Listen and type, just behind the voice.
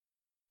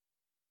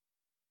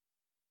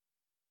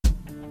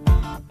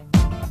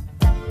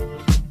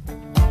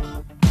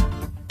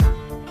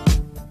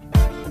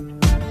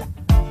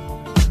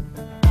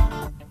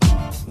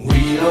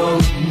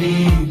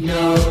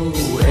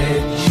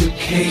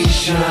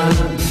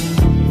communication.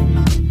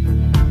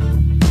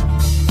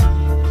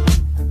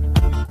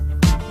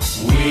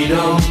 We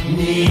don't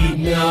need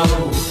no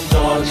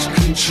thought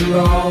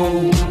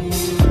control.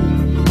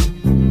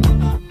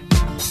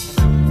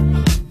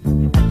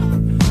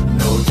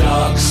 No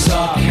dark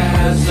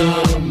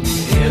sarcasm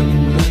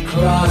in the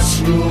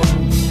classroom.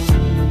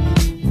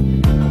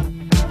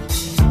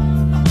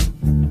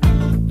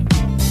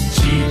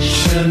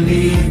 Teacher,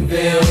 leave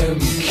them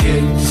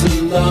kids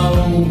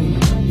alone.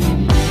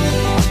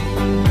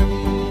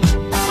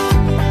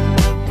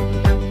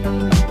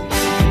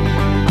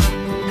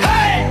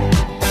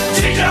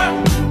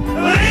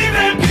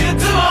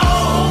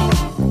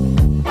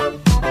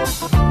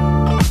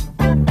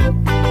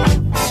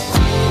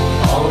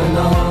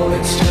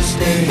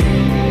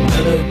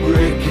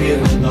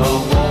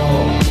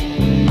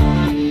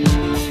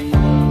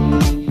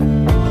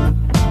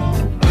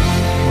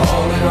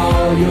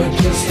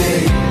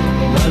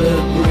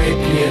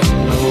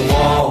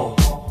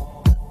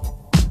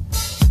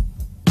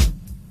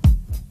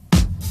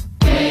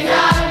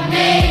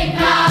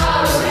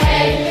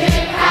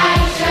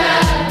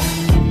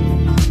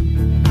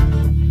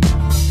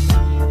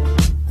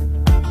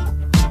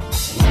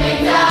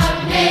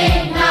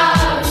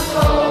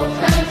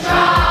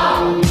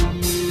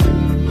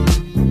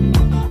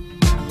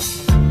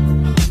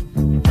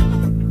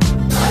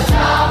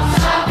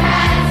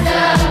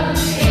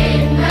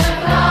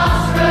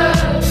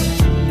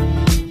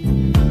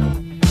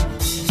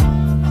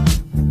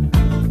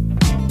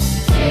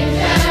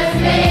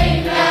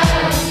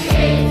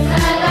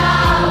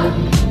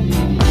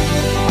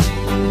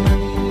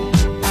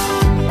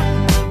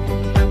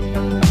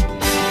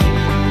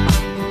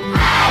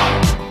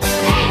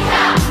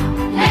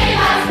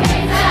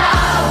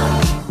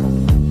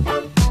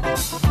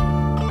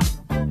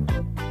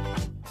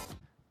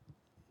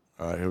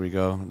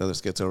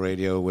 Schizo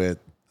Radio with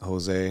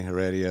Jose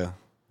Heredia.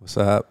 What's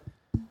up?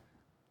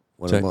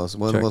 One of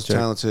the most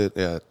talented.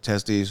 Yeah,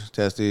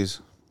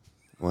 testes.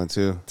 1,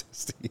 2.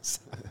 Testes.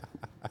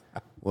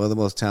 One of the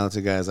most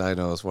talented guys I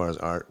know as far as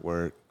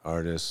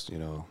artists. You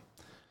know,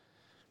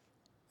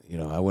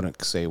 I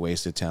wouldn't say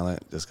wasted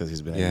talent just because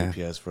he's been at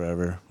UPS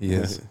forever. He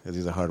is. Because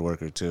he's a hard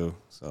worker too.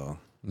 So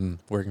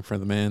working for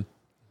the man.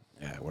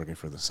 Yeah, working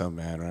for some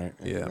man, right?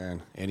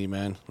 Any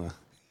man.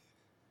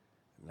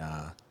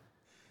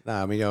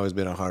 Nah, I mean, you've always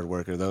been a hard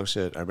worker, though.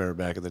 Shit, I remember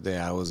back in the day,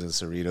 I was in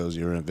Cerritos,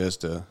 you were in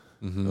Vista.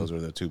 Mm-hmm. Those were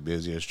the two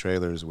busiest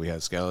trailers. We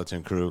had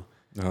Skeleton Crew.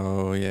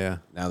 Oh, yeah.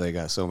 Now they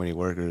got so many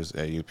workers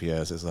at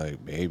UPS. It's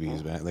like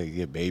babies, man. They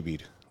get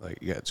babied. Like,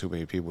 you got too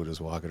many people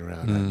just walking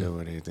around not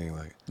doing anything.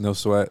 Like no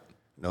sweat.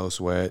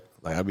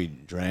 Like, I'd be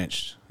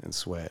drenched in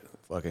sweat.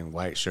 Fucking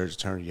white shirts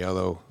turn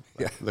yellow.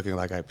 Like, looking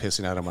like I'm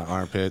pissing out of my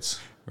armpits.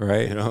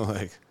 Right. You know,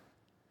 like.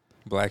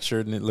 Black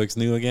shirt and it looks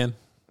new again.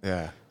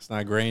 Yeah. It's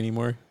not gray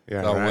anymore. Yeah,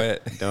 it's all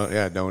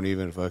wet. Don't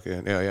even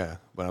fucking,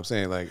 But I'm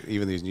saying, like,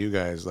 even these new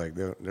guys, like,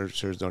 their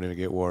shirts don't even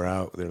get wore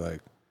out. They're like,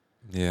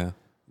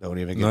 don't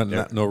even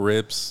get no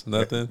rips,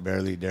 nothing.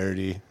 Barely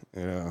dirty,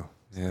 you know.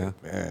 Yeah.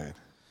 Like, man.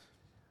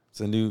 It's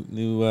a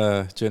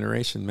new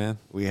generation, man.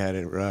 We had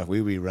it rough.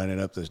 We be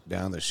running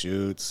down the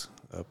chutes,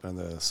 up on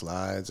the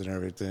slides and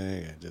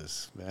everything, and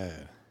just,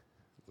 man.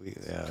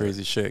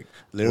 Crazy shit.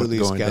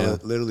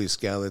 Literally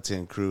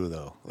Skeleton Crew,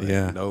 though.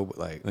 Like,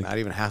 like not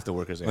even half the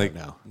workers they have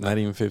now. Not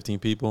even 15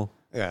 people.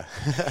 Yeah.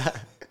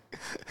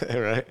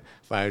 Right?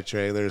 5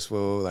 trailers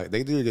full. Like,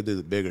 they do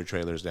the bigger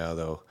trailers now,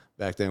 though.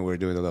 Back then, we were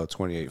doing the little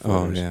 28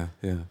 footers. Oh,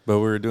 yeah. But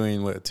we were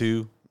doing, what,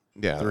 2?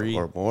 Yeah. 3?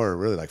 Or more,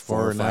 really, like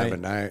 4 or 5 a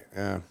night.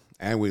 Yeah.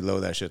 And we load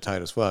that shit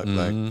tight as fuck.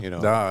 Mm-hmm. Like, you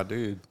know. Nah,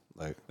 dude.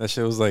 Like, that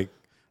shit was like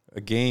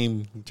a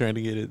game trying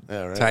to get it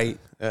tight.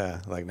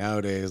 Yeah, like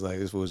nowadays, like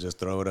this was just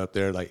throw it up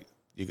there. Like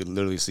you could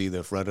literally see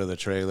the front of the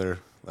trailer,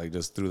 like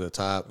just through the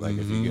top. Like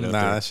if you get up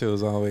there, that shit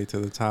was all the way to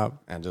the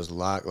top and just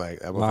lock. Like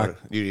you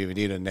didn't even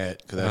need a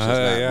net because that's just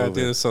not moving.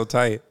 Dude, it's so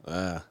tight.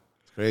 It's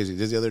crazy.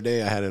 Just the other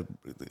day, I had to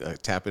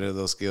tap into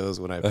those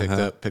skills when I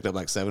picked up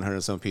like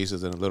 700 some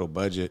pieces in a little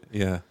budget.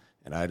 Yeah,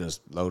 and I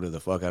just loaded the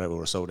fuck out of it. We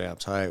were so damn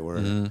tight.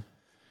 We're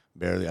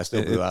barely. I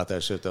still blew out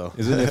that shit though.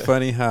 Isn't it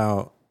funny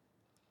how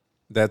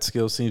that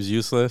skill seems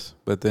useless,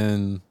 but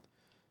then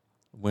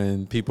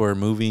when people are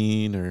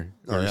moving or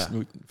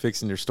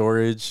fixing their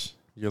storage,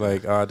 you're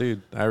like, oh,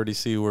 dude, I already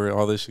see where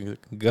all this should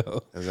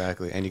go.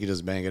 Exactly. And you can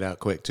just bang it out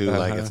quick, too.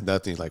 Like, it's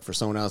nothing. Like, for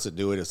someone else to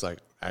do it, it's like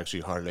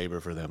actually hard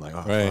labor for them. Like,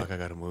 oh, fuck, I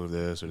got to move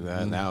this or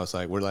that. Now it's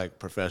like we're like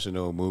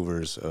professional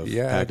movers of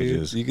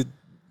packages. Dude, you could,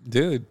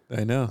 dude,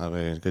 I know. I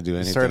mean, could do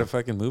anything. Start a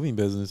fucking moving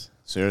business.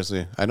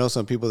 Seriously. I know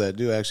some people that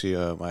do actually.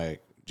 My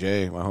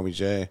homie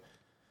Jay.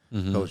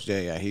 Mm-hmm. Coach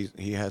Jay,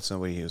 he had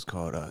somebody. He was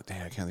called, I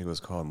can't think it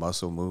was called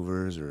Muscle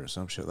Movers or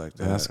some shit like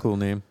that. That's a cool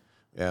name.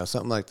 Yeah,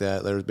 something like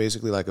that. There was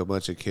basically like a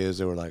bunch of kids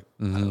that were like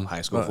I don't know,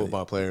 high school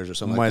football players or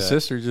something like that. My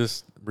sister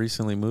just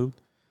recently moved,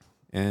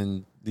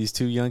 and these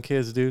 2 young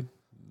kids, dude.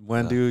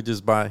 One dude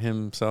just bought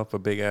himself a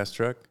big ass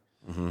truck,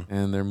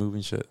 and they're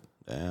moving shit.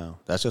 Damn,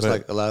 that's just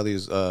like a lot of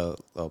these. Oh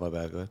my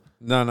bad. Go ahead.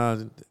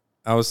 No,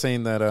 I was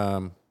saying that.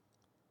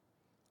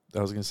 I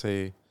was gonna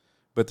say.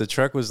 But the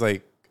truck was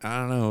like, I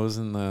don't know, it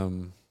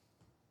wasn't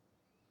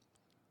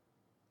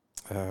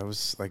it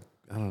was like,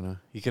 I don't know.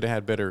 He could have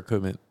had better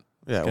equipment.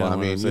 Yeah, well, I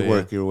mean, you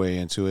work your way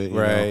into it,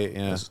 right?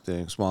 Yeah, that's the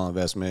thing. Small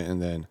investment,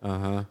 and then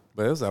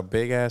But it was a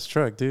big ass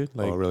truck, dude.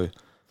 Like, oh, really?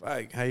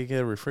 Like, how you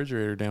get a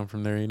refrigerator down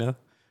from there, you know?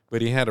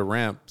 But he had a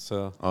ramp,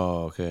 so.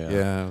 Oh, okay.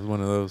 Yeah, it was one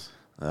of those.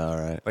 All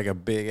right. Like a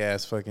big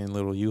ass fucking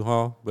little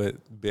U-Haul, but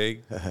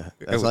big.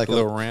 That's like a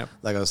little ramp.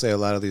 Like I say, a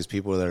lot of these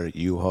people that are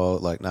U-Haul,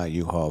 like not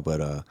U-Haul,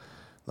 but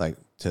like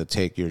to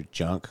take your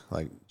junk,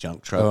 like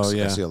junk trucks. Oh,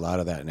 yeah. I see a lot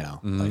of that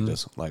now. Like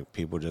just like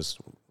people just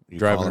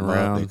driving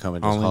around, up, they come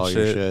and just haul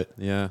your shit.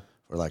 Yeah.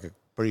 For like a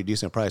pretty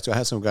decent price. So I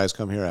had some guys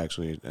come here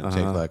actually and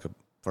take like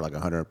for like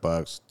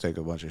 $100, take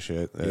a bunch of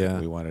shit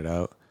that we wanted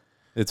out.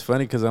 It's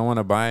funny because I want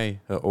to buy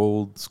an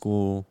old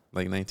school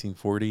like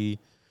 1940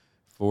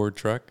 Ford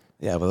truck.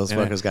 Yeah, but those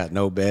fuckers got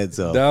no beds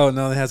though.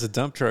 No, it has a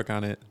dump truck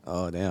on it.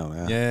 Oh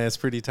damn! Yeah, it's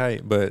pretty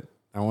tight, but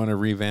I want to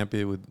revamp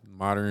it with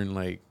modern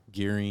like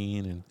gearing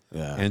and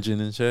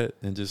engine and shit,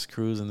 and just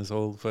cruise in this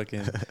old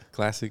fucking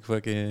classic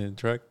fucking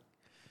truck.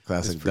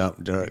 Classic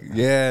dump truck.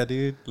 Yeah,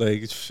 dude.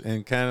 Like,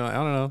 and kind of, I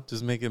don't know,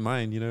 just make it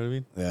mine. You know what I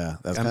mean? Yeah,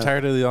 I'm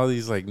tired of all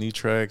these like new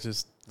trucks,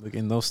 just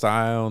looking no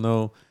style,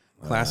 no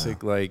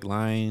classic like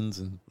lines,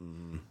 and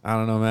I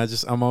don't know, man.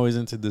 I'm always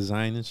into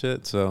design and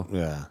shit, so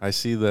I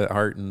see the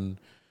art in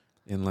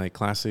like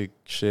classic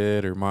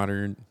shit or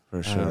modern,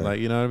 for sure. Like,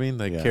 you know what I mean?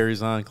 Like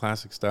carries on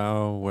classic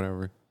style,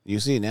 whatever. You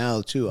see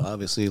now too,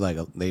 obviously, like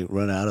they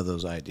run out of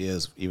those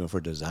ideas even for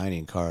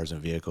designing cars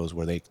and vehicles,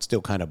 where they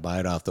still kind of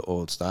bite off the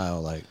old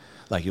style, like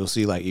you'll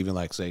see, like even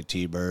like say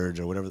T-Birds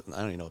or whatever. I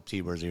don't even know if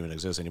T-Birds even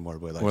exist anymore,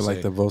 but like, or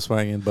like the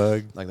Volkswagen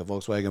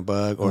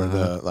Bug, or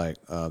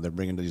the they're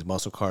bringing these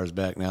muscle cars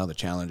back now, the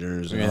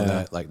Challengers and all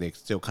that. Like they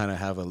still kind of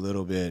have a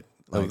little bit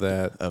like, of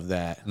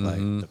that, like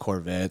the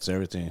Corvettes,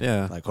 everything.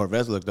 Yeah, like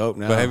Corvettes look dope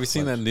now. But have you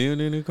seen that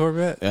new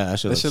Corvette? Yeah, that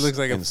shit looks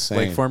like insane.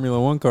 Like Formula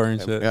One car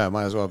and shit. Yeah, it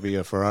might as well be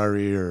a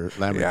Ferrari or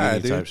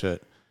Lamborghini type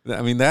shit.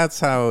 I mean, that's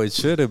how it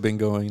should have been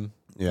going.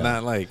 Yeah,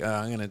 not like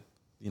I'm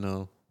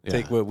gonna,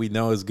 take what we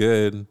know is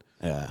good.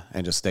 Yeah,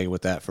 and just stay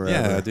with that forever.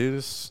 Yeah, dude,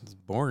 it's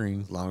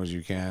boring. As long as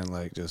you can,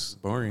 like,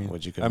 just boring.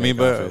 What you can. I mean,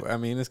 but I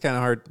mean, it's kind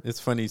of hard. It's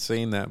funny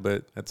saying that,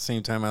 but at the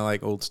same time, I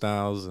like old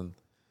styles, and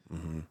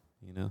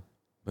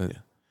but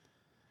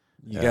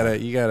you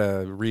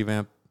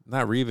gotta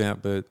not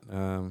revamp, but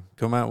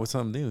come out with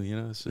something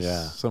new. It's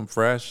just something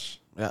fresh.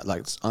 Yeah,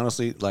 like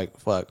honestly, like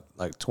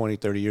 20,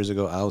 30 years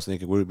ago, I was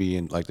thinking we would be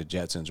in like the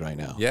Jetsons right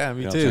now. Yeah,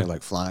 me too.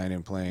 Like flying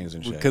in planes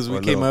and shit. Because we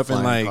came up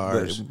in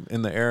like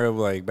in the era of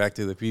like Back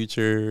to the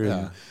Future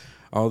and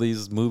all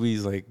these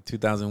movies like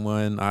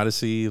 2001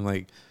 Odyssey, and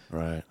like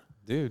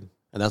dude,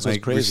 and that's what's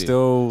crazy. We're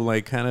still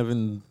like kind of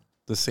in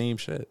the same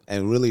shit.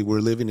 And really,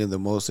 we're living in the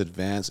most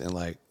advanced and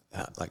like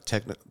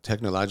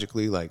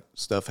technologically, like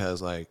stuff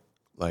has like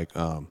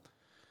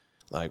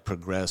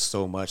progressed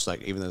so much,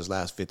 like even in this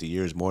last 50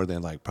 years, more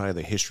than like probably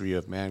the history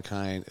of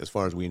mankind as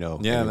far as we know.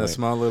 Yeah, anyway, that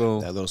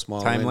little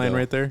small timeline window,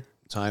 right there.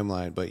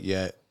 But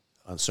yet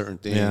on certain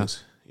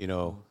things, you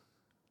know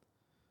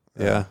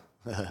what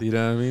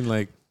I mean?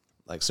 Like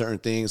certain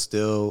things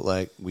still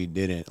like we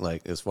didn't,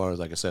 like as far as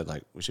like I said,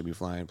 like we should be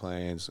flying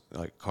planes,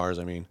 like cars.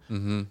 I mean,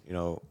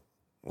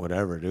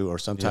 whatever, dude, or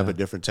some type of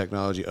different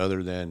technology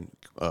other than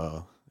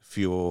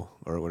fuel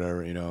or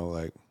whatever,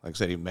 like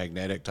say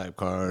magnetic type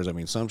cars. I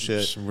mean, some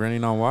shit just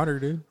running on water,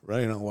 dude.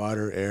 Running on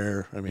water,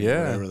 air. I mean,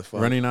 whatever the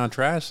fuck. Running on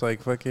trash,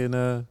 like fucking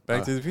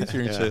Back to the Future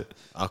and shit.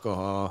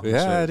 Alcohol,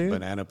 shit, dude.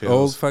 Banana pills,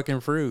 old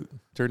fucking fruit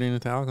turning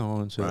into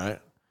alcohol and shit. Right.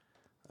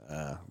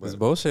 It's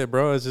bullshit,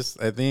 bro. I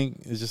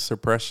think it's just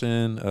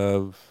suppression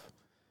of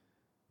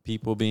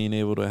people being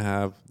able to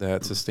have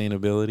that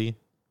sustainability.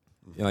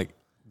 Like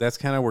that's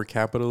kind of where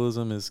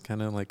capitalism is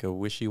kind of like a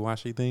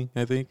wishy-washy thing,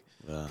 I think.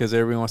 Because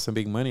everyone wants to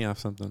make money off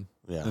something.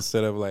 Yeah.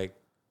 Instead of like,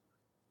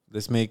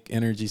 let's make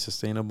energy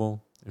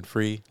sustainable and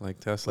free, like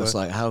Tesla. It's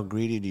like, how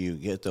greedy do you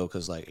get though?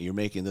 Because like you're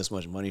making this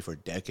much money for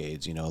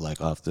decades,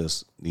 like off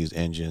these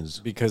engines.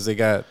 Because they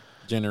got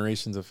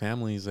generations of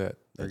families that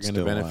are going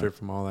to benefit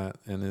from all that,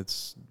 and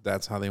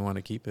that's how they want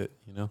to keep it.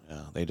 Yeah,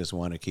 they just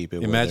want to keep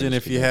it. Imagine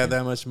if you had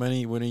that much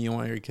money, wouldn't you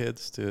want your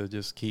kids to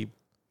just keep,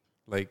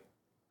 like,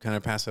 kind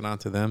of pass it on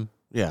to them?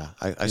 Yeah,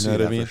 I see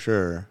that for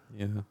sure.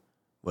 Yeah.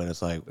 But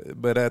it's like,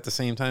 but at the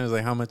same time, it's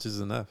like, how much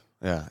is enough?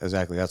 Yeah,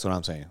 exactly. That's what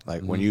I'm saying.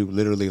 Like when you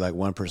literally like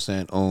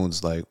 1%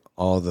 owns like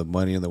all the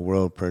money in the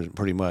world,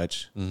 pretty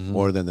much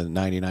more than the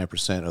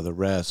 99% of the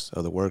rest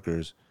of the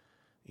workers.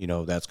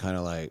 That's kind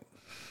of like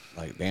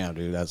damn,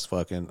 dude, that's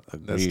fucking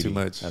greedy. That's too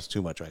much. That's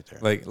too much right there.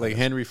 Like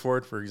Henry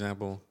Ford, for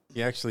example,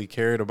 he actually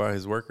cared about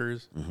his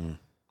workers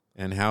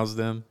and housed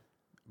them,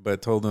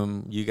 but told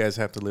them, you guys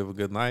have to live a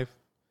good life,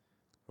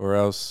 or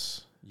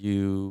else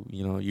you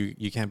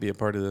can't be a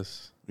part of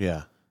this.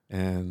 Yeah.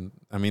 And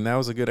I mean, that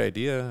was a good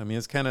idea. I mean,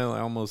 it's kind of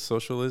almost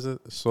socialistic.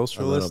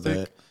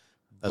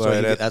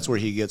 That's where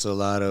he gets a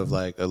lot of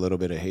like a little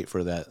bit of hate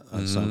for that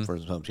for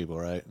some people,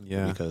 right?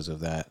 Yeah, because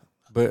of that.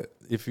 But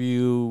if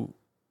you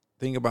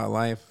think about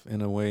life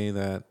in a way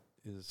that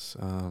is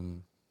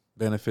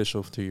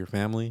beneficial to your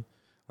family,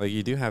 like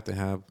you do have to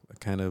have a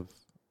kind of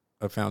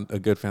a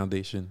good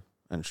foundation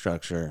and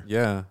structure.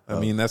 Yeah, I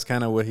mean that's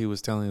kind of what he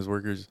was telling his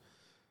workers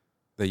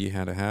that you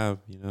had to have.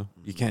 You know,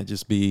 you can't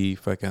just be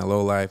fucking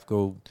low life,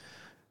 go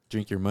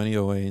drink your money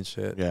away and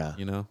shit. Yeah,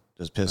 you know,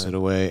 just piss it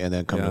away and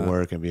then come to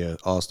work and be an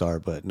all-star.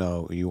 But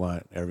no, we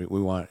want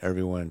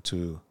everyone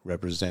to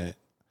represent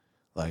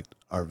like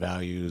our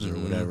values or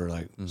whatever,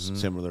 like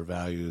similar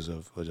values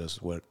of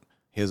just what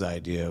his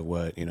idea of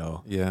what, you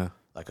know,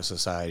 like a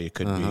society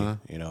could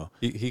be, you know.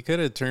 He could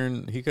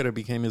have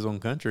became his own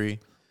country.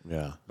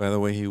 Yeah. By the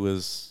way, he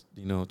was,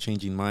 you know,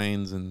 changing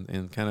minds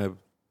and kind of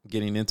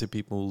getting into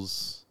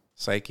people's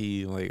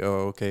psyche, like,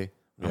 oh, okay,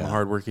 I'm a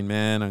hardworking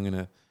man, I'm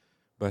gonna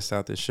bust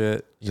out this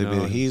shit. You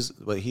know?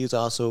 He's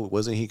also,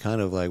 wasn't he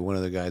kind of like one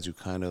of the guys who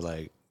kind of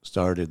like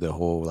started the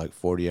whole like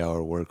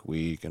 40-hour work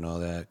week and all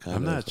that kind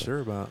I'm of? not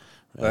sure about.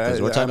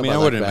 Because we're talking about, I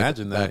would like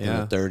imagine back that,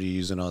 in the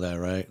 30s and all that,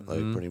 right?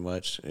 Like pretty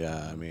much,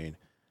 yeah. I mean,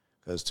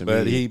 because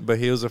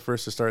he was the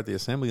first to start the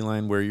assembly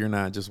line where you're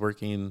not just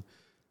working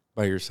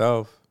by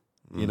yourself.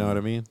 You know what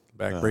I mean?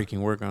 Backbreaking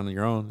work on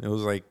your own. It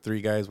was like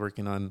 3 guys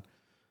working on,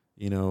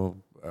 just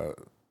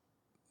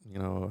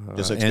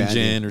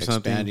engine or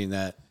something. Expanding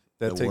that.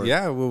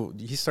 Well,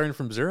 he's starting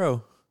from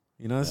zero.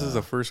 You know, this is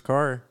the first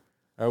car.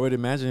 I would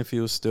imagine if he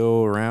was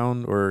still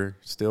around or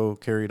still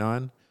carried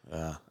on.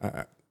 Yeah.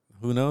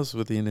 Who knows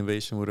what the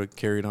innovation would have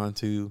carried on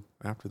to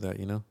after that,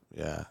 you know?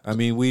 Yeah. I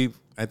mean,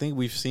 I think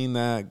we've seen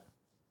that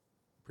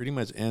pretty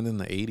much end in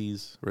the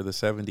 80s or the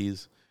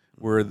 70s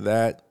where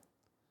that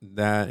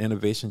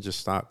innovation just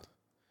stopped,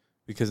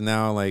 because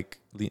now like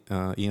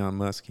Elon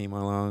Musk came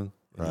along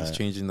and he's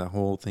changing the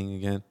whole thing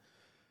again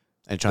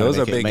and trying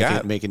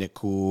to making it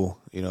cool,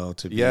 you know,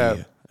 to be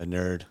a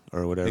nerd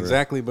or whatever.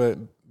 Exactly, but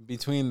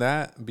between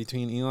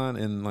Elon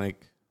and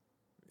like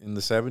in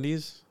the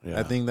 70s,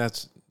 I think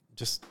that's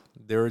just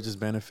they were just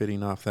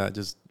benefiting off that,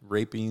 just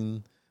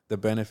raping the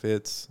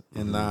benefits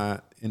and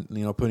not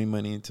putting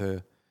money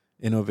into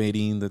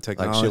innovating the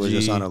technology. Like shit was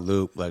just on a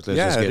loop. Like let's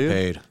just get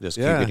paid. Just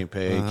keep getting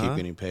paid. Keep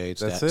getting paid.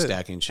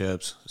 Stacking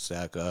chips.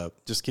 Stack up.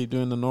 Just keep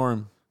doing the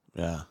norm.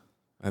 Yeah,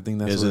 I think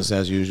that's business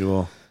as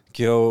usual.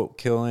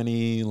 Kill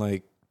any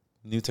like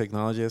new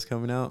technology that's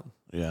coming out.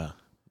 Yeah,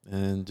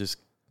 and just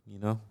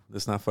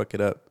let's not fuck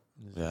it up.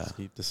 Just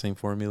keep the same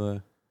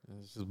formula.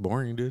 It's just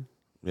boring, dude.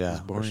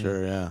 Yeah, boring. For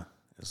sure. Yeah,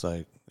 it's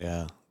like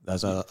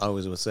That's what I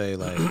always would say.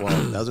 Like, well,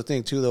 that was the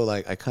thing too, though.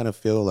 Like, I kind of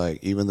feel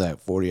like even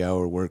that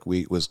 40-hour work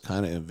week was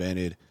kind of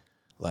invented,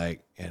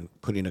 like, and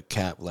putting a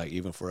cap, like,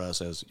 even for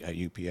us as at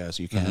UPS,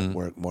 you can't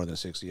work more than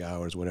 60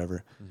 hours,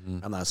 whatever.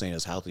 I'm not saying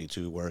it's healthy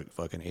to work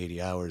fucking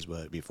 80 hours,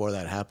 but before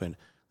that happened,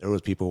 there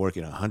was people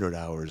working 100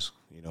 hours,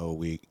 a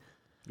week.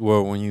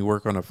 Well, when you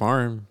work on a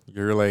farm,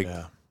 you're like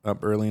up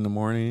early in the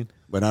morning.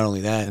 But not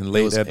only that, and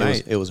late at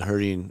night. It was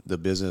hurting the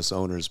business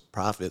owners'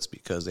 profits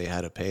because they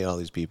had to pay all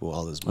these people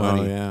all this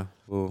money. Oh, yeah.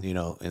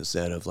 Well,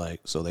 instead of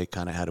like, so they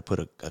kind of had to put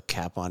a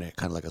cap on it,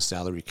 kind of like a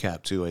salary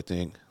cap too, I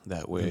think,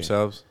 that way.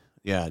 Themselves?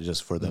 Yeah,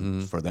 just for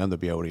them to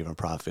be able to even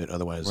profit.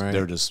 Otherwise,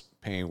 they're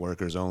just paying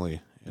workers only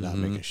and not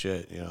making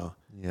shit,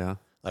 Yeah.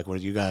 Like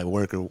when you got a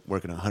worker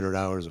working 100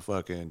 hours a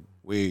fucking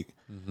week,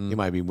 you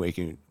might be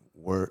making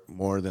work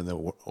more than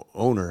the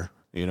owner,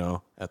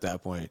 at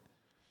that point.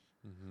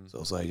 So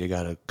it's like you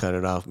got to cut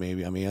it off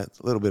maybe. I mean, a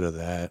little bit of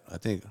that. I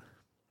think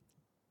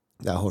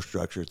that whole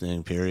structure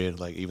thing, period,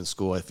 like even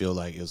school, I feel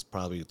like is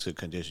probably to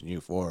condition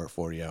you for a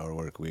 40-hour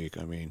work week.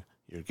 I mean,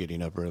 you're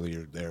getting up early,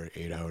 you're there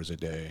 8 hours a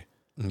day.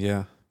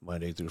 Yeah.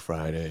 Monday through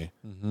Friday.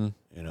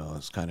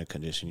 It's kind of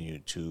conditioning you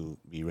to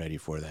be ready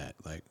for that.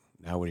 Like,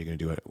 now what are you going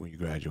to do when you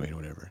graduate or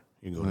whatever?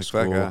 You can go to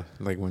school.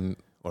 Like when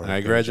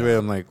I graduate,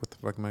 I'm like, what the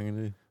fuck am I going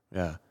to do?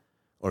 Yeah.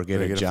 Or get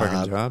a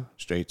job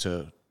straight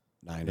to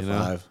 9 to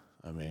 5.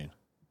 I mean,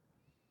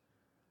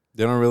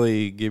 they don't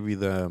really give you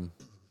the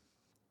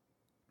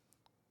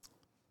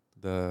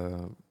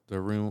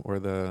room or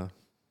the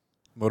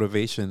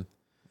motivation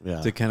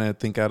to kind of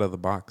think out of the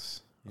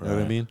box. You know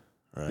what I mean?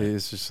 Right.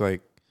 It's just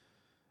like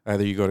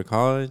either you go to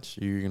college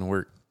or you're going to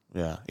work.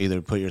 Yeah. Either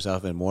put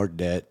yourself in more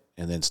debt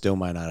and then still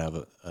might not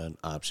have an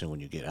option when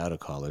you get out of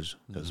college.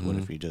 Because what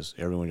if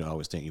everyone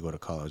always think you go to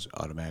college,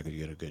 automatically you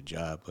get a good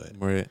job. But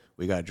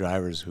we got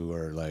drivers who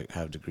are like,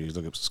 have degrees.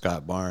 Look at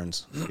Scott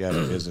Barnes. He had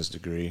a business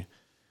degree.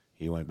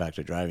 He went back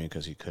to driving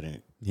because he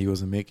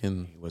wasn't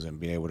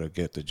being able to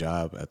get the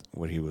job at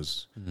what he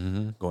was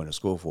going to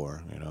school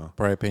for,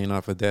 Probably paying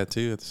off a debt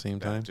too at the same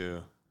time.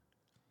 Too.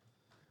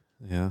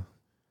 Yeah.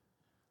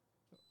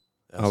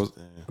 I was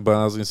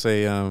going to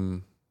say,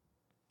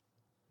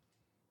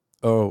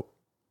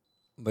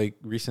 like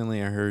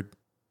recently I heard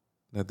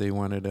that they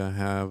wanted to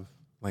have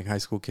like high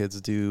school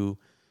kids do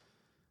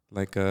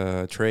like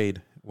a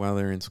trade while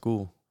they're in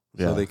school.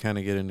 Yeah. So they kind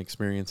of get an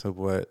experience of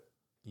what,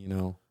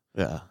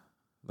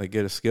 like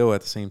get a skill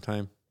at the same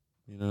time.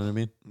 You know what I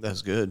mean?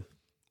 That's good.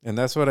 And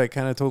that's what I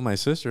kind of told my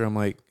sister. I'm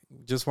like,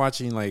 just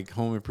watching like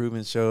home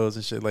improvement shows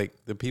and shit, like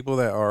the people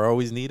that are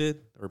always needed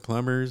are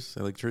plumbers,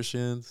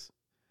 electricians,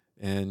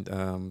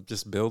 and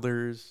just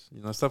builders,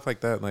 stuff like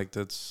that. Like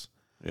that's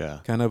Yeah.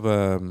 Kind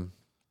of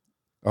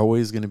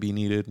always going to be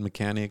needed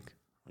mechanic.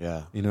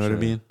 Yeah. You know what I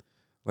mean?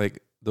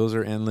 Like those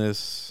are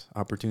endless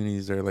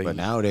opportunities. They're like, but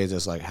nowadays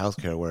it's like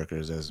healthcare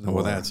workers is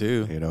more, that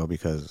too. You know,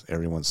 because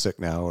everyone's sick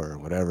now or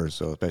whatever.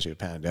 So especially the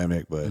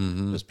pandemic, but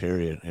just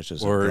period, it's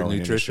just or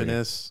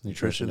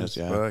nutritionists.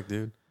 Yeah, fuck,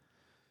 dude.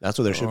 That's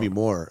what there should be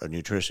more a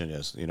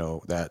nutritionist. You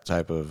know, that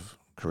type of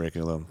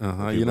curriculum.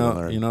 You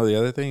know, the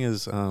other thing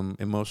is an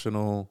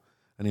emotional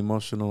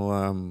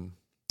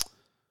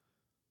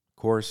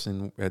course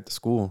at the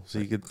school,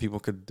 so people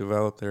could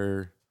develop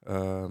their.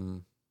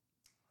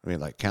 I mean,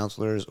 like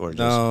counselors or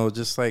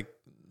just like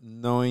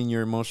knowing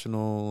your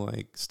emotional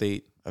like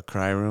state. A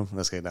cry room.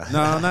 Let's get that.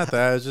 No, not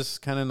that. It's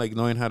just kind of like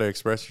knowing how to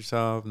express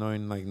yourself,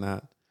 knowing like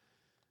not.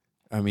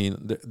 I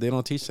mean, they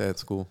don't teach that at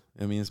school.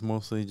 I mean, it's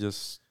mostly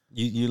just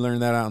you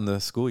learn that out in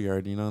the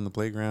schoolyard, you know, in the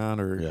playground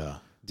or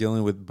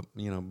dealing with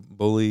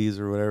bullies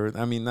or whatever.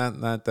 I mean,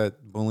 not that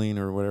bullying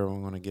or whatever. I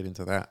want to get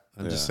into that.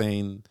 I'm just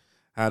saying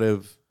how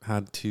to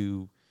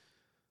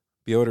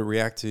be able to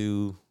react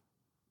to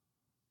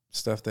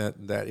stuff that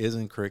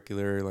isn't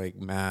curricular, like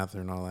math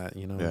and all that.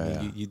 You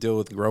know, you deal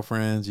with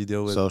girlfriends, you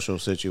deal with social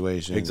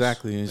situations.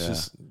 Exactly. It's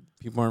just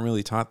people aren't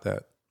really taught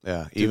that.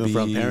 Yeah, even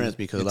from parents,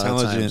 because a lot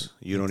of times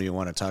you don't even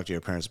want to talk to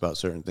your parents about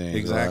certain things.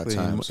 Exactly.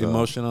 Times, so.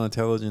 Emotional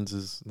intelligence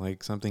is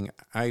like something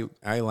I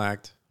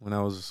lacked when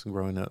I was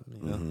growing up. You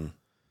know,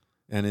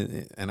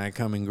 and I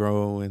come and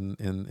grow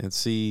and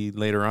see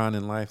later on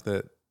in life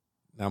that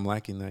I'm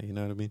lacking that. You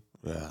know what I mean?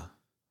 Yeah.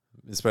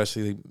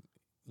 Especially,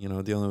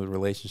 dealing with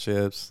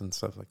relationships and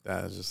stuff like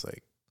that. It's just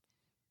like,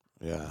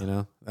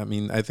 I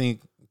mean, I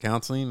think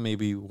counseling may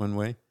be one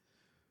way.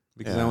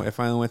 Because I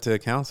finally went to a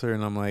counselor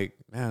and I'm like,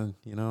 man,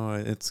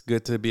 it's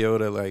good to be able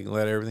to like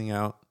let everything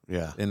out,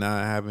 and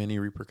not have any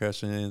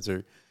repercussions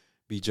or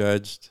be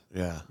judged.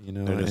 Yeah,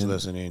 they're just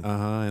listening.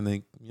 And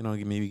they,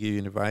 maybe give you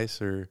an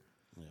advice or,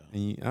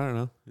 and I don't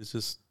know. It's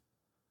just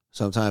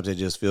sometimes it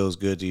just feels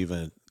good to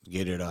even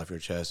get it off your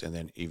chest, and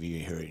then if you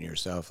hear it in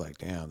yourself, like,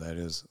 damn, that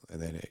is,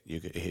 and then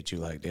it hit you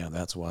like, damn,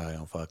 that's why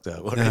I'm fucked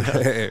up,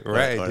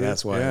 right? Or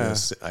that's why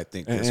I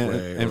think this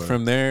way. And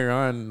from there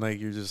on, like,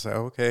 you're just like,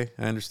 okay,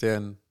 I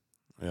understand.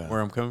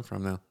 Where I'm coming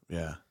from now.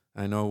 Yeah.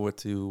 I know what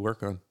to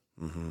work on.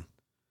 Mm-hmm.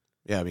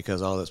 Yeah,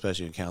 because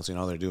especially in counseling,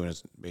 all they're doing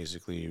is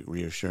basically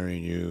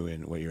reassuring you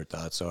and what your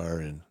thoughts are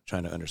and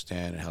trying to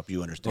understand and help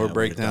you understand or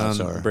break down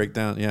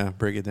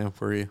it down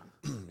for you.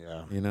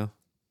 Yeah.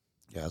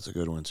 Yeah, that's a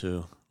good one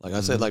too. Like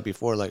I said, like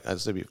before, like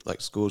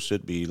school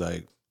should be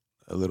like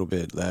a little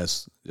bit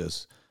less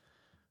just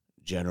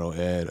general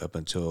ed up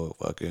until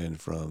fucking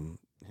from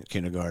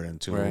kindergarten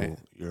to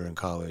you're in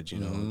college,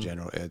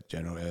 general ed,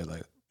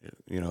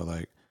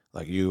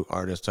 like you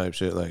artist type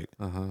shit, like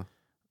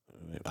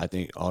I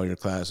think all your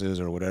classes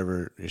or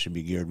whatever, it should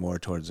be geared more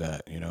towards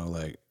that,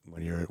 like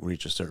when you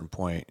reach a certain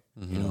point,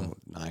 9th,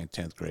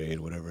 10th grade,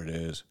 whatever it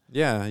is.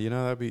 Yeah,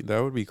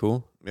 that would be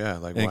cool. Yeah,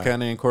 like and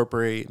kind of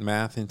incorporate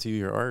math into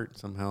your art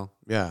somehow.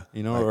 Yeah,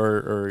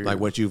 or like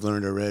what you've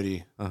learned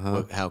already.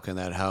 How can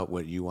that help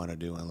what you want to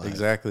do in life?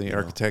 Exactly,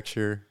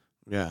 architecture.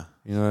 Yeah,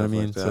 you know what I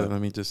mean. Like so,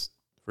 let me just,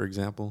 for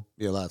example,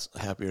 be a lot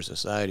happier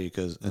society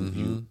because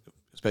you.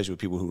 Especially with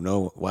people who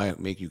know why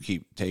make you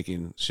keep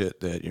taking shit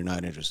that you're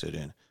not interested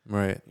in.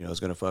 Right. It's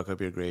going to fuck up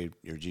your grade,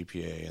 your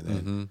GPA, and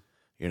then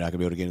you're not going to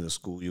be able to get into the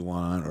school you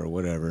want or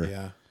whatever.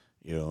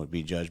 Yeah.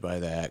 Be judged by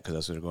that because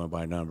that's what they're going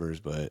by numbers.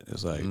 But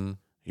it's like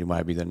you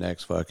might be the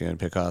next fucking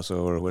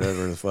Picasso or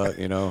whatever the fuck,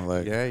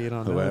 like yeah, you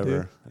don't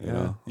whoever,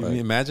 know. You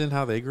imagine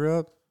how they grew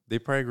up? They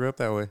probably grew up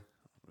that way.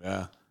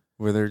 Yeah.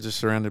 Where they're just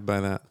surrounded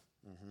by that.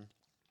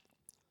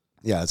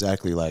 Yeah,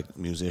 exactly. Like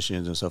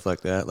musicians and stuff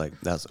like that. Like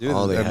that's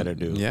all they had to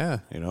do. Yeah,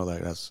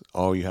 like that's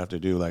all you have to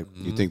do. Like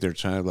you think they're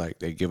trying to like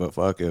they give a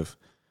fuck if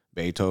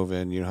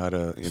Beethoven, how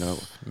to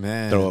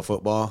throw a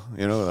football,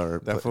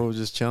 or that fool was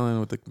just chilling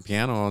with the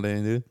piano all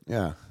day, dude.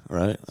 Yeah,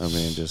 right. I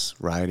mean, just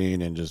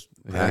writing and just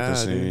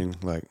practicing,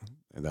 like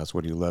and that's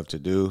what he loved to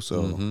do.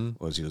 So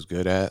what he was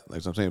good at.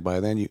 Like I'm saying, by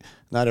then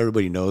not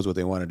everybody knows what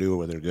they want to do or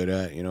what they're good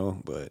at,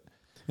 but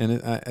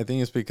and I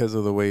think it's because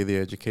of the way the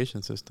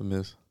education system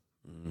is.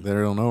 They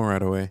don't know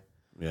right away.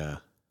 Yeah.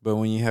 But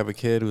when you have a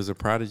kid who's a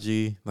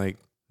prodigy, like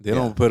they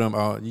don't put them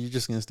out. You're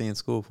just gonna stay in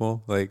school,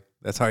 fool. Like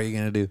that's how you're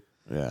gonna do.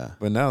 Yeah.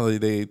 But now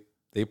they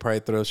probably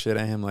throw shit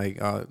at him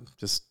like, oh,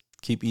 just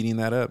keep eating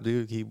that up,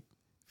 dude. Keep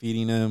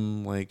feeding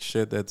him like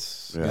shit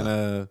that's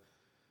gonna,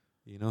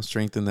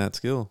 strengthen that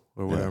skill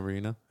or whatever,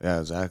 Yeah,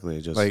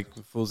 exactly. Just like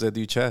fools that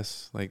do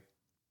chess, like.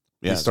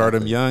 They start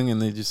them young and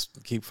they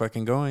just keep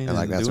fucking going. And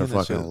like that's their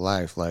fucking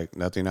life. Like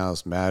nothing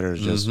else matters.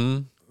 Just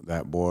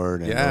that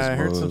board. And I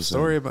heard some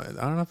story about.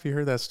 I don't know if you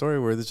heard that story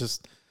where there's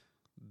just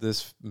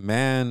this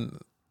man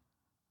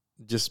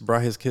just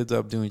brought his kids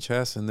up doing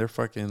chess and they're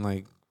fucking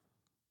like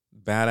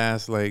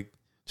badass like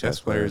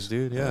chess players,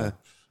 dude. Yeah.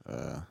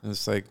 And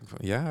it's like,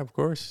 yeah, of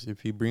course.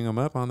 If you bring them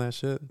up on that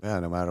shit,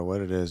 no matter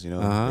what it is,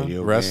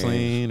 video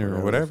wrestling games, or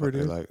whatever,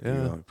 dude. Like,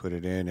 put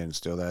it in and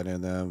instill that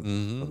in them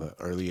from an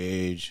early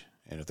age.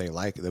 And if they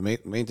like it, the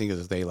main thing is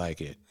if they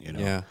like it,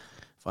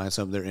 find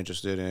something they're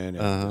interested in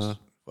and just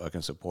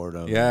fucking support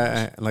them.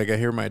 Yeah, I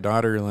hear my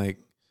daughter like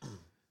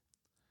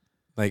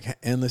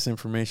endless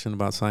information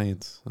about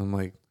science. I'm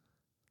like,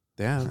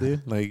 damn,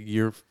 dude, like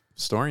you're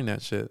storing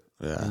that shit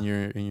in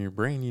your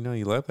brain. You know,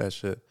 you love that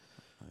shit.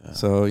 Yeah.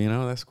 So you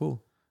know that's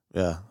cool.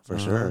 Yeah, for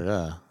sure.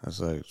 Yeah, that's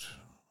like,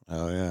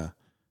 hell yeah.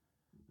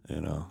 You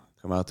know,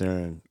 come out there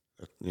and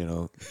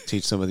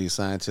teach some of these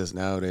scientists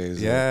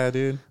nowadays. Yeah,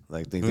 dude.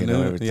 Like think they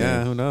know everything.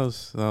 Yeah, who knows?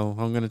 So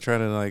I'm gonna try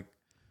to like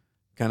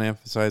kind of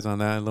emphasize on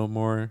that a little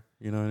more.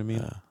 You know what I mean?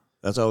 Yeah.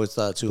 That's always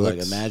thought too. Like,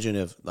 imagine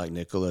if like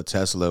Nikola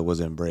Tesla was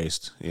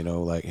embraced,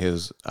 like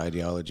his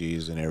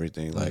ideologies and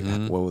everything. Like,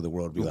 what would the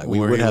world be like?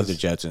 We would have the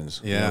Jetsons.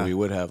 Yeah, we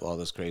would have all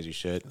this crazy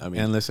shit. I mean,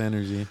 endless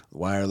energy,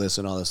 wireless,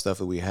 and all the stuff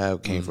that we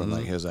have came from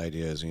like his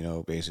ideas.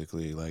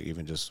 Basically, like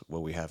even just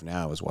what we have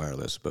now is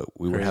wireless, but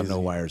we would have no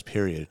wires.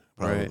 Period.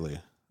 Probably.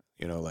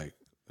 Right. Like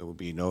there would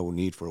be no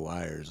need for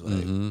wires,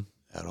 like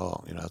at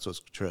all. That's what's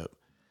trip.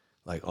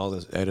 Like all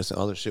this Edison,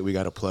 all the shit we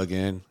got to plug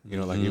in,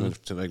 like even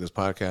to make this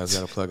podcast,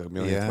 got to plug a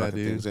million fucking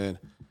things in.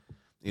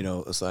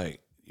 It's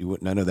like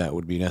none of that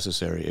would be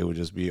necessary. It would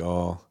just be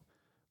all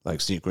like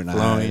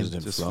synchronized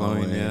and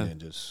flowing, and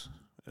just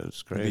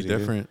it's crazy. It'd be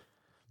different.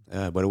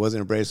 Yeah, but it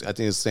wasn't embraced. I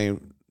think it's the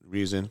same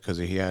reason because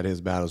he had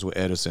his battles with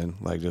Edison,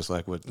 like just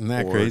like with. Isn't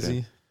that Ford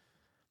crazy?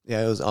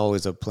 Yeah, it was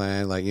always a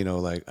plan. Like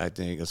like I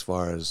think as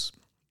far as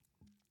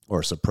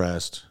or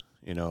suppressed,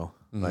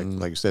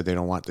 like you said, they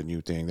don't want the new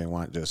thing. They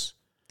want just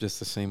the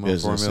same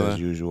old formula as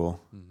usual.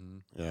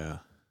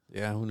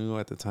 Yeah, who knew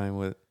at the time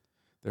what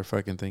they're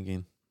fucking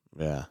thinking?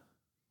 Yeah,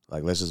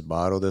 like let's just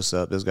bottle this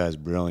up. This guy's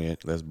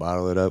brilliant. Let's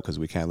bottle it up because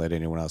we can't let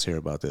anyone else hear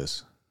about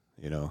this.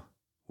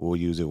 We'll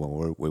use it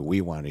when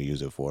we want to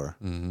use it for,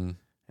 and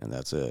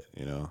that's it.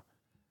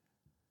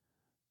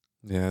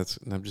 Yeah,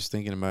 I'm just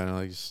thinking about it.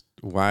 Like,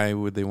 why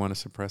would they want to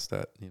suppress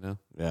that?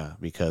 Yeah,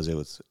 because it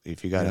was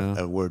if you got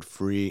a word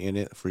 "free" in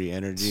it, free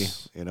energy.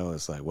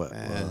 It's like what.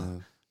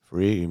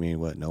 Free? You mean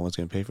what? No one's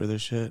gonna pay for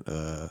this shit?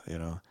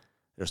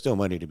 There's still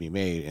money to be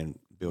made in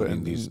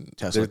building these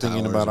Tesla. They're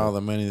thinking about all the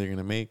money they're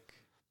gonna make.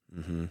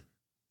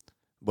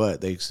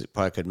 But they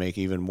probably could make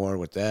even more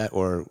with that,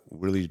 or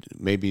really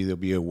maybe there'll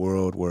be a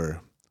world where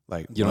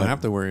like you don't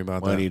have to worry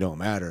about money. That. Don't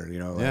matter.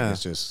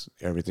 It's just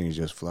everything's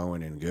just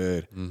flowing and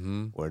good,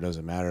 where it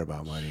doesn't matter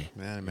about money.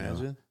 Man,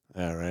 imagine.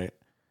 Yeah, right.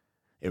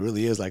 It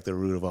really is like the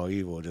root of all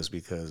evil, just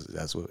because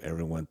that's what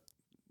everyone.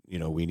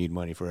 We need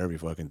money for every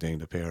fucking thing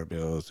to pay our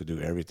bills, to do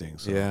everything.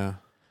 So, yeah.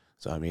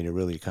 So, I mean, it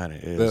really kind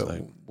of is.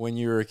 But when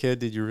you were a kid,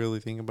 did you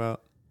really think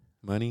about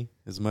money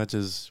as much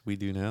as we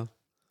do now?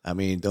 I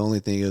mean, the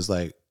only thing is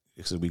like,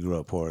 because we grew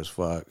up poor as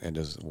fuck and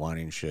just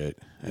wanting shit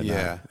and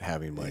not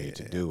having money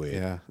to do it.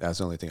 Yeah. That's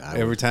the only thing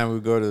Every time we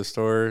go to the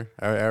store,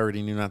 I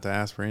already knew not to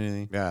ask for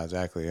anything. Yeah,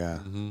 exactly. Yeah.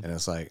 And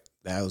it's like,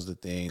 that was the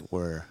thing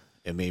where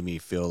it made me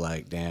feel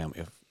like, damn,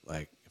 if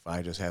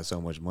I just had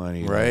so much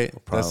money, right?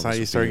 That's how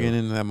you start getting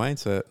into that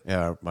mindset.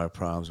 Yeah, my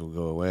problems will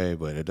go away,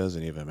 but it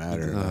doesn't even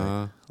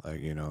matter.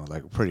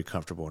 Like pretty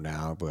comfortable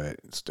now, but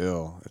it's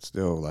still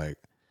like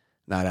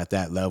not at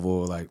that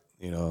level. Like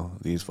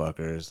these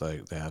fuckers,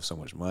 like they have so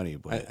much money.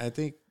 But I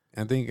think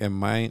in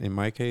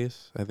my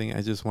case, I think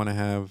I just want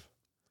to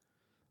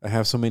I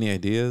have so many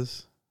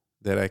ideas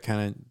that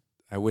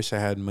I wish I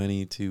had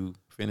money to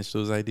finish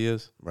those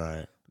ideas.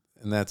 Right.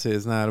 And that's it.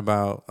 It's not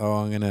about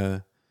I'm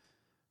gonna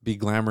be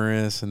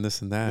glamorous and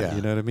this and that. Yeah.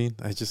 You know what I mean?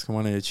 I just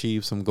want to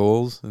achieve some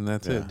goals, and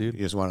that's it, dude.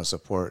 You just want to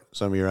support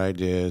some of your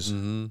ideas,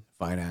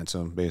 finance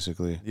them,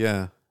 basically.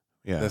 Yeah.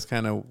 That's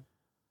kind of,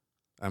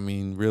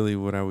 really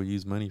what I would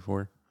use money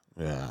for.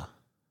 Yeah.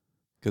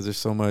 Because there's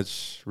so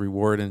much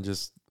reward in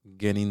just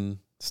getting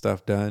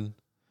stuff done.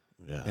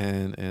 Yeah.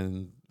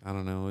 And I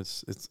don't know.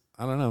 It's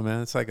I don't know,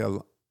 man. It's like a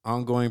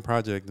ongoing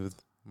project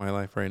with my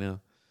life right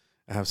now.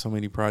 I have so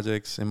many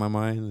projects in my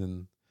mind,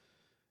 and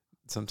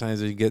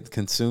sometimes they get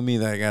consume me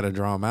that I got to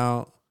draw them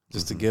out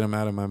just to get them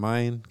out of my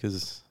mind,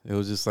 because it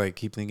was just like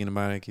keep thinking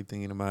about it.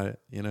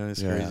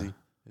 It's crazy.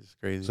 It's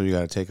crazy. So you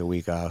got to take a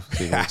week off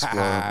so you can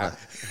explore.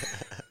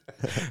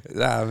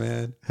 Nah,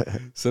 man.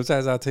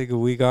 Sometimes I'll take a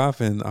week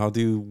off and I'll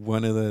do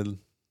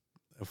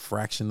a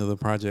fraction of the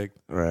project.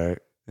 Right.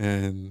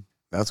 And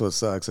that's what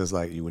sucks is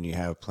like when you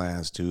have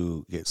plans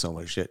to get so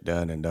much shit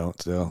done and don't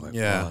still. Like,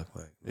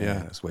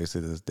 it's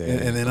wasted this day.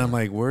 And then I'm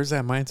like, where's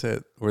that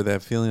mindset or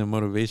that feeling of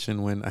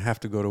motivation when I have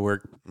to go to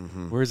work?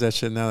 Where's that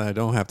shit now that I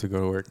don't have to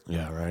go to work?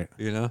 Yeah, right.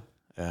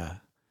 Yeah.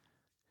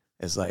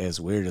 It's like, it's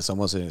weird. It's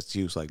almost an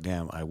excuse like,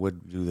 damn, I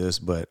would do this,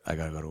 but I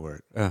got to go to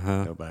work.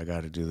 But I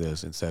got to do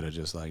this instead of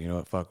just like, you know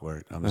what, fuck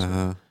work. I'm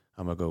going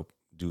to go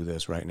do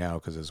this right now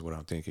because it's what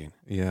I'm thinking.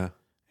 Yeah.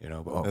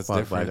 But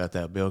fuck, I got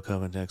that bill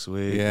coming next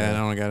week. Yeah, and I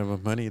don't got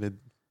enough money to,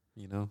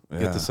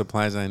 get the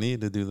supplies I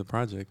need to do the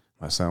project.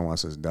 My son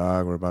wants his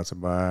dog we're about to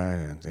buy.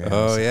 And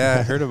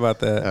I heard about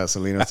that.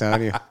 Selena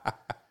telling you?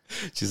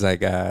 She's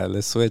like,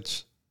 let's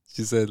switch.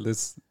 She said,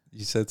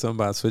 you said something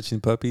about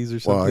switching puppies or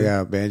something? Well,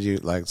 yeah,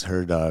 Benji likes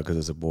her dog because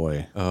it's a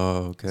boy.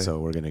 Oh, okay. So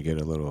we're going to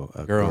get a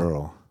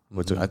girl.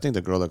 Which I think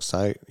the girl looks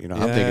tight. I'm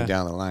thinking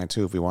down the line,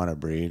 too, if we want to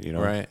breed,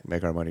 right.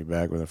 Make our money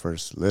back with the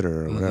first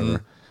litter or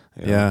whatever.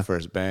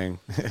 first bang.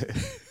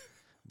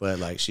 But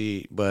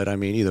I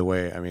mean, either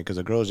way, I mean, because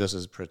the girl's just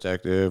as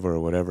protective or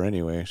whatever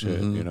anyway.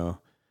 Shit, you know.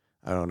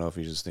 I don't know if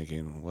he's just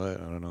thinking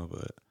what, I don't know,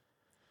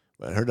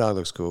 but her dog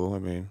looks cool. I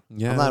mean,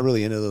 I'm not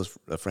really into those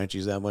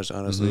Frenchies that much,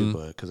 honestly,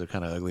 but because they're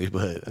kind of ugly.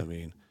 But I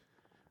mean,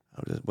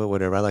 but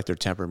whatever. I like their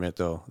temperament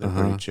though. They're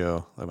pretty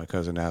chill. Like my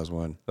cousin has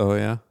one. Oh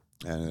yeah,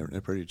 and they're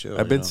pretty chill.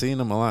 I've been seeing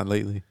them a lot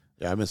lately.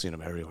 Yeah, I've been seeing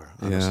them everywhere.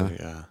 Honestly,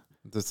 yeah.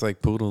 It's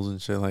like poodles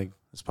and shit. Like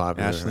it's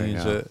popular. Ashley right and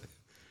now. shit.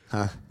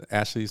 Huh?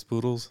 Ashley's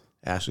poodles.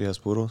 Ashley has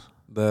poodles.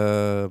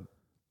 The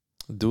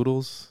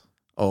doodles.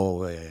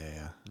 Oh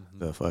yeah.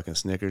 The fucking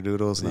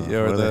snickerdoodles. No.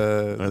 Or what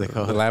are they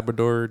called? The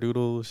Labrador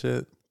doodle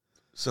shit.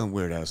 Some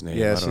weird ass name.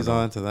 Yeah, she's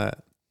on to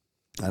that.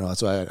 I know.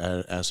 That's why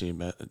I actually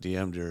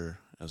DM'd her.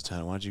 I was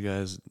telling her, why don't you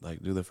guys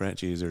like do the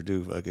Frenchies or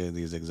do fucking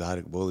these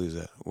exotic bullies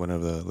that one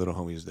of the little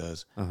homies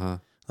does?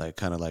 Like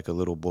kind of like a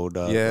little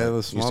bulldog. Yeah, like,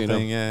 the small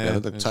thing. Yeah, they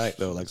look tight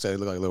though. Like say they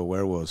look like little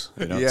werewolves.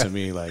 You know, to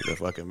me, like the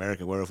fucking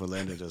American Werewolf of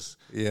London, just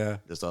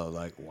all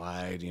like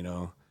wide. You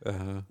know,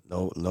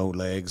 no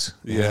legs.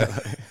 Yeah.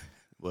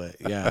 But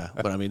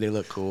I mean, they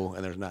look cool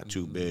and they're not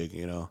too big.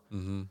 You know.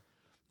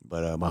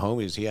 But my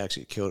homies, he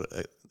actually killed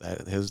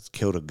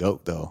a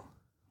goat though.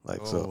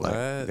 Like so, like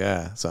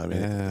yeah. So I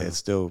mean, they're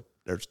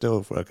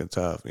still fucking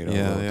tough. You know.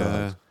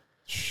 Yeah.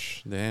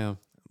 Damn.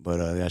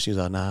 But she's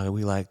like, nah,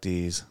 we like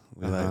these.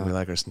 We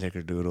like our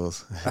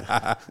snickerdoodles.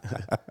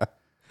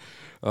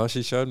 Oh,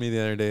 she showed me the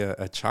other day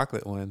a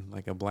chocolate one,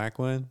 like a black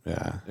one.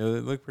 Yeah, it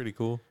looked pretty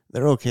cool.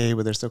 They're okay,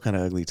 but they're still kind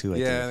of ugly too. I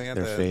think. They got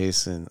their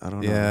face, and I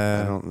don't know.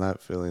 Yeah, I'm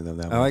not feeling them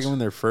that much. I like them when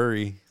they're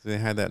furry. They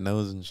had that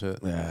nose and shit.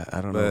 Yeah,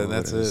 I don't know.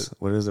 That's it.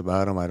 What is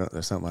about them?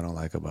 There's something I don't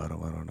like about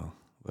them. I don't know,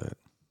 but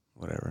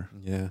whatever.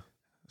 Yeah.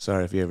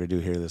 Sorry if you ever do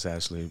hear this,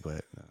 Ashley,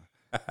 but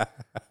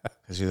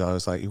because she's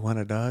always like, "You want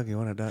a dog? You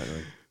want a dog?"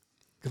 Like,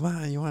 come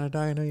on, you want a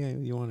dog? I know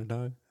you want a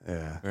dog.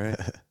 Yeah. Right?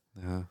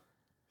 Yeah.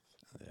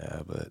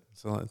 Yeah, but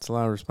so it's a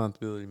lot of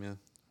responsibility, man.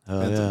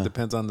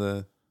 Depends on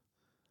the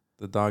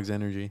dog's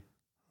energy.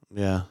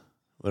 Yeah.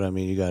 But I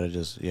mean, you gotta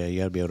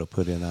be able to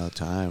put in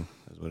time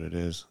is what it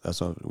is.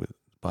 That's what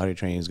body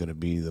training is gonna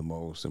be the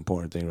most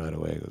important thing right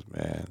away. Because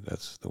man,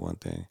 that's the one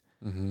thing.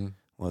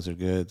 Once they're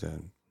good,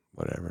 then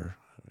whatever.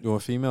 Well,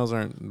 females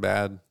aren't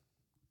bad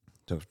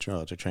to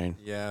train.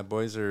 Yeah,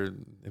 boys are,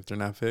 if they're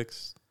not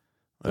fixed,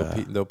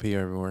 they'll pee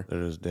everywhere.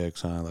 They're just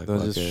dicks, huh? Like,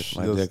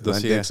 my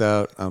dick's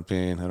out, I'm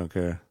peeing. I don't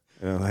care.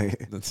 You know,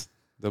 like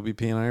they'll be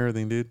peeing on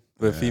everything, dude.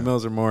 But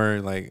females are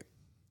more like,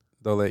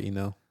 they'll let you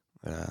know.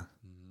 Yeah. A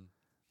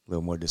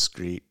little more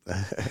discreet.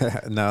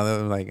 No,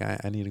 they're like,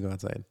 I need to go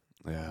outside.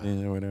 Yeah.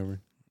 Or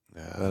whatever.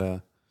 Yeah.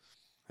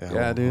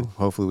 But dude.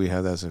 Hopefully we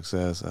have that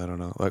success. I don't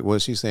know. Like,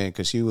 what's she saying?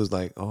 Because she was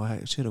like, oh,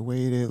 I should have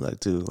waited.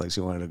 Like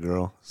she wanted a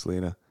girl,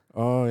 Selena.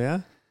 Oh,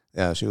 yeah?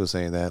 Yeah, she was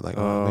saying that. Like,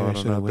 maybe I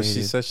should have waited. But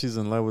she says she's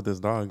in love with this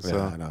dog. So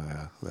I know,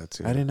 that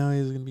too. I didn't know he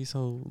was going to be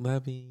so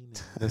loving,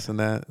 this and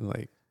that. And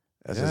like,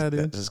 dude.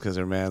 That's just because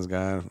her man's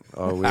gone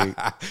all week.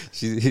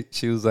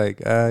 she was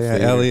like,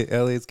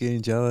 Elliot's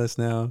getting jealous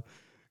now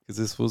because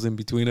this fool's in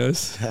between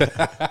us.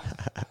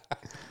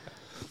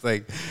 It's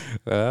like,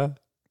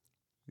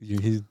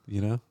 you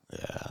know?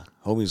 Yeah.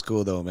 Homie's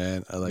cool though,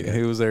 man. I like it.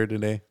 He was there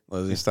today.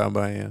 Was he? He stopped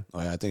by, yeah.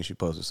 Oh, yeah. I think she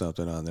posted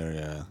something on there,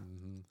 yeah.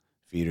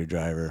 Feeder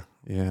driver.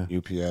 Yeah.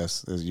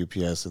 UPS. There's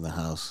UPS in the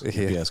house.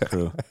 UPS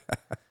crew.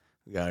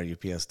 We got our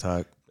UPS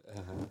talk.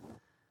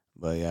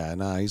 But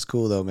yeah, he's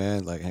cool though,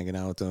 man. Like hanging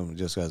out with him,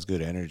 just has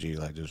good energy.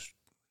 Like just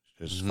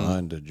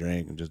fun to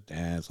drink and just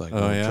dance. Like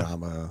no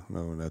drama,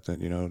 no nothing.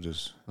 You know,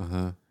 just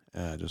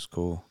just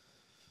cool.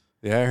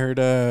 Yeah, I heard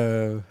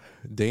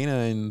Dana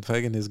and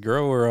fucking his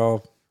girl were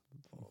all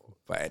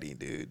fighting,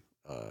 dude.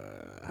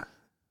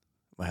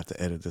 Might have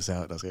to edit this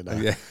out. I was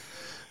gonna. Yeah.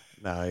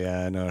 No,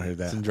 yeah, I know. I heard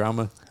that. Some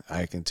drama.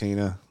 Ike and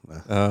Tina.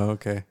 Oh,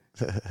 okay.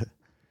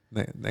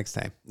 Next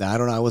time. No, I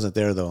don't know. I wasn't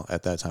there though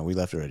at that time. We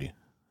left already.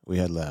 We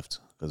had left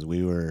because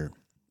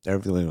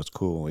everything was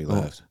cool when we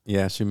left.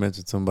 Yeah, she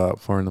mentioned something about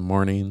 4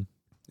 a.m.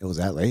 It was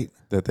that late?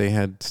 That they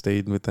had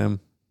stayed with them.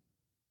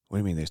 What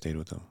do you mean they stayed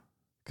with them?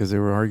 Because they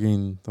were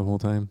arguing the whole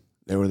time.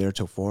 They were there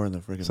till 4 in the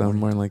freaking morning?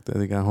 Somewhere like that.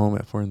 They got home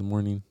at 4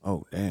 a.m.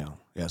 Oh, damn.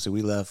 Yeah, so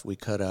we left. We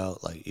cut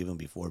out like even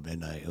before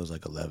midnight. It was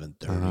like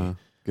 11:30.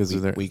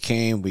 We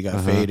came, we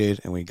got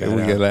faded, and we got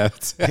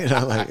left. You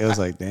know, like it was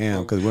like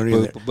damn, because we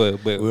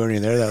weren't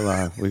even there that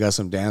long. We got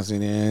some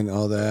dancing in,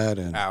 all that,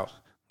 and out.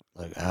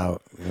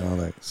 You know,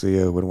 like see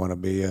ya, wouldn't want to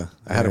be ya.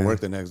 I had to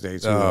work the next day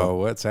too. Oh,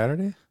 what,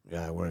 Saturday?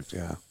 Yeah, I worked.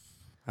 Yeah.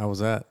 How was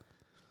that?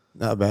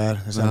 Not bad.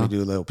 That's how we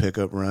do a little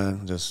pickup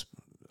run, just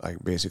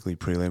like basically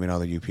preliming all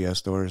the UPS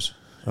stores.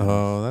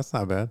 Oh, that's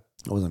not bad.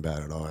 It wasn't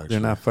bad at all. Actually, they're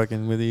not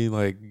fucking with you,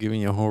 like giving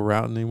you a whole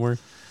route anymore.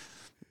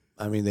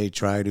 I mean, they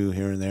try to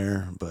here and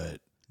there, but.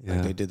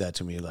 Like they did that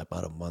to me like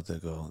about a month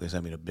ago. They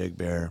sent me to Big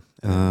Bear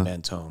and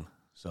Mentone.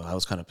 So I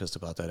was kind of pissed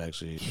about that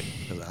actually.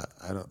 Because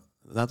I don't,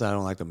 not that I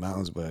don't like the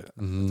mountains, but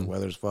the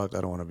weather's fucked. I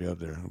don't want to be up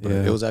there. But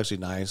it was actually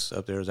nice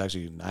up there. It was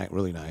actually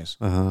really nice.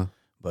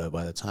 But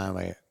by the time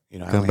I You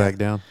know, come back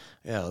down.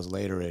 Yeah, it was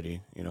late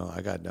already. You know,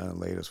 I got done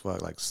late as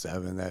fuck, like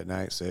 7 that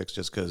night, 6,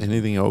 just because.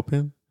 Anything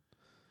open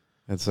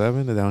at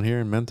 7 down here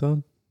in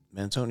Mentone?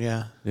 Mentone,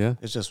 yeah. Yeah.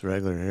 It's just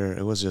regular here.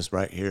 It was just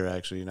right here,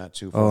 actually, not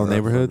too far. Oh,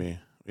 neighborhood? From me.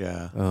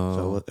 Yeah. Oh.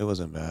 So it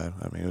wasn't bad.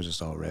 I mean, it was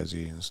just all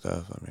resi and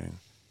stuff. I mean,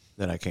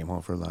 then I came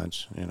home for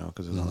lunch, you know,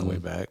 because it was on the way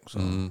back. So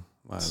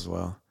might as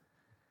well.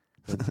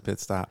 Pit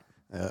stop.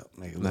 Yeah,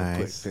 make a little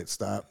quick pit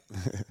stop.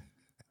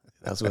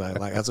 That's what I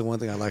like. That's the one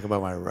thing I like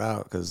about my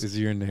route, because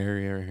you're in the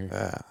area right here.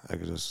 Yeah, I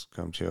could just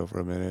come chill for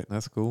a minute.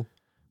 That's cool.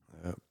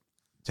 Yep.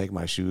 Take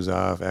my shoes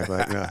off, act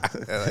like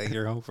like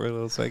you're home for a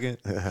little second.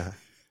 Yeah.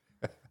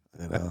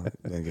 You know,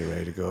 then get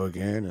ready to go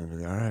again, and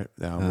be all right,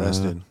 now I'm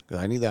rested,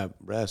 because I need that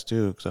rest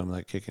too, because I'm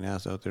like kicking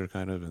ass out there,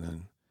 kind of, and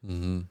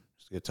then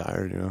just get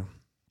tired, you know.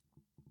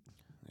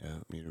 Yeah,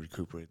 need to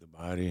recuperate the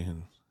body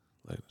and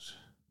like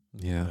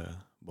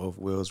both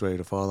wheels ready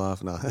to fall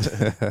off. No.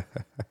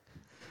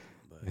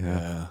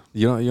 Yeah.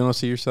 You don't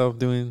see yourself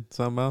doing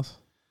something else?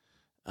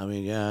 I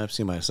mean, yeah, I've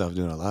seen myself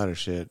doing a lot of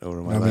shit over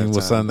my lifetime. I mean,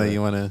 what's something that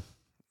you want to?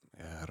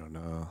 Yeah, I don't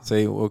know.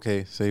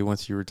 Say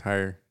once you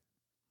retire.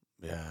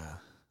 Yeah.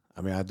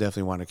 I mean, I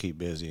definitely want to keep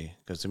busy,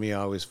 because to me,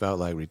 I always felt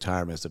like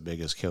retirement's the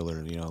biggest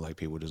killer. You know, like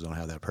people just don't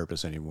have that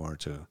purpose anymore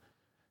to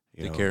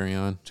carry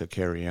on. To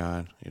carry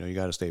on. You know, you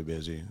got to stay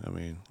busy. I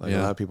mean, like a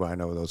lot of people I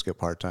know, those get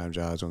part-time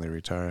jobs when they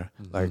retire.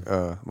 Like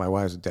my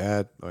wife's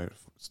dad, my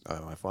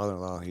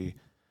father-in-law,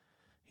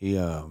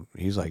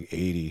 he's like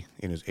 80,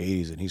 in his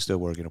 80s, and he's still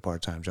working a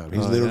part-time job.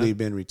 He's literally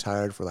been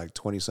retired for like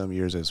 20-some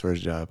years at his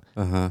first job,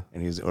 and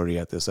he's already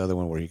at this other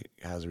one where he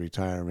has a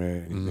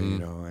retirement, and, you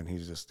know, and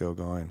he's just still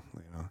going.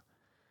 You know,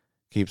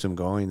 keeps him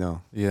going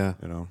though. Yeah,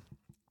 you know,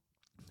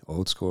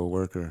 old school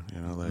worker.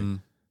 You know, like.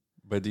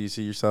 But do you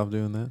see yourself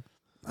doing that?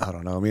 I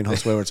don't know. Me and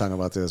Josue were talking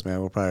about this, man.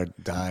 We'll probably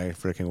die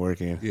freaking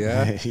working.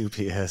 Yeah,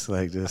 UPS,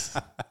 like just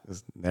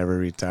never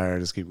retire,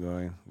 just keep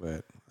going.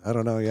 But I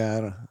don't know.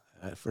 Yeah,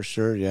 for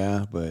sure,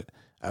 yeah, but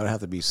I would have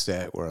to be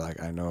set where,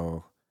 like, I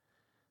know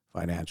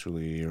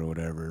financially or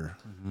whatever,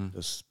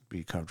 just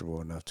be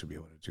comfortable enough to be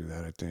able to do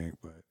that, I think.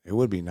 But it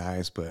would be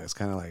nice, but it's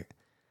kind of like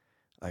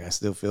I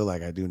still feel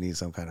like I do need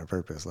some kind of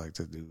purpose, like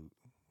to do,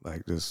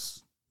 like,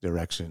 this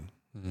direction.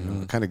 You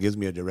know, it kind of gives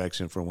me a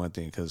direction for one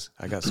thing, because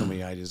I got so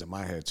many ideas in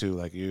my head too,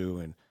 like you,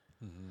 and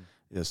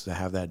just to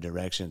have that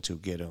direction to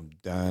get them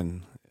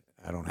done.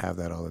 I don't have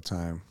that all the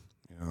time.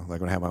 You know,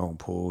 like when I have my own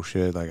pool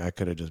shit, like I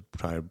could have just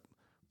tried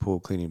pool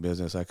cleaning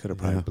business. I could have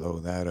probably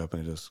blown that up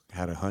and just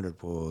had 100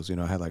 pools. You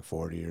know, I had like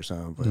 40 or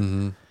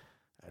something,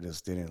 but I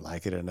just didn't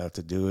like it enough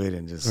to do it.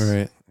 And just, you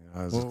know,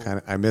 I was just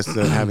I missed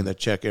having the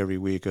check every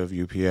week of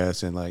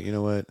UPS, and like, you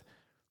know what,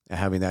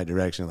 having that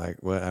direction, like,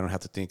 what, I don't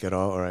have to think at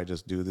all, or I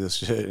just do this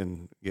shit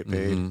and get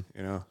paid, you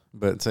know.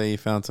 But say you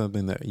found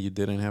something that you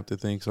didn't have to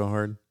think so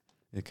hard,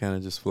 it kind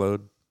of just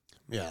flowed.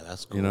 Yeah,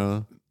 that's cool. You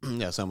know,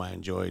 yeah, something I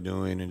enjoy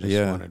doing and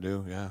just want to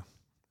do. Yeah,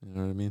 you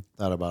know what I mean.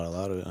 Thought about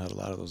I had a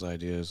lot of those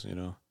ideas, you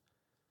know.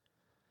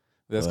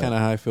 That's kind of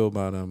how I feel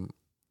about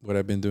what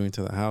I've been doing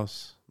to the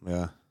house.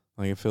 Yeah,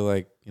 like I feel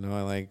like, you know,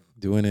 I like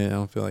doing it. I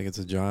don't feel like it's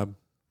a job.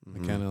 I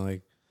kind of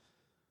like,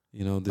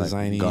 you know,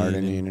 designing, like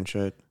gardening and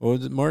shit. Well,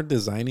 more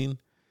designing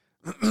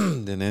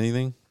than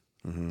anything.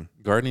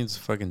 Gardening's a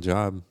fucking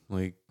job.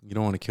 Like, you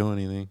don't want to kill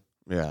anything.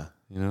 Yeah,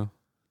 you know,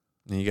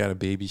 and you got to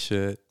baby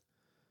shit.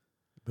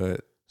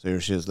 But so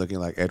your shit's looking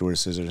like Edward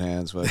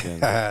Scissorhands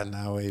fucking.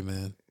 No way,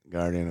 man.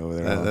 Gardening over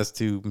there. That's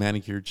too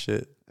manicured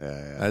shit.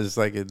 Yeah. I just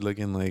like it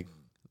looking like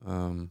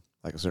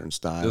a certain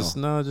style.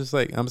 Just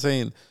like I'm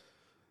saying,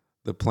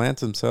 the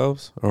plants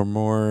themselves are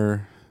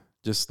more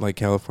just like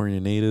California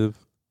native.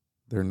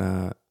 They're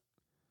not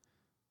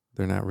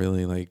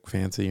really like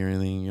fancy or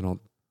anything. You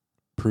don't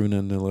prune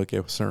them to look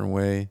a certain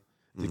way.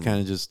 They kind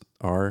of just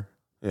are.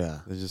 Yeah.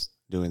 They're just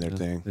doing their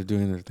thing. They're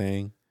doing their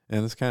thing.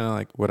 And it's kind of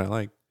like what I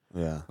like.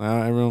 Yeah.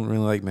 I don't really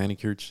like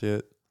manicured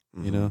shit,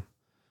 you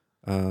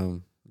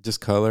know.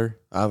 Just color.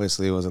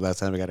 Obviously, it was the last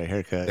time I got a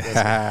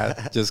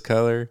haircut. Just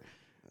color.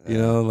 You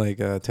know, like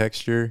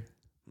texture.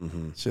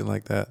 Shit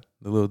like that.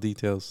 The little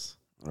details.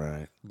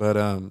 Right. But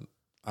I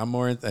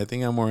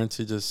think I'm more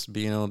into just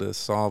being able to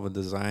solve a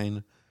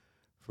design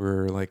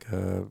for like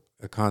a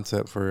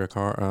concept for a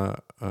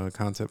car, a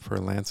concept for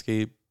a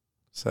landscape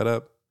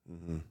setup,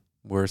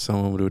 where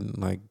someone would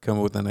like come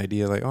up with an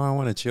idea like, oh, I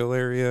want a chill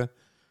area,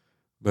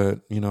 but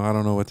you know, I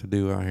don't know what to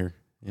do out here,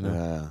 you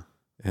know.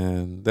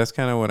 And that's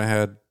kind of what I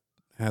had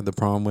the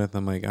problem with.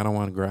 I'm like, I don't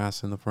want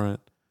grass in the front.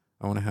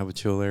 I want to have a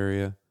chill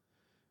area,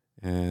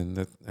 and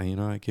that, you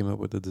know, I came up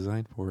with the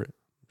design for it.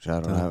 I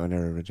don't know. I've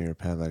never been to your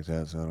pad like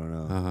that, so I don't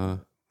know.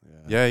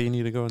 Yeah, you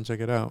need to go and check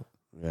it out.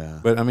 Yeah.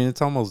 But I mean,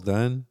 it's almost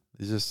done.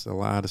 It's just a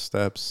lot of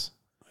steps.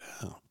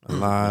 Yeah. A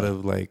lot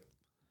of like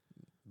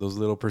those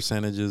little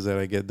percentages that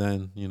I get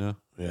done, you know?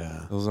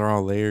 Yeah. Those are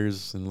all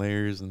layers and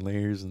layers and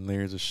layers and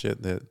layers of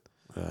shit that,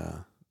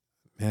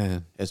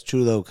 man. It's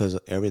true though, because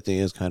everything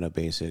is kind of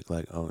basic,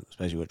 like,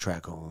 especially with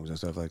track homes and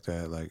stuff like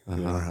that. Like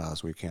in our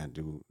house, we can't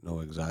do no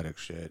exotic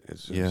shit.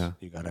 It's just,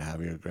 you got to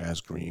have your grass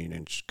green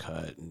and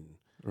cut. And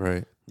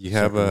right. You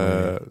have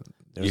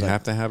You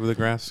have to have the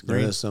grass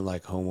green? There's some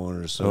like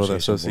homeowners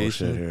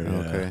association here,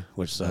 okay.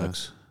 Which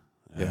sucks.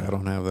 Yeah, I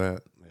don't have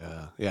that.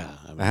 Yeah.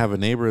 I have a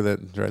neighbor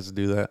that tries to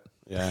do that.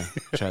 Yeah,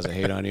 tries to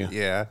hate on you.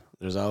 Yeah.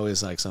 There's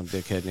always like some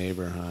dickhead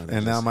neighbor, huh?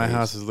 And now my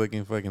house is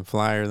looking fucking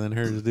flyer than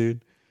hers,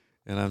 dude.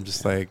 And I'm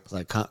just like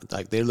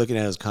they're looking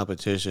at it as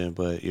competition,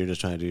 but you're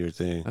just trying to do your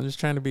thing. I'm just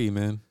trying to be,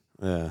 man.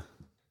 Yeah.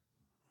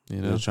 You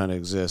know, you're just trying to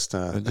exist,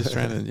 huh? I'm just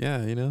trying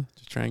to,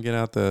 just try and get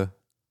out the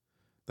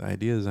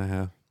ideas I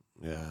have.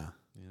 Yeah.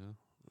 You know?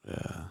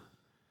 Yeah.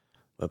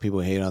 But people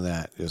hate on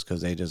that just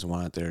because they just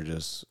want their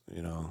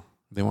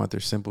they want their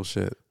simple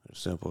shit.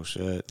 Simple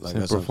shit. Like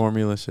simple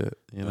formula shit,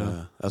 you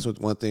know? That's what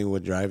one thing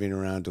with driving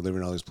around,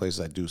 delivering all these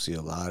places, I do see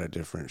a lot of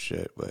different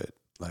shit. But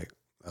like,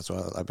 that's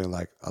why I've been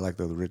like, I like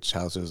the rich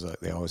houses.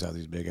 They always have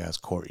these big ass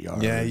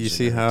courtyards. Yeah, you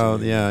see how,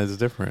 it's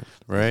different,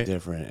 right? It's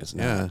different. It's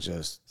not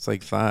just. It's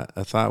like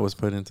a thought was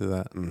put into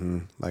that. Mm-hmm.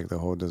 Like the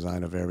whole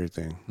design of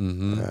everything.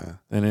 Mm-hmm. Yeah.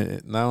 And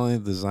it not only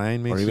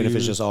design makes or even if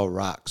it's just all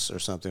rocks or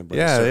something, but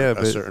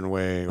a certain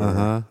way,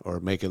 or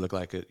make it look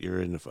like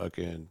you're in the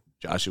fucking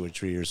Joshua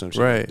Tree or some shit,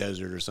 right.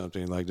 Desert or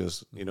something, like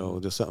just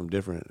just something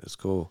different. It's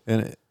cool.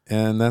 And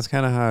that's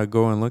kind of how I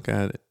go and look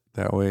at it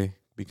that way,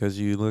 because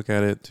you look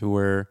at it to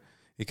where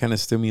it kind of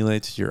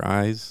stimulates your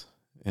eyes,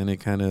 and it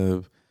kind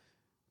of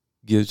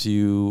gives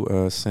you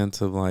a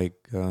sense of like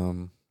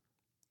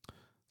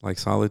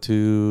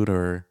solitude,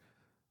 or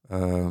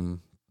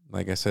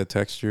like I said,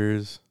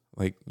 textures,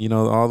 like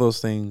all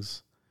those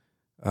things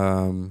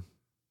bring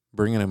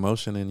an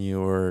emotion in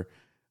you, or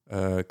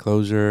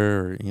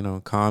closure, or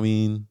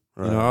calming.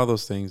 Right. All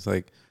those things,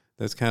 like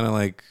that's kind of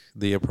like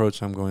the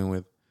approach I'm going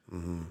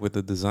with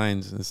the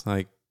designs. It's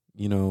like,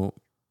 I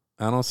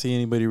don't see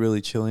anybody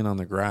really chilling on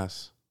the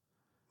grass.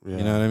 Yeah.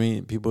 You know what I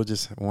mean? People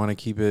just want to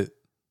keep it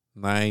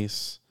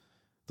nice.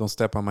 Don't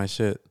step on my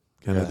shit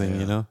kind of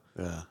thing,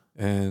 Yeah.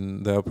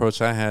 And the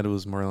approach I had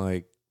was more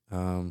like,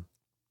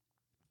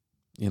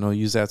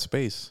 use that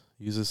space.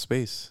 Use a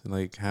space.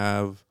 Like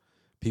have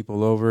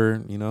people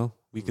over,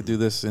 we could do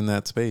this in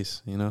that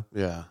space,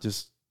 Yeah.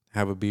 Just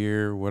have a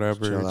beer,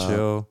 whatever,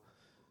 chill.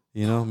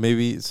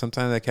 Maybe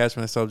sometimes I catch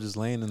myself just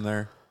laying in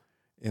there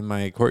in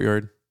my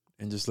courtyard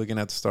and just looking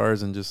at the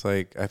stars, and just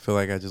like I feel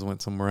like I just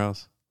went somewhere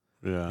else.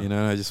 Yeah.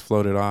 I just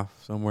floated off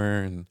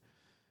somewhere, and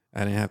I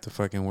didn't have to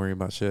fucking worry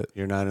about shit.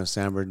 You're not in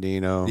San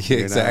Bernardino. Yeah,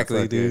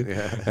 exactly, dude.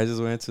 Yeah. I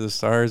just went to the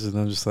stars, and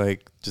I'm just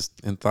like, just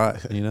in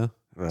thought,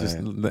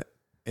 Right.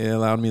 It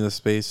allowed me the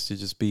space to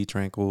just be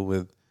tranquil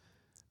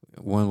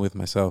with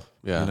myself.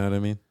 Yeah. You know what I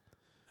mean?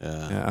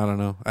 Yeah. I don't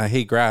know. I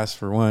hate grass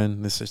for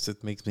one.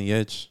 It makes me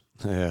itch.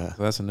 Yeah.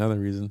 So that's another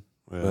reason.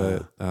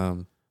 Yeah.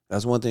 But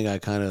that's one thing I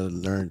kind of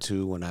learned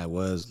too when I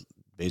was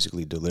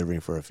basically delivering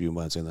for a few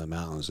months in the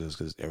mountains, is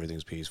because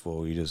everything's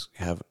peaceful. You just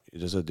have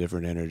a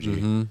different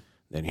energy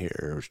than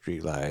here, or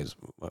street lights,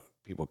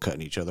 people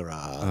cutting each other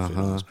off, and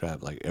all this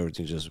crap. Like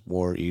everything's just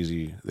more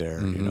easy there,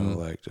 and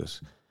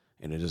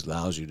it just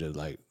allows you to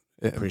like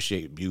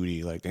appreciate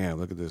beauty. Like, damn,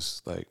 look at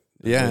this, like.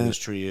 The way this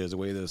tree is, the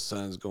way the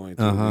sun's going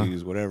through the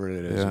leaves, whatever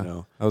it is,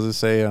 I was gonna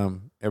say,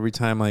 every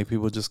time like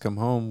people just come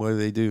home, what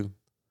do?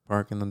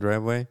 Park in the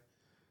driveway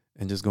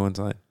and just go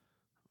inside.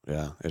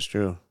 Yeah, it's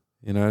true.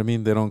 You know what I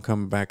mean? They don't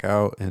come back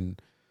out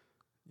and,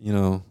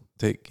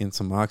 take in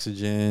some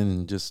oxygen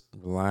and just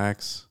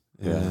relax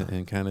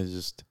and kind of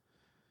just.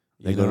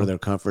 They go to their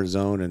comfort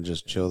zone and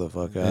just chill the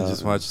fuck out. And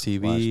just watch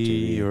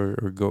TV,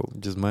 or go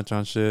just munch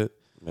on shit.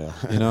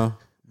 Yeah.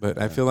 But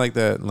I feel like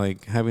that,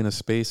 like having a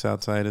space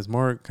outside is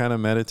more kind of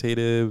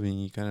meditative,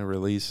 and you kind of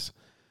release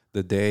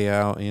the day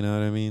out. You know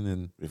what I mean?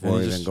 And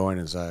before even going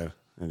inside,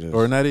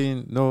 or not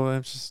even. No,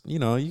 I'm just you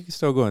can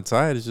still go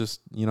inside. It's just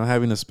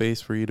having a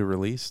space for you to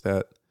release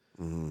that.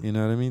 Mm-hmm. You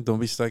know what I mean? Don't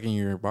be stuck in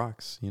your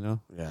box.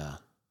 Yeah.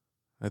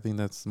 I think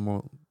that's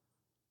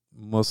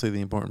mostly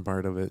the important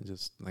part of it.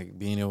 Just like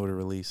being able to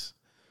release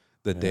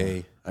the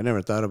day. I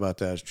never thought about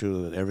that. It's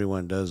true that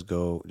everyone does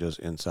go just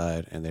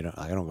inside, and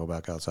I don't go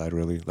back outside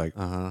really. Like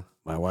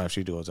my wife,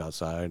 she goes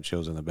outside,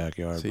 chills in the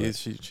backyard.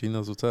 See, she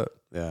knows what's up.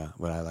 Yeah,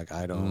 but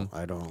I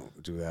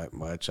don't do that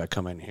much. I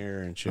come in here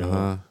and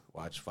chill,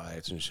 watch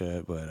fights and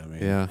shit. But I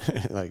mean,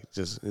 like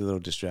just little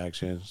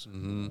distractions.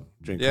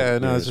 Drink. Yeah,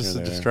 no, it's just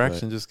a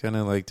distraction, just kind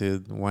of like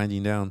to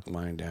winding down.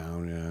 Wind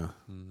down, yeah.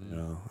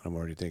 I'm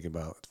already thinking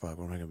about fuck,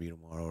 what am I gonna be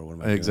tomorrow, or what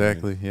am I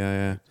exactly? Doing?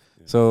 Yeah.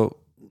 So.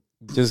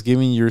 Just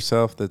giving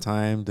yourself the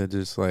time to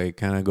just like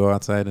kind of go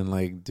outside and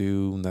like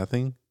do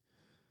nothing,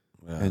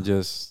 and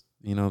just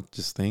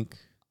just think,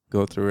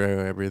 go through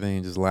everything,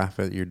 and just laugh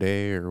at your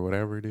day or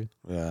whatever, dude.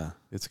 Yeah,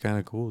 it's kind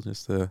of cool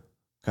just to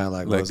kind of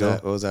like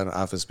what was that an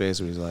Office Space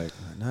where he's like,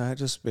 I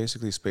just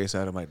basically space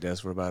out of my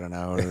desk for about an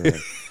hour,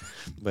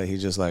 but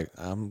he's just like,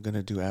 I'm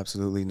gonna do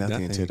absolutely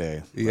nothing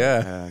today.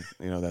 Yeah,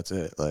 that's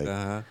it. Like,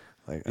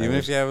 like even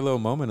if you have a little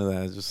moment of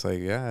that, it's just like,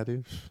 yeah,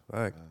 dude,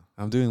 fuck,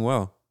 I'm doing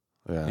well.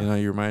 Yeah,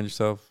 you remind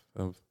yourself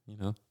of,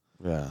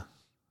 Yeah,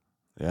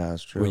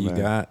 that's true. What you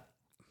got.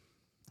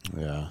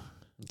 Yeah,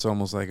 it's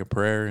almost like a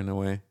prayer in a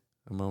way,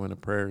 a moment of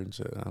prayer and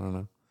shit. I don't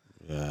know.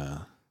 Yeah,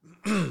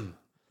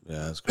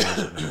 Yeah, that's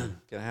crazy.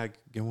 Can I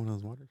get one of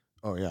those waters?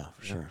 Oh yeah,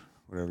 for sure.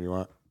 Whatever you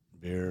want,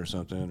 beer or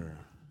something, or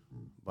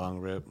bong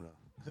rip. No.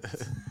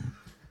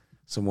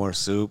 Some more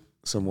soup.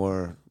 Some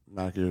more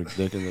knock your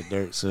dick in the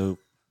dirt soup.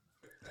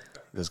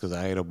 Just because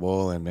I ate a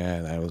bowl and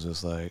man, I was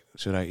just like,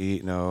 should I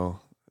eat? No.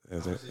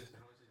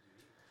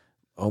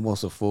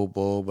 Almost a full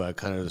bowl, but I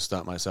kind of just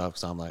stopped myself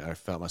because I'm like, I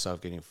felt myself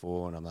getting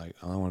full, and I'm like,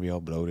 I don't want to be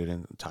all bloated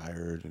and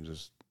tired and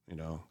just,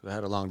 I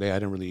had a long day. I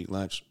didn't really eat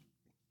lunch.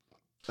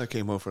 I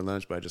came home for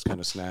lunch, but I just kind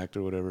of snacked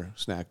or whatever,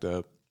 snacked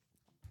up,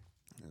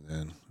 and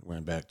then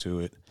went back to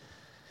it.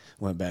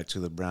 Went back to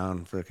the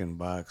brown freaking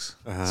box,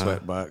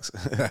 sweat box.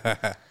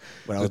 But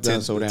I was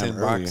done so damn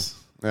early.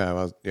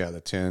 Yeah,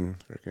 the 10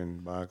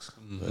 freaking box.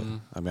 Mm-hmm.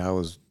 But, I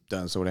was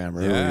done so damn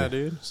early. Yeah,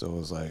 dude. So it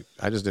was like,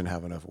 I just didn't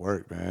have enough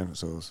work, man.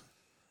 So it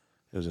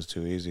was just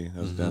too easy. I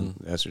was done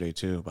yesterday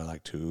too, by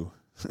like 2.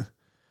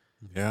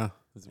 Yeah,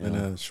 it's been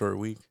a short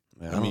week.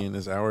 Yeah,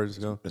 it's hours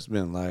ago. It's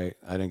been light.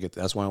 I didn't get.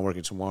 That's why I'm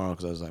working tomorrow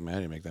because I was like, man, I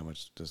didn't make that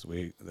much this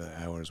week. The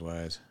hours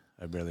wise,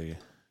 I barely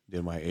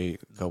did my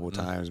 8 a couple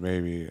times,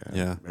 maybe.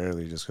 Yeah,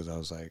 barely, just because I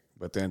was like.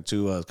 But then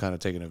too, I was kind of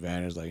taking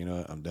advantage. Like, you know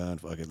what, I'm done.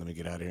 Fuck it, let me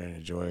get out of here and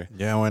enjoy.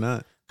 Yeah, why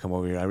not? Come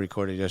over here. I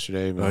recorded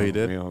yesterday. You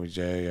did? Me and homie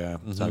Jay. Yeah,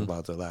 talk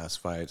about the last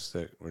fights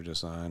that were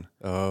just on.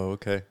 Oh,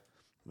 okay.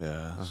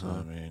 Yeah.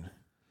 So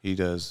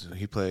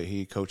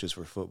he coaches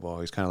for football.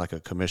 He's kind of like a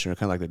commissioner,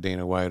 kind of like the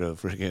Dana White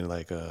of freaking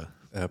like a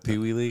Pee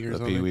Wee League or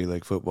something. Pee Wee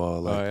League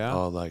football, like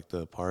all like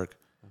the park.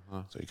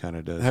 So he kind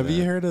of does. Have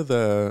you heard of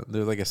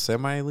there's like a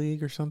semi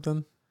league or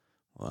something?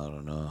 Well, I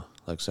don't know,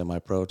 like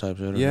semi-pro type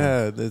shit.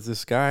 Yeah, there's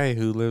this guy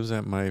who lives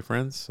at my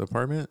friend's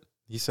apartment.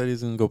 He said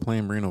he's gonna go play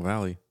in Moreno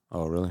Valley.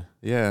 Oh, really?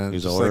 Yeah,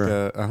 he's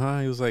older.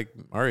 He was like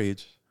our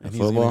age, and he's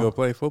gonna go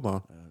play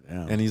football.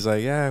 And he's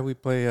like, yeah, we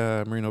play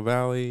Moreno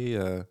Valley.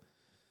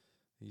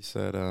 He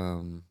said,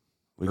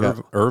 we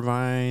got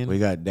Irvine. We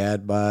got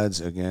dad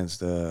bods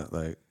against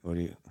like what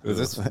do you?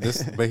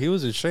 But he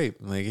was in shape.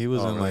 Like he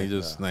wasn't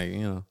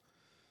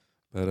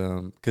but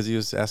because he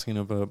was asking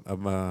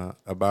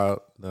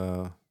about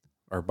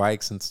our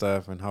bikes and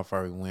stuff and how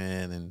far we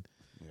went and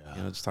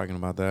just talking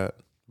about that.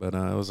 But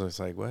I was just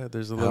like, what?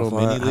 There's a little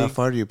mini league. How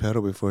far do you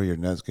pedal before your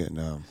nuts get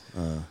numb?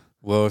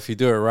 Well, if you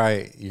do it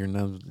right, your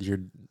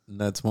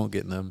nuts won't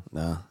get numb.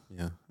 No.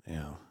 Yeah.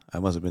 Yeah. I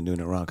must have been doing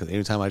it wrong because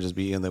anytime I just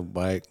be in the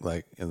bike,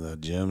 like in the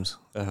gyms,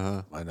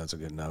 my nuts will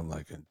get numb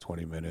like in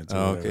 20 minutes.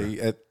 Oh,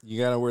 okay.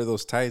 You got to wear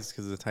those tights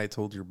because the tights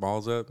hold your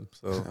balls up.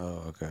 So.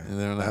 Oh, okay. And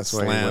then that's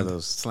why you wear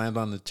those. Slammed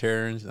on the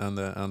chair and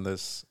on the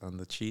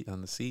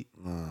seat.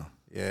 Oh.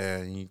 Yeah,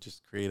 and you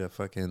just create a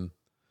fucking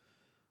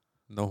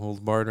no holds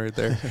barred right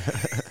there.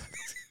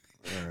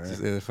 All right.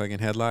 Just a fucking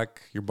headlock.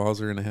 Your balls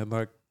are in a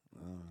headlock.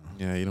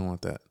 Yeah, you don't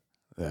want that.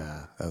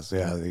 Yeah,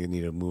 you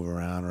need to move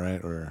around,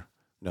 right? Or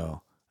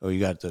no. Oh, you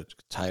got the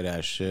tight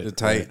ass shit. The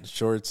tight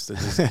shorts that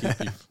just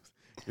keep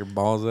your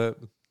balls up.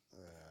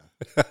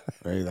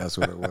 Maybe that's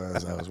what it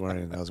was. I was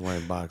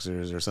wearing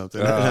boxers or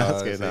something.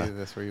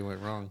 That's where you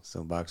went wrong.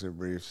 Some boxer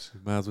briefs.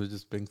 Might as well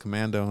just been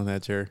commando on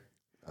that chair.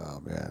 Oh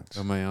man.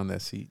 Am I on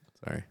that seat?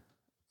 Sorry.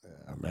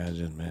 Yeah,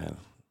 imagine, man.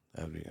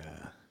 That'd be.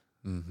 I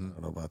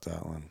don't know about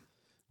that one.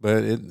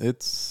 But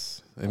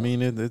it's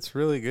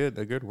really good.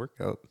 A good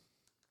workout.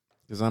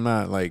 Because I'm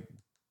not like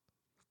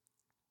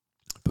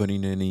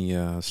putting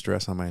any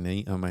stress on my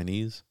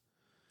knees.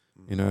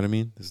 You know what I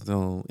mean? There's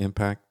no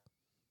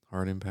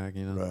hard impact,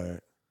 you know? Right.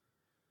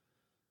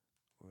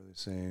 What are they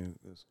saying?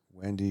 This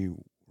Wendy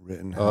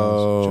Rittenhouse.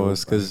 Oh,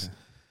 it's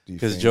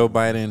because Joe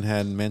Biden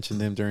had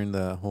mentioned him during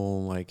the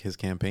whole, like, his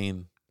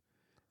campaign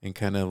and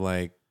kind of,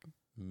 like,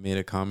 made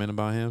a comment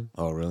about him.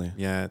 Oh, really?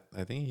 Yeah,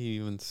 I think he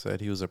even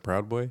said he was a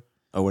Proud Boy.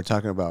 Oh, we're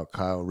talking about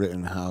Kyle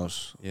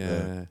Rittenhouse.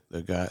 Yeah.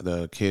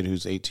 The kid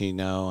who's 18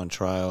 now on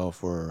trial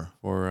for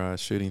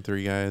shooting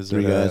 3 guys.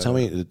 3 guys. How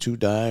many? Did 2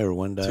 die or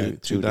 1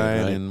 died? 2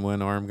 died, right? And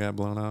 1 arm got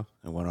blown off.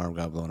 And 1 arm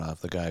got blown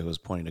off. The guy who was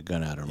pointing a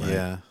gun at him,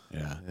 right?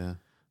 Yeah.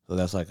 So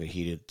that's like a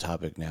heated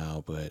topic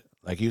now. But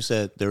like you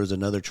said, there was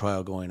another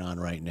trial going on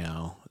right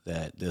now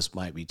that this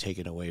might be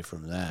taken away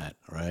from that,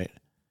 right?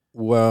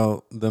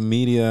 Well, the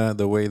media,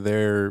 the way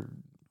their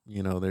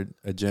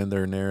agenda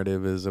or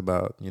narrative is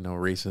about,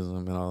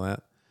 racism and all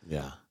that.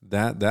 Yeah.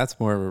 That's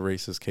more of a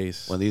racist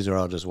case. Well, these are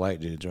all just white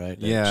dudes, right?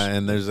 Yeah,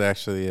 and there's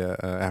actually a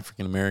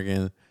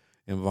African-American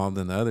involved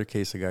in the other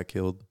case that got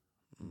killed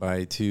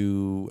by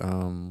 2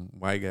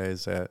 white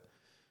guys that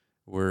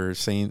were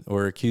saying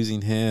or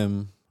accusing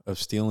him of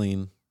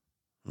stealing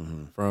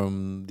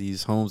from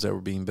these homes that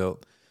were being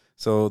built.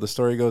 So the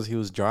story goes he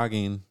was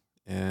jogging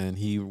and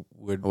he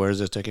would... Where is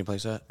this taking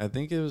place at? I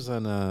think it was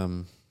on...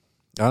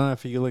 I don't know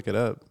if you can look it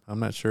up. I'm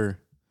not sure.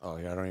 Oh,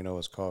 yeah, I don't even know what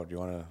it's called. Do you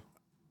want to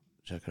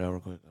check it out real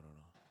quick? I don't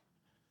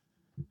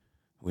know.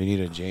 We need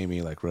a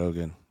Jamie like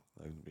Rogan.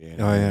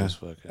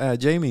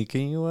 Jamie,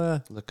 can you...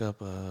 look up...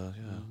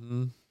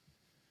 Can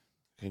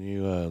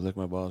you lick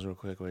my balls real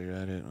quick while you're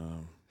at it?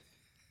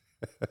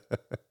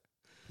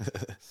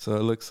 So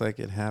it looks like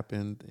it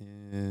happened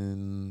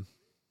in...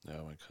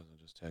 No, my cousin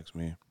just texted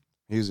me.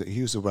 He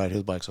used to ride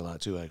his bikes a lot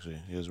too. Actually,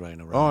 he was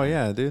riding around. Oh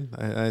yeah, dude.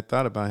 I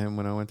thought about him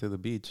when I went to the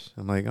beach.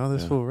 I'm like, oh,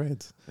 this fool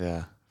rides.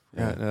 Yeah.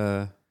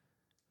 Yeah.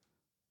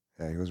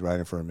 Yeah, he was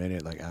riding for a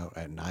minute, like out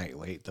at night,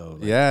 late though.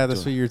 Like, yeah,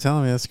 that's what you're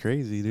telling me. That's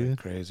crazy, dude. Like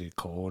crazy,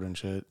 cold and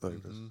shit. Like,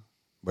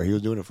 but he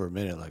was doing it for a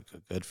minute, like a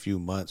good few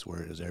months,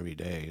 where it was every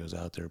day. He was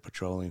out there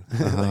patrolling.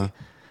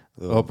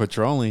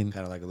 Patrolling,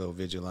 kind of like a little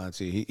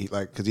vigilante. He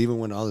like, because even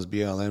when all this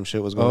BLM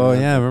shit was going on. Oh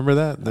yeah, remember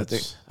that?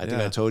 I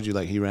think I told you,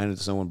 like, he ran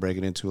into someone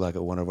breaking into like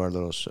one of our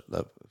little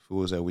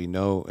fools that we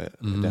know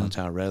at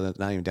downtown Redlands,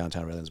 not even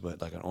downtown Redlands,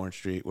 but like on Orange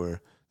Street,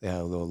 where they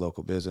have a little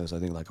local business. I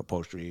think like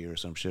upholstery or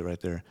some shit right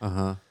there.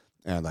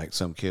 And like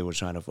some kid was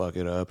trying to fuck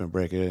it up and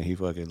break it, and he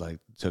fucking like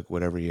took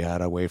whatever he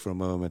had away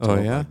from him and told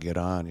him, like, get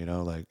on, you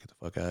know, like, get the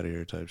fuck out of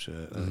here type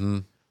shit.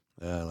 Like,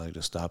 yeah, like,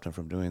 just stopped him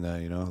from doing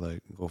that, you know,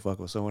 like, go fuck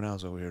with someone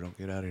else over here, don't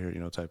get out of here, you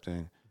know, type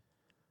thing.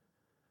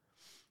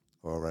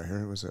 Well, right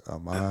here was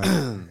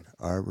Ahmaud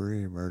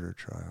Arbery murder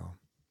trial.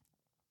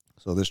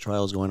 So this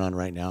trial is going on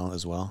right now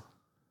as well.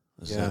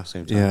 Same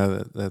time.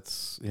 Yeah,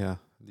 that's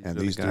and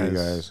these three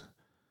guys.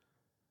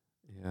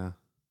 Yeah.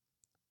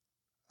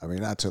 I mean,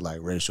 not to like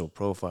racial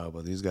profile,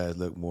 but these guys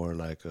look more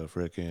like a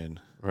freaking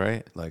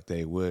like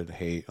they would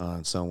hate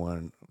on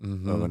someone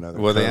of another.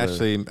 Well, they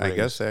actually, race. I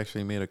guess, they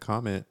actually made a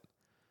comment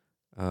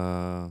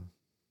about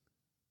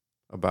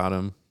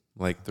him,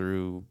 like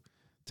through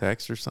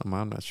text or something.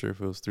 I'm not sure if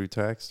it was through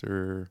text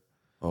or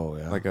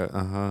like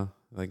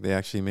like they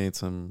actually made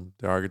some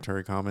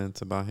derogatory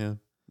comments about him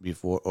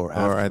before or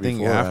after. Or I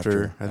think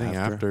after. I think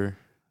after.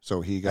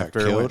 So he got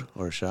killed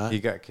or shot.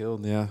 He got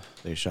killed. Yeah,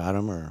 they shot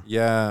him or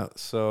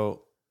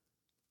So.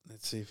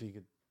 Let's see if you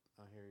could.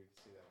 Oh, here you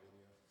can see that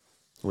video.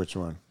 Which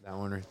one? That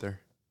one right there.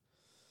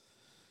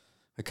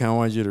 I kind of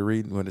wanted you to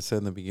read what it said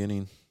in the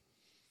beginning.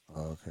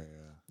 Oh, okay,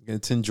 yeah.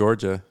 It's in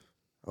Georgia.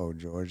 Oh,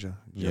 Georgia.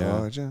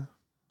 Georgia.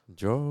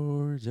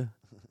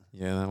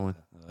 Yeah, that one.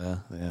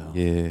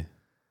 Yeah,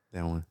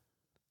 that one.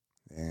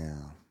 Yeah.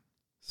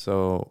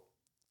 So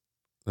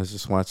let's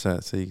just watch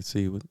that so you can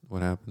see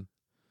what happened.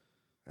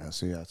 Yeah,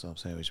 see, that's what I'm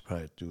saying. We should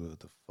probably do it with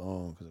the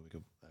phone because we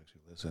could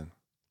actually listen.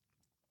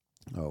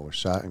 Oh, was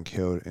shot and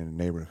killed in a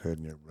neighborhood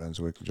near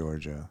Brunswick,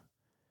 Georgia.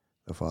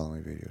 The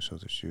following video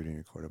shows a shooting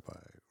recorded by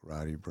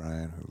Roddy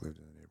Bryan, who lived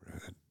in the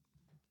neighborhood.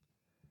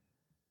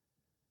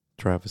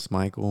 Travis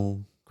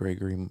Michael,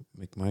 Gregory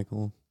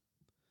McMichael.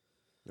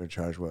 They're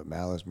charged with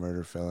malice,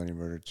 murder, felony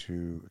murder,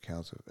 2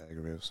 counts of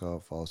aggravated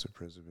assault, false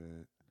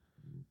imprisonment.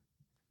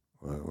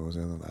 What was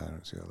the other one? I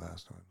don't see the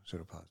last one. Should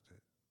have paused it.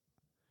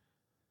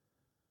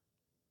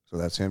 So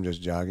that's him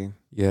just jogging?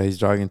 Yeah, he's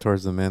jogging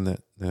towards the man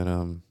that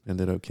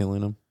ended up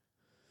killing him.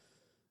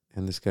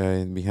 And this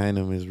guy behind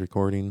him is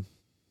recording.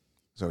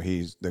 So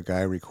he's the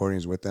guy recording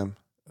is with them?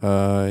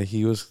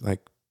 He was like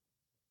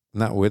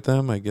not with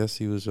them. I guess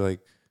he was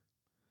like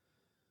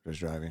just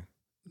driving.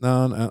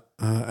 No,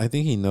 I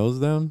think he knows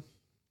them.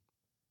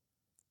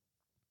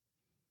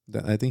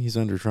 I think he's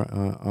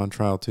on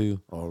trial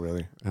too. Oh,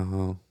 really?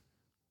 Uh-huh.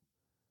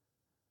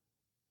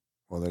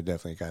 Well, they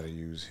definitely got to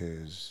use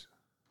his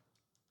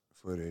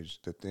footage.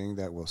 The thing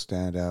that will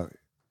stand out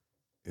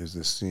is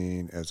the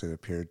scene as it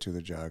appeared to the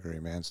jogger,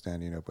 a man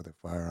standing up with a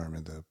firearm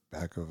in the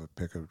back of a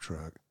pickup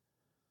truck.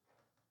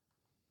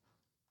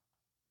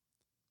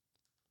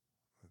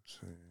 Let's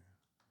see.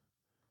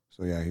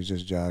 So, yeah, he's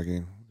just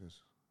jogging. Just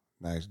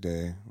nice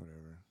day,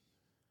 whatever.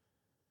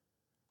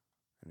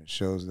 And it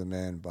shows the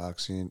man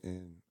boxing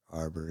in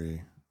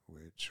Arbery,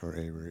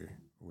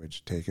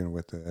 which taken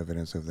with the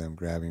evidence of them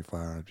grabbing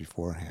firearms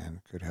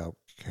beforehand could help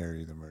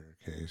carry the murder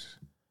case.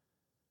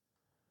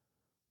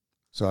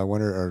 So I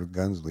wonder, are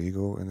guns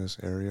legal in this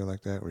area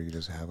like that, where you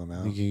just have them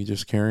out? You can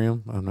just carry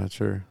them? I'm not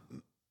sure.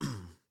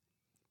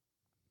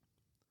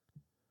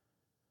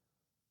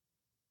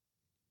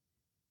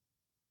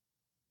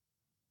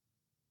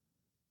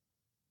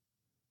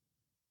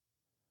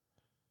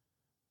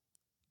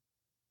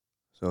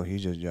 So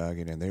he's just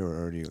jogging, and they were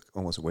already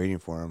almost waiting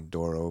for him,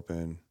 door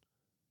open.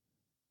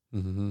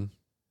 Mm-hmm.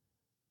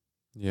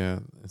 Yeah,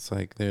 it's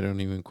like they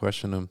don't even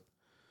question him,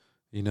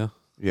 you know?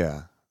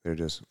 Yeah, they're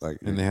just like...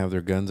 And they have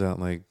their guns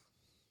out, like...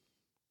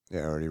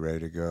 Yeah, already ready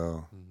to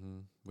go. Mm-hmm.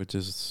 Which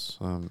is,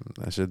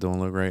 that shit don't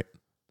look right.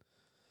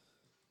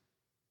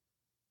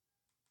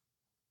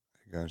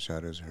 A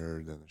gunshot is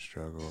heard, then the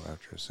struggle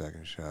after a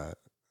second shot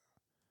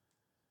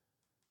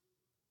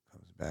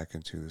comes back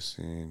into the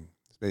scene.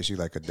 It's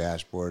basically like a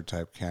dashboard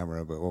type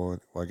camera, but well,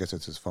 I guess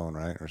it's his phone,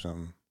 right, or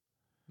something.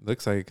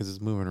 Looks like it because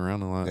it's moving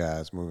around a lot. Yeah,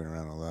 it's moving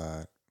around a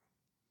lot.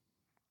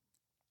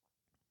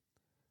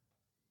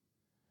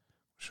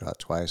 Shot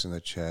twice in the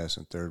chest,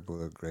 and third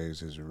bullet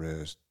grazed his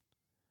wrist.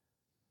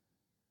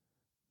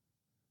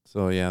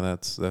 So yeah,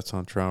 that's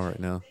on trial right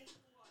now.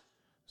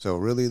 So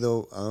really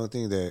though, the only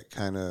thing that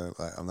kind of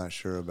like, I'm not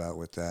sure about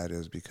with that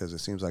is because it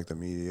seems like the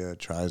media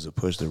tries to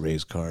push the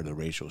race card, the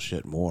racial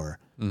shit more.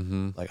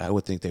 Mm-hmm. Like I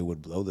would think they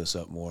would blow this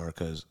up more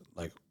because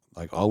like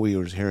all we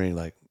were hearing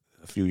like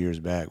a few years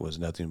back was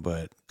nothing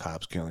but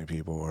cops killing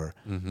people or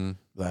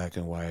black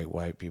and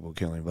white people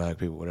killing black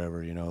people,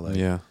 whatever, you know, like,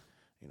 yeah.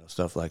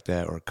 stuff like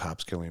that, or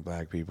cops killing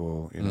black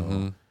people,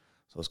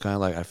 So it's kind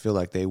of like, I feel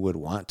like they would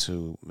want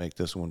to make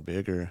this one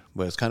bigger,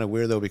 but it's kind of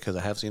weird though, because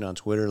I have seen on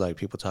Twitter, like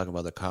people talking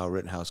about the Kyle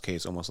Rittenhouse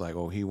case, almost like,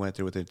 oh, he went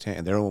through with intent,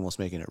 and they're almost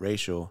making it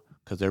racial,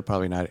 because they're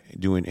probably not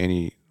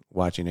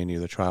watching any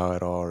of the trial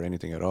at all or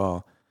anything at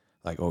all.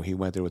 Like, oh, he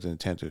went there with the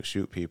intent to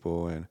shoot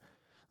people. And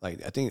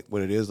like, I think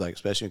what it is, like,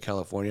 especially in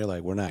California,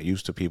 like, we're not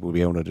used to people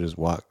being able to just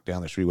walk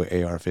down the street with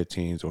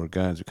AR-15s or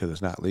guns, because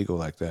it's not legal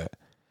like that.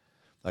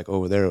 Like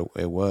over there,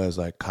 it was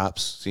like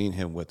cops seen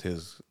him with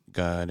his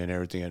gun and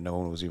everything, and no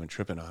one was even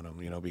tripping on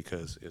him,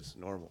 because it's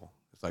normal.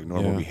 It's like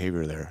normal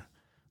behavior there.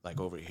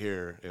 Like over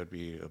here, it would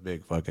be a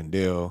big fucking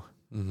deal.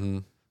 Mm-hmm.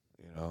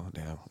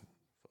 Damn.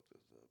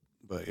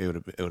 But it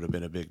would have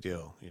been a big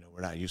deal.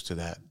 We're not used to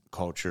that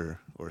culture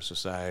or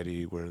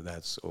society where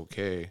that's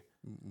okay.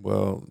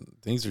 Well,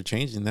 things are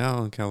changing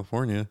now in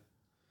California.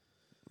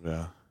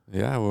 Yeah.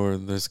 Yeah, where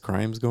there's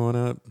crimes going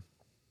up.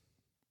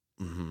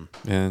 Mm-hmm.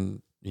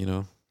 And,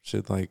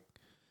 shit like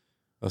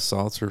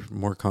assaults are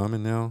more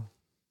common now.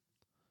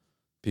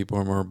 People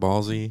are more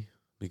ballsy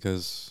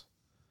because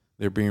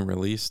they're being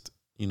released,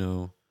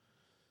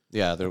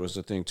 Yeah, there was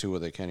a thing too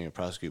where they can't even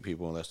prosecute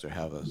people unless they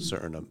have a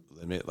certain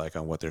limit, like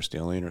on what they're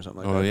stealing or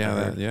something like that. Oh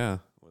yeah, yeah.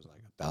 It was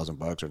like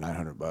 $1,000 or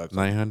 $900.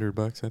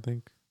 $900, I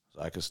think.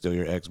 So I could steal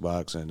your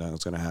Xbox and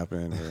nothing's gonna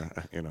happen, or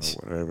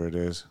whatever it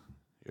is,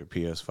 your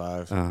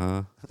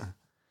PS5.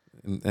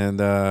 And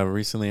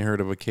recently I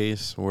heard of a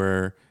case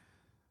where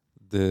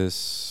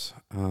this,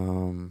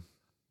 I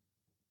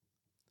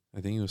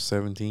think it was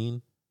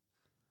 17,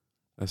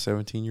 a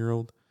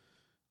 17-year-old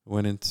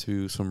went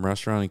into some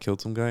restaurant and killed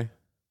some guy.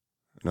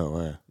 No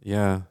way.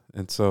 Yeah,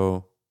 and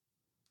so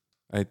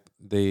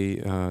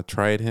they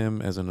tried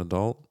him as an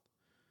adult,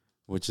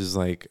 which is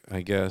like,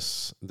 I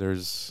guess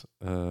there's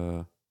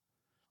they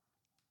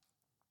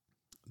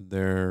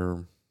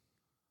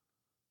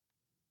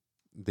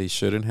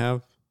shouldn't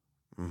have.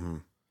 Mm-hmm.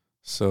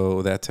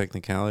 So that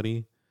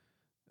technicality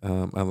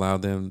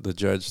allowed the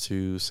judge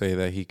to say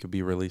that he could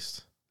be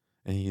released,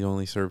 and he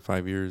only served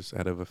 5 years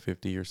out of a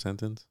 50-year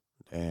sentence.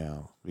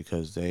 Damn,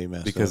 because they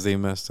messed up. Because they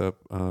messed up.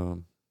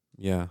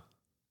 Yeah.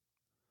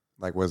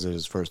 Like, was it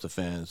his first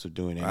offense of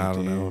doing anything? I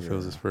don't know if it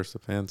was his first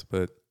offense,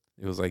 but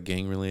it was like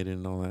gang related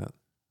and all that.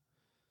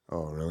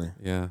 Oh, really?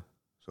 Yeah.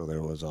 So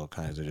there was all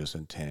kinds of just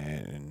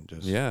intent and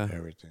just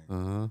everything.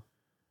 Uh-huh.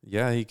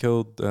 Yeah, he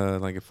killed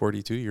like a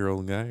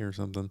 42-year-old guy or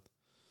something.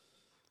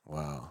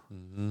 Wow.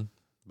 Mm-hmm.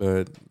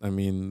 But, I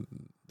mean,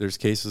 there's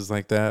cases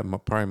like that,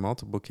 probably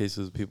multiple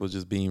cases of people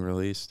just being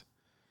released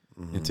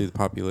into the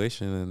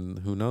population, and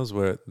who knows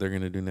what they're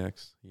going to do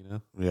next,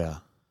 Yeah.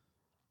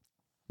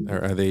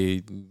 Are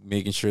they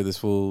making sure this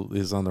fool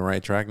is on the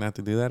right track not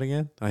to do that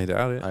again? I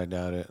doubt it.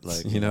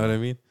 Like, you know what I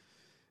mean?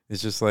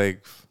 It's just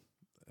like,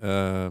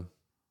 who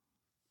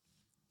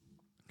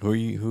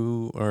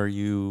are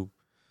you?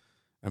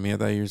 I mean, I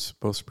thought you were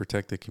supposed to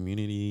protect the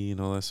community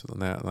and all this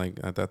and that. Like,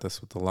 I thought that's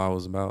what the law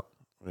was about.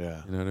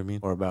 Yeah. You know what I mean?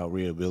 Or about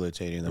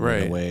rehabilitating them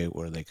in a way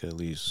where they could at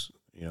least,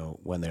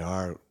 when they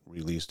are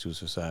released to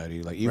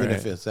society, like even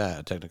if it's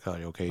that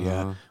technicality, okay,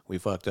 yeah, we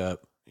fucked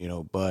up,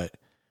 but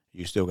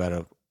you still got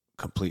to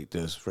complete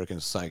this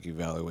freaking psych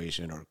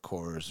evaluation or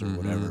course or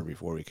whatever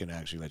before we can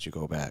actually let you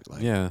go back.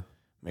 Like,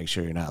 make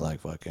sure you're not like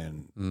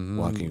fucking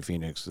Joaquin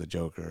Phoenix, the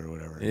Joker or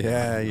whatever.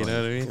 Yeah, you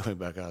know what I mean? Going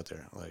back out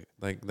there.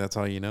 Like that's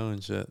all you know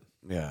and shit.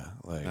 Yeah.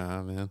 Like,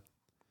 man.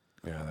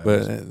 Yeah.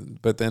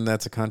 But then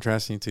that's a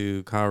contrasting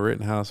to Kyle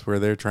Rittenhouse, where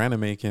they're trying to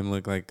make him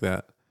look like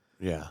that.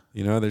 Yeah.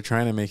 They're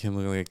trying to make him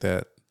look like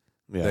that.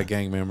 Yeah. That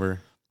gang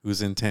member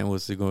whose intent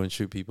was to go and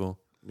shoot people.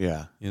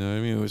 Yeah. You know what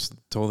I mean? It was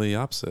totally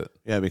opposite.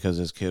 Yeah, because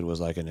this kid was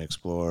like an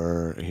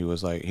explorer. He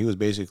was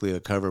basically a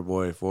cover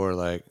boy for,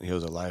 like, he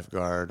was a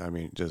lifeguard. I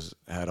mean, just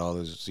had all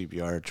this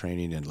CPR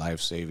training and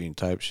life-saving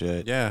type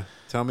shit. Yeah.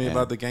 Tell me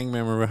about the gang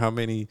member, how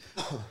many,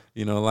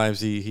 lives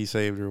he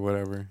saved or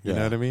whatever. You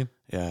know what I mean?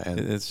 Yeah. And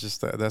it's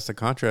just, that's the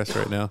contrast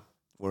right now.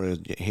 Where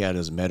he had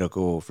his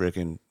medical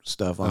freaking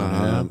stuff on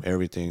him,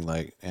 everything,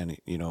 like, and,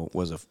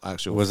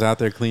 was out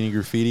there cleaning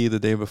graffiti the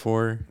day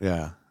before.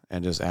 Yeah.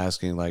 And just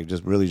asking, like,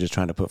 just really just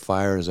trying to put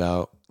fires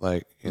out,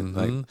 like,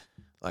 in,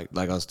 like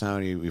I was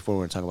telling you before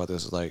we were talking about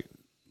this, like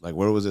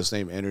where was the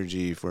same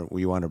energy for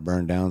when you want to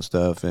burn down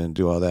stuff and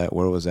do all that?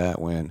 Where was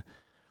that when,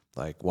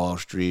 like, Wall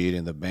Street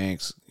and the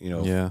banks,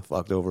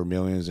 fucked over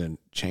millions and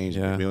changed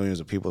millions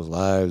of people's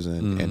lives,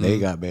 and they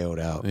got bailed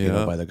out,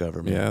 by the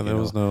government. Yeah, there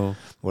was no.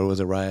 Where was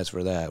the riots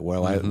for that? Why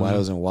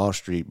wasn't Wall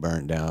Street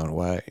burnt down?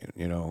 Why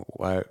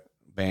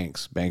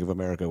banks, Bank of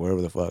America,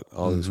 wherever the fuck,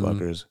 all these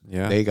fuckers,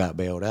 they got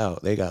bailed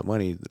out. They got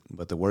money,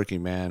 but the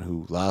working man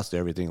who lost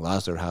everything,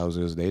 lost their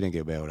houses, they didn't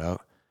get bailed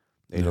out.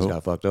 They just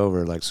got fucked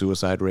over. Like,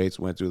 suicide rates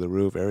went through the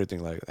roof,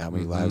 everything. Like, how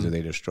many lives did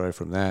they destroy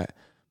from that?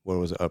 Where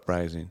was the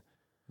uprising?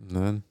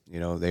 None.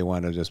 They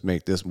want to just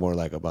make this more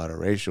like about a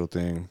racial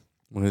thing.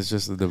 Well, it's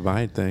just a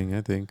divide thing,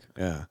 I think.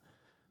 Yeah.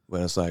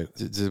 But it's like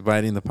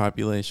dividing the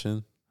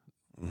population.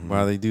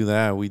 While they do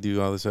that, we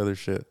do all this other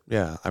shit.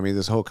 Yeah. I mean,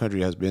 this whole country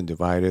has been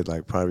divided.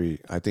 Like, probably,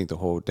 I think the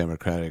whole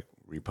Democratic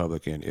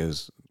Republican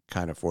is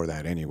kind of for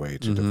that anyway,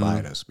 to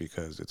divide us,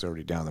 because it's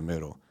already down the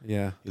middle.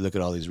 Yeah. You look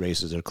at all these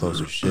races, they're close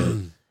as shit.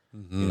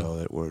 You know,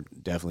 that were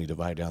definitely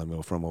divided down the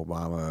middle, from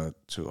Obama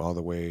to all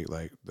the way,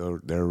 like,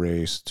 their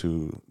race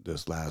to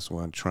this last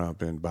one,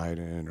 Trump and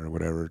Biden, or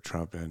whatever,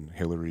 Trump and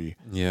Hillary.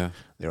 Yeah.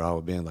 They're all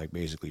been, like,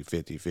 basically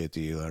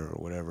 50-50 or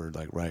whatever,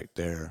 like, right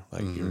there.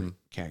 Like, you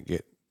can't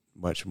get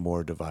much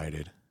more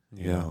divided,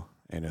 you know?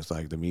 And it's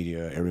like the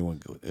media,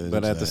 everyone.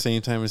 But at the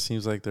same time, it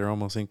seems like they're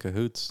almost in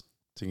cahoots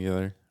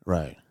together.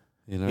 Right.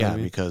 You know yeah, what I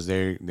mean? Because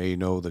they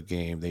know the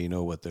game. They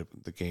know what the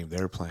game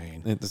they're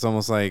playing. It's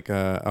almost like,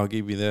 I'll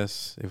give you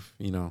this if,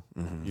 you know,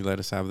 you let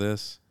us have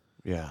this.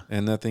 Yeah.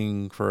 And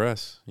nothing for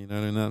us. You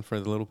know, nothing for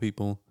the little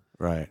people.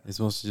 Right. It's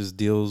mostly just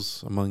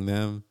deals among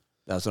them.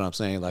 That's what I'm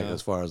saying. Like,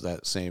 as far as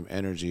that same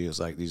energy, it's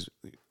like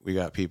we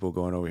got people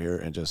going over here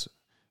and just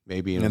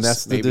maybe. And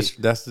that's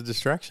the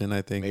distraction,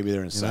 I think. Maybe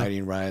they're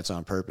inciting riots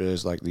on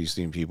purpose. Like, these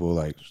same people,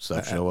 like,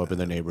 show up in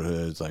the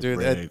neighborhoods, like,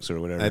 bricks or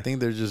whatever. I think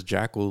they're just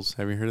jackals.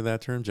 Have you heard of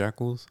that term,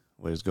 jackals?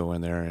 We just go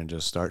in there and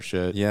just start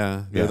shit.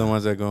 Yeah. They're the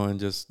ones that go and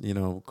just, you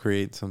know,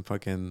 create some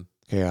fucking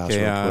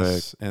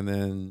chaos and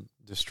then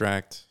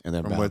distract and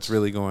then from what's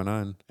really going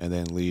on. And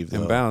then leave.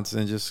 And bounce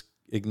and just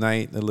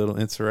ignite a little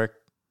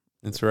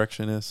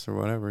insurrectionists or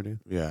whatever, dude.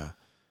 Yeah.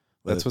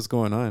 That's what's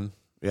going on.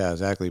 Yeah,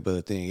 exactly. But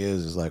the thing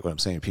is like what I'm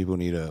saying, people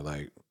need to,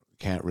 like,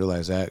 can't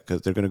realize that,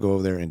 because they're going to go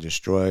over there and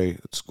destroy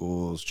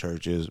schools,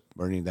 churches,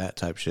 burning that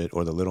type shit,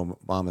 or the little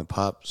mom and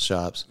pop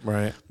shops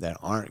that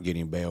aren't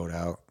getting bailed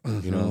out,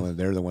 you know, and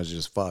they're the ones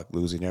just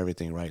losing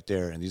everything right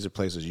there. And these are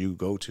places you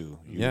go to,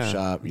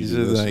 shop, these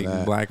are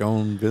like black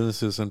owned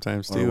businesses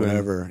sometimes too, or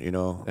whatever, you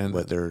know,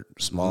 but they're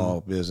small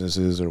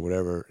businesses or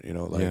whatever, you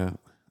know, like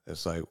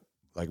it's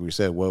like we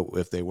said, what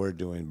if they were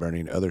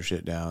burning other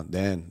shit down?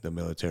 Then the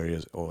military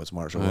is, it's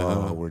martial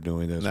law. We're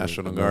doing this.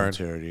 National Guard,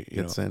 military,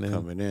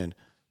 coming in,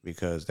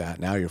 because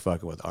now you're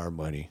fucking with our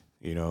money.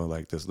 You know,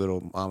 like this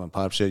little mom and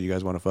pop shit. You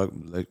guys want to fuck?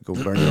 Go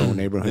burn your own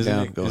neighborhood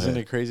down. Isn't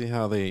it crazy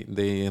how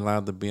they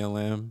allowed the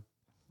BLM,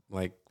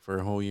 like, for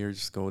a whole year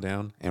just go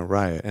down and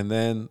riot, and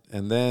then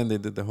they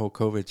did the whole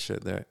COVID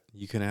shit that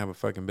you couldn't have a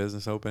fucking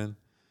business open.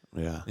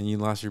 Yeah, and you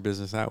lost your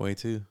business that way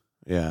too.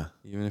 Yeah,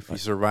 even if you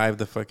survived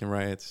the fucking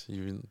riots,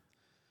 you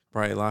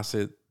probably lost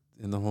it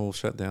in the whole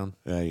shutdown.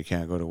 Yeah, you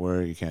can't go to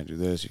work. You can't do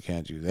this. You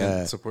can't do that.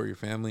 Can't support your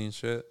family and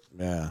shit.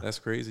 Yeah, that's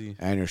crazy.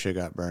 And your shit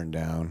got burned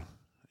down.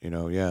 You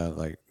know,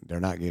 like, they're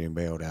not getting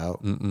bailed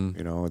out.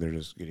 You know, they're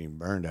just getting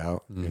burned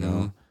out. You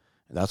know,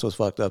 and that's what's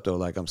fucked up though.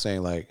 Like, I'm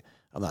saying, like,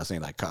 I'm not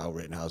saying like Kyle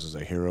Rittenhouse is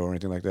a hero or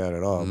anything like that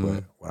at all.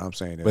 But what I'm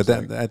saying is,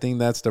 I think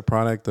that's the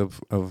product of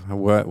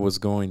what was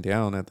going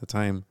down at the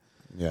time.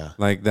 Yeah,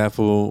 like that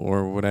fool,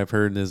 or what I've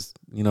heard is,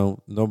 you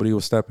know, nobody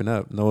was stepping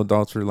up. No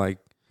adults were like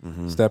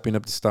stepping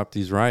up to stop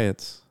these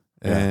riots.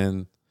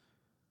 And,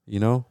 you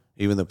know,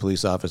 even the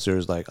police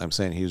officers, like, I'm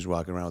saying, he was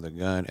walking around with a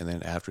gun, and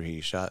then after he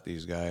shot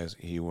these guys,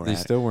 they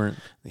still weren't.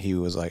 He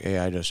was like, "Hey,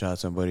 I just shot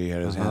somebody," he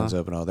had his hands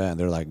up and all that, and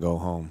they're like, "Go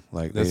home."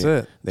 Like, that's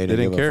it. They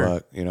didn't give a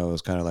fuck. You know, it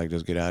was kind of like,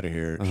 just get out of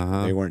here.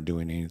 They weren't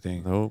doing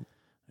anything. Nope.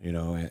 You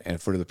know,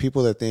 and for the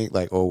people that think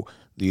like, oh,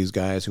 these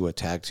guys who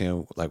attacked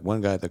him, like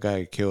the guy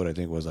he killed, I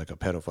think, was like a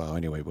pedophile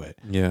anyway, but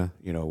you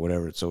know,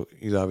 whatever. So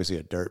he's obviously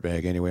a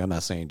dirtbag anyway. I'm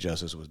not saying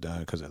justice was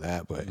done because of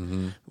that, but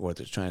what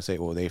they're trying to say,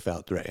 well, they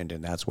felt threatened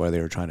and that's why they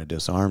were trying to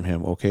disarm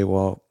him. Okay,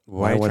 well,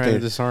 why weren't they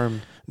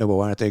disarm? No, but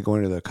why aren't they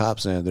going to the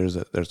cops? And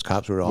there's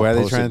cops who are all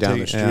posted down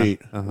the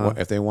street. Well,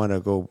 if they want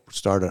to go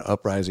start an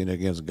uprising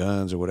against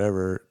guns or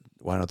whatever,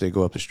 why don't they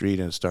go up the street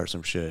and start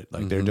some shit?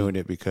 Like, they're doing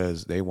it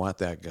because they want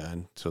that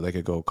gun so they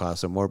could go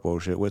cause some more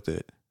bullshit with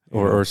it.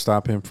 Or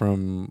stopping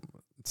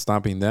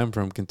them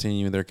from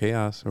continuing their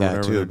chaos. Or that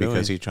whatever too,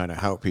 because he's trying to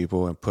help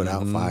people and put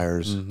out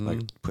fires.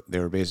 Like, they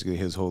were basically,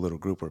 his whole little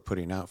group were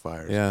putting out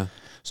fires. Yeah.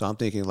 So I'm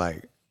thinking,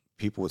 like,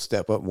 people would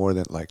step up more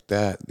than like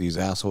that. These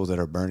assholes that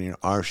are burning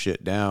our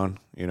shit down,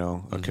 you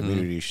know, a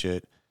community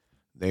shit,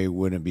 they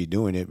wouldn't be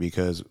doing it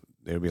because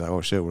they'd be like, oh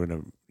shit, we're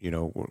going to, you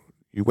know,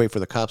 you wait for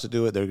the cops to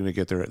do it, they're going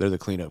to they're the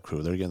cleanup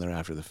crew. They're getting there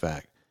after the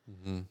fact,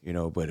 you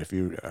know. But if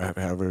you have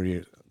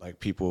already, like,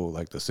 people,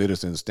 like the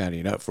citizens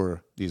standing up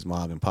for these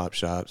mom and pop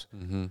shops,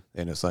 then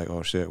it's like,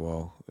 oh shit,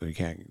 well, we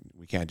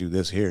can't do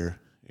this here,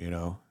 you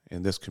know,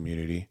 in this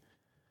community.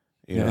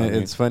 You know,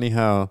 it's funny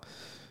how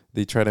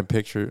they try to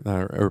picture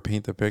or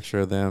paint the picture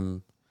of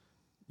them,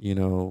 you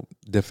know,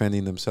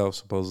 defending themselves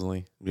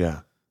supposedly.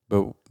 Yeah,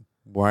 but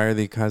why are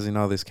they causing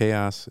all this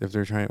chaos if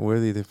they're trying? What are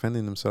they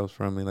defending themselves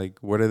from? Like,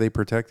 what are they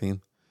protecting?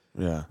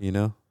 Yeah, you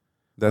know,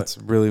 that's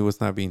really what's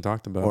not being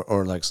talked about.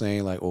 Or like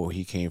saying like, oh,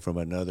 he came from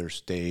another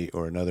state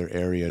or another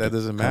area. That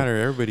doesn't matter.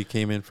 Everybody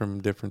came in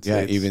from different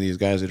states. Yeah, even these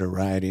guys that are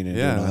rioting and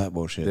doing all that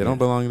bullshit. They don't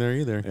belong there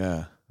either.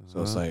 Yeah,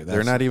 so it's like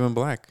they're not even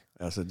black.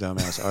 That's a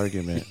dumbass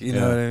argument. You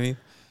know what I mean?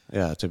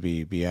 Yeah, to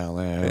be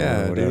BLM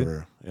or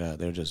whatever. Dude. Yeah,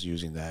 they're just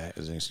using that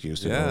as an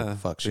excuse to go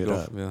fuck shit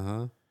up.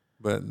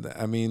 But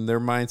I mean, their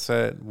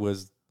mindset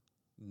was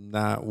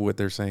not what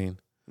they're saying.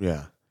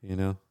 Yeah. You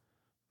know?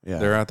 Yeah.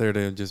 They're out there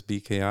to just be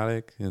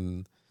chaotic,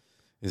 and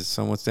is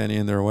someone standing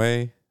in their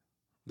way?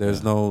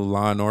 There's no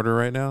law and order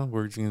right now.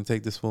 We're just gonna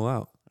take this fool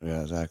out.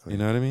 Yeah, exactly. You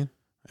know what I mean?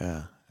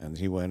 Yeah. And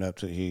he went up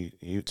to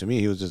to me,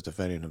 he was just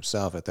defending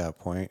himself at that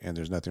point, and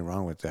there's nothing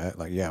wrong with that.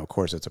 Like, yeah, of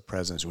course, it's a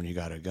presence when you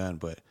got a gun,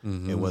 but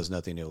it was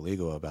nothing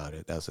illegal about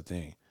it. That's the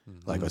thing.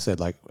 Like I said,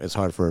 like it's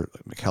hard for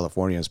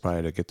Californians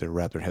probably to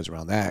wrap their heads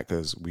around that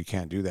because we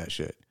can't do that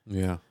shit.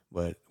 Yeah.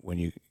 But when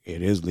it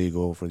is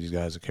legal for these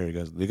guys to carry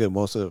guns. Look at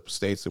most of the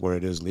states where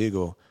it is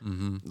legal,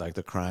 like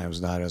the crime's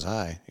not as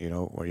high. You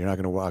know, where you're not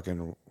going to walk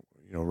in,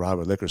 rob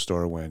a liquor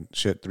store when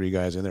 3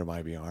 guys in there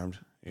might be armed.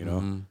 You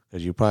know,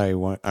 because you probably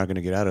aren't going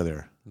to get out of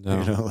there. No.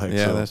 You know, like,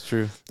 yeah, so that's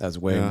true. That's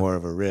way more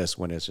of a risk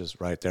when it's just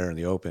right there in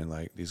the open.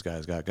 Like these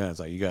guys got guns.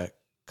 Like you got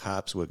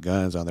cops with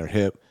guns on their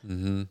hip.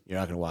 You're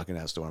not going to walk in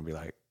that store and be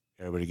like,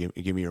 "Everybody,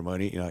 give me your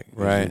money." Like,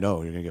 right?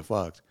 No, you're going to get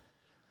fucked.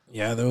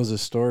 Yeah, there was a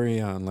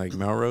story on like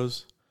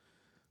Melrose,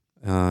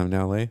 in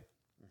LA. It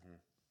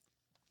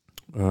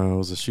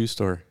was a shoe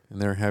store,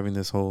 and they're having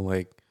this whole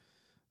like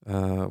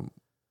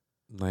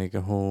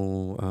a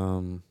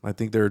whole. I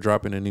think they were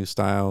dropping a new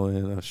style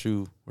in a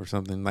shoe or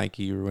something,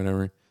 Nike or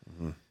whatever.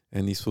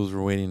 And these fools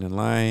were waiting in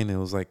line. It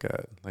was like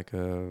a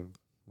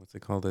what's it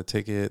called? A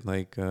ticket,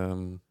 like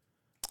a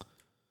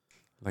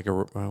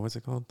what's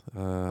it called?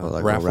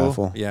 Like raffle. A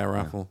raffle. Yeah,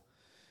 raffle.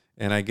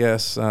 Yeah. And I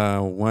guess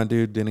one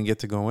dude didn't get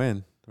to go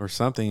in or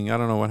something. I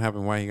don't know what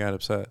happened. Why he got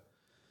upset.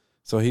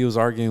 So he was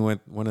arguing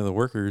with one of the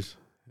workers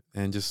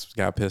and just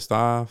got pissed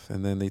off.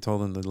 And then they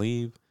told him to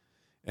leave.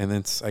 And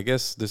then I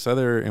guess this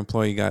other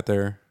employee got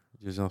there,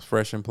 just a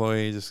fresh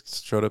employee,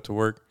 just showed up to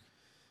work.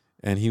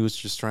 And he was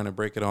just trying to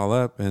break it all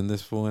up, and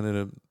this fool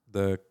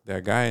that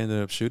guy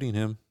ended up shooting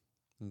him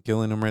and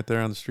killing him right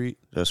there on the street.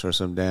 Just for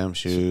some damn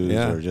shoes,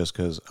 or just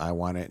because I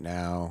want it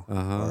now,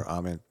 or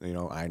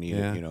I need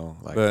it,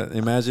 Like, but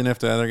imagine if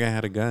the other guy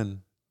had a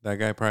gun, that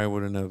guy probably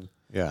wouldn't have,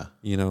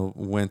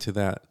 went to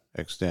that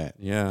extent.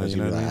 Yeah, because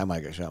he'd be like, I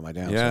might get shot my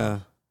damn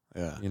self.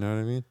 Yeah, you know what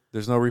I mean?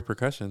 There's no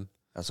repercussion.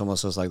 That's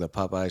almost just like the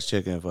Popeye's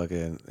chicken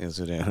fucking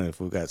incident.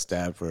 If we got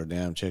stabbed for a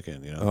damn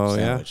chicken, oh,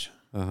 sandwich. Yeah.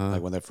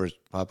 Like when that first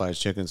Popeye's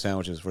chicken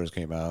sandwiches first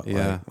came out,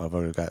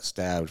 motherfucker got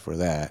stabbed for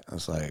that.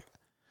 It's like,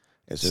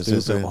 it's just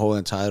this whole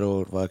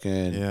entitled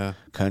fucking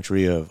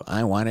country of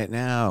I want it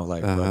now,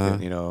 like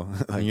fucking,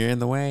 like you're in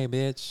the way,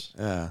 bitch.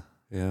 Yeah.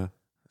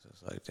 It's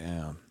just like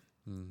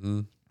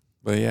damn.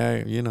 But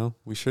yeah,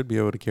 we should be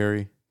able to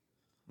carry.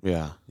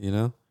 Yeah.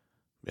 Yeah,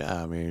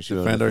 I mean, we should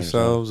defend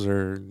ourselves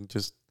or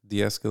just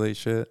de-escalate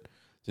shit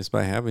just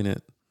by having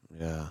it.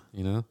 Yeah.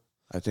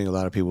 I think a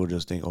lot of people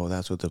just think, "Oh,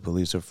 that's what the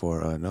police are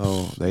for."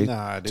 No, they.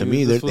 Nah, dude, to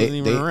me,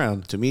 they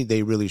around. To me,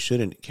 they really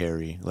shouldn't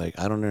carry. Like,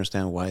 I don't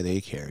understand why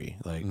they carry.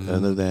 Like,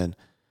 other than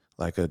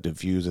like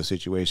diffuse a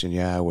situation,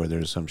 where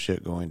there's some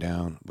shit going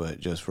down, but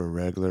just for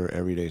regular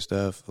everyday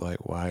stuff,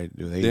 like, why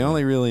do they? They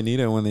only really need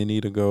it when they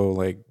need to go,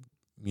 like,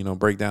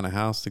 break down a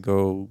house to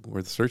go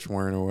with a search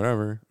warrant or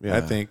whatever. Yeah,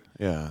 I think.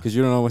 Yeah, because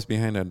you don't know what's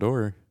behind that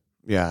door.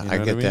 Yeah, I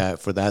get that.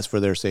 That's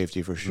for their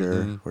safety for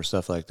sure, for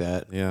stuff like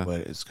that. Yeah,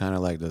 but it's kind of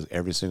like, does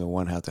every single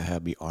one have to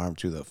be armed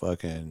to the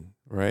fucking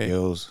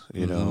gills?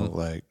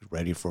 Like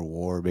ready for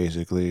war,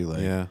 basically.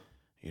 Like,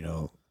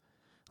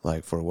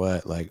 like for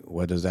what? Like,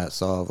 what does that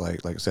solve?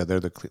 Like I said,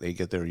 they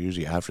get there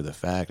usually after the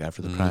fact,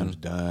 after the crime's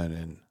done,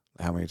 and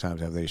how many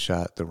times have they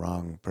shot the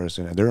wrong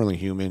person? And they're only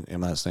human.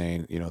 I'm not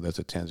saying that's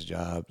a tense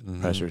job,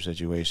 pressure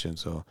situation,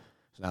 so.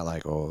 It's not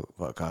like, oh,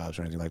 fuck cops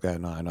or anything like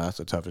that. No, I know that's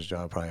the toughest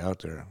job probably out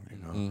there,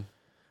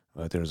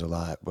 But there's a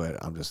lot.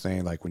 But I'm just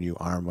saying, like, when you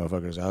arm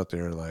motherfuckers out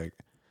there, like,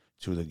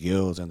 to the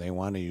gills and they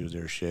want to use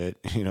their shit,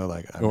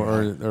 like...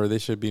 Or they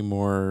should be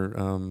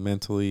more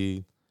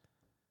mentally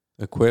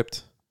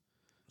equipped.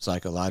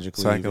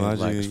 Psychologically, like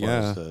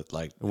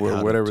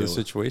whatever the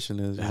situation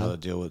is, how to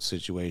deal with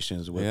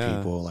situations with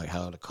people, like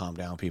how to calm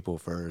down people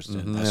first,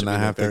 and not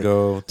have to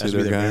go to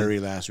their very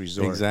last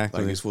resort.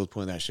 Exactly, like these fools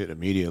pulling that shit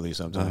immediately.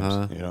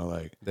 Sometimes,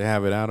 like they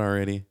have it out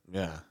already.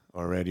 Yeah,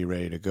 already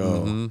ready to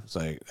go. It's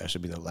like that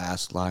should be the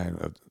last line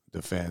of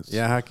defense.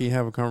 Yeah, how can you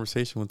have a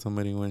conversation with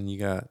somebody when you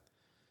got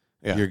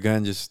your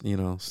gun just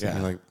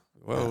sitting like?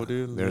 Whoa,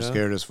 dude! They're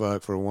scared as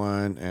fuck for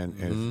one, and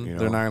if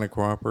they're not gonna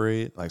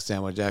cooperate. Like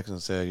Samuel Jackson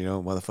said,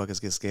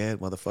 motherfuckers get scared,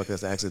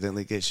 motherfuckers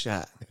accidentally get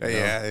shot.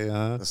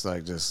 Yeah. It's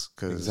like just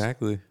because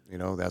exactly.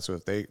 That's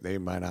what they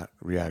might not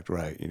react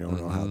right. You don't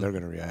know how they're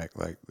gonna react.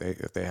 Like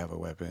if they have a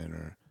weapon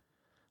or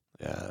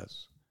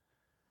that's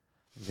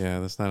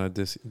not a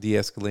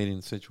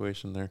de-escalating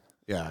situation there.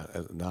 Yeah,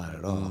 not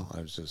at all.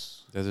 They're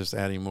just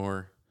adding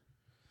more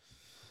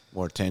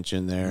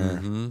tension there.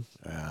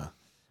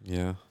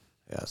 Yeah.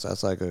 Yeah, so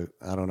that's like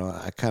I don't know.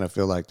 I kind of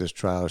feel like this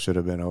trial should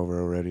have been over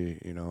already.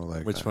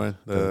 Like which one?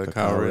 The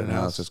Kyle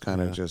Rittenhouse. It's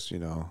kind of just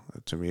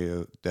to me,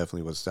 it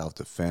definitely was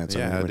self-defense.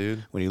 Yeah,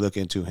 dude. When you look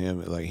into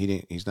him, like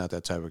he's not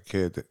that type of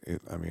kid.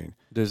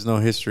 There's no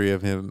history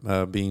of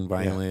him being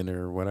violent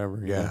or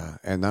whatever. Yeah,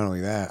 and not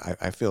only that,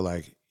 I feel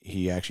like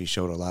he actually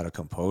showed a lot of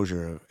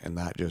composure and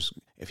not just,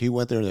 if he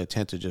went there with the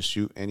intent to just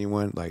shoot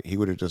anyone, like he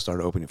would have just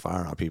started opening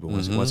fire on people.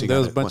 Once he there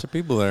was a bunch of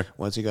people there.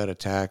 Once he got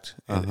attacked,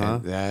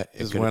 and that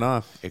just went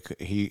off.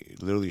 He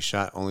literally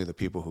shot only the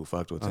people who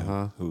fucked with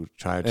him, who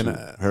tried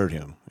to hurt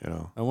him. You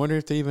know, I wonder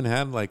if they even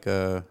had like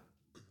an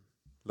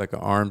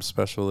armed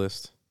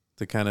specialist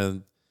to kind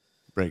of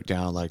break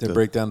down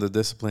the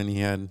discipline he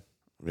had.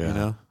 Yeah, you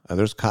know,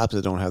 there's cops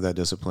that don't have that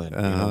discipline.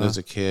 You know, there's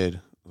a kid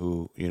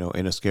who, you know,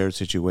 in a scared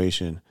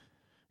situation,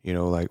 you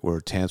know, like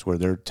where tense, where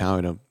they're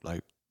telling him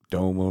like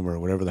dome him or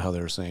whatever the hell they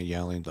were saying,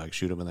 yelling like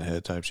shoot him in the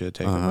head type shit,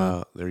 take him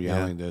out. They're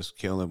yelling this,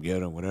 kill him,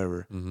 get him,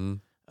 whatever.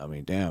 I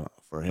mean, damn,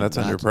 for him, that's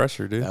under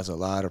pressure, dude. That's a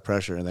lot of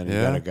pressure, and then you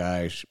got a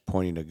guy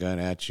pointing a gun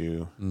at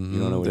you. You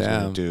don't know what he's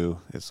gonna do.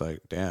 It's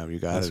like, damn, you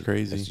got it. That's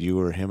crazy. It's you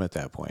or him at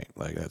that point.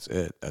 Like that's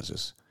it. That's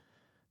just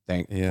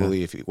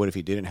thankfully. What if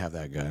he didn't have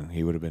that gun?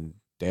 He would have been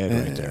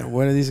dead right there.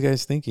 What are these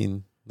guys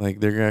thinking?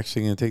 Like they're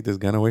actually going to take this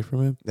gun away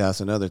from him?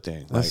 That's another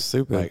thing. That's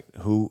stupid. Like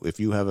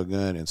if you have a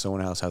gun and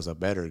someone else has a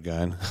better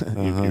gun,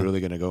 you're really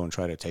going to go and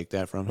try to take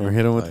that from him? Or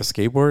hit him with a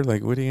skateboard?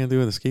 Like, what are you going to do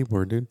with a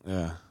skateboard, dude?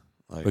 Yeah.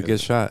 But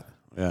get shot.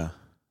 Yeah.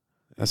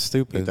 That's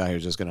stupid. He thought he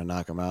was just going to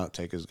knock him out,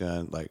 take his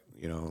gun, like,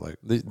 you know, like.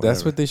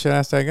 That's what they should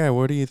ask that guy.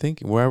 What are you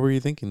thinking? Why were you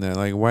thinking that?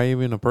 Like, why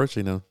even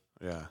approaching him?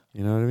 Yeah.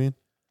 You know what I mean?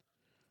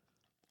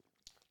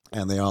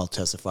 And they all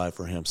testified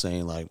for him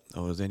saying like,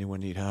 oh, does anyone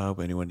need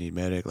help? Anyone need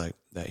medic? Like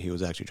that he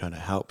was actually trying to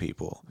help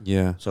people.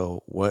 Yeah.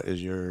 So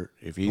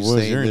if he's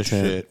saying this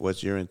shit,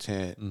 what's your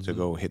intent to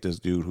go hit this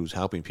dude who's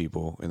helping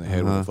people in the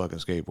head with a fucking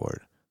skateboard?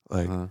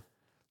 Like,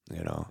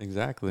 you know.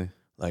 Exactly.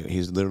 Like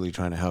he's literally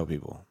trying to help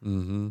people.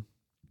 You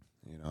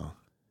know.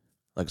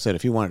 Like I said,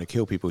 if he wanted to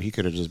kill people, he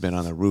could have just been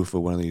on the roof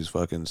of one of these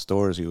fucking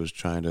stores he was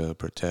trying to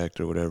protect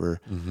or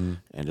whatever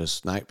and just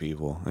snipe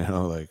people. You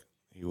know, like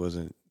it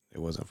wasn't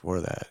for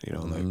that, you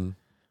know, like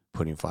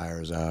putting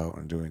fires out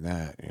and doing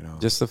that, you know.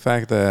 Just the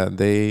fact that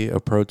they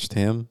approached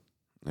him.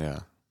 Yeah.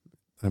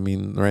 I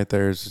mean, right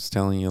there is just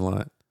telling you a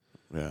lot.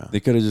 Yeah. They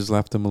could have just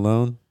left him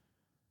alone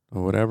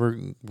or whatever,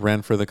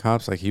 ran for the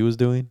cops like he was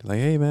doing. Like,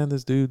 hey, man,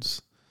 this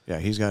dude's. Yeah,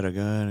 he's got a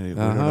gun.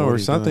 Or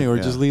something, or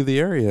just leave the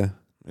area.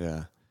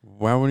 Yeah.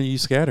 Why wouldn't you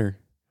scatter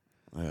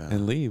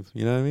and leave?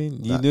 You know what I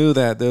mean? You knew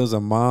that there was a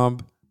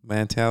mob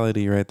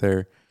mentality right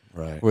there.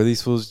 Right. Where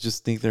these fools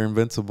just think they're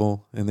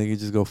invincible and they can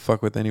just go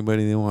fuck with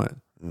anybody they want.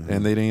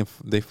 And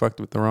they fucked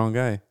with the wrong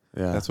guy.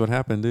 Yeah. That's what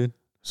happened, dude.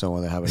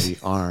 Someone that happened to be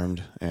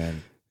armed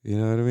and you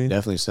know what I mean?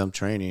 Definitely some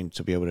training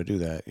to be able to do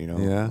that, you know.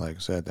 Yeah. Like I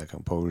said, that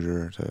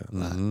composure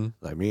to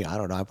like me, I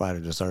don't know, I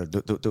probably just started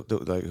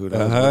like who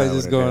knows.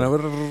 Just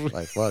going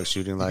like fuck,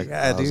 shooting like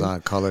I was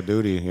on Call of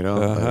Duty, you know.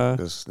 Like,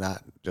 just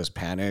not just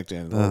panicked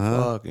and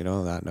fuck, you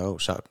know,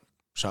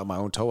 shot my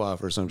own toe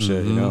off or some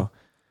shit, you know.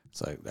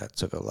 It's like that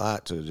took a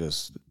lot to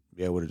just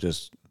be able to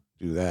just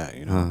do that,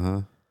 you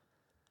know,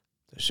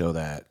 to show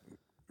that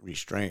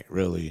restraint,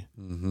 really.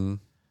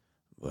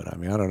 But I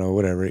mean, I don't know,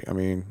 whatever. I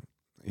mean,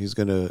 he's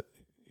gonna,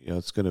 you know,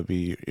 it's gonna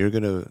be, you're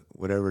gonna,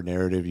 whatever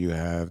narrative you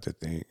have to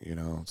think, you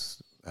know,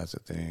 that's the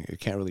thing.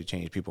 It can't really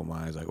change people's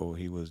minds, like, oh,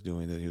 he was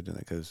doing that,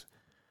 because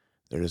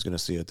they're just gonna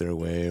see it their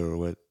way or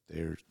what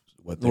they're.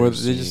 Or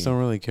they just don't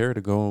really care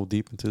to go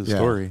deep into the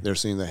story. They're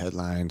seeing the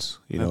headlines.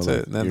 That's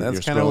it. Like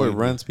that's kind of what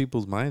runs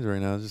people's minds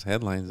right now. Just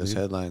headlines. Just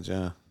headlines,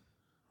 yeah.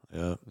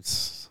 Yeah.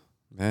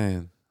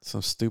 Man,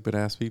 some stupid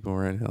ass people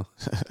right now.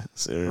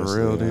 Seriously, for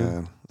real, dude.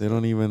 Man. They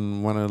don't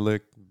even want to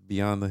look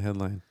beyond the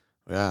headline.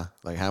 Yeah,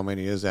 like how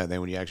many is that? And then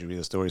when you actually read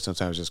the story,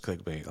 sometimes just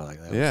clickbait. Like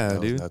that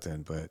was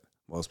nothing. But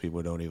most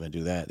people don't even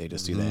do that. They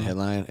just see that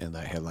headline, and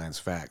that headline's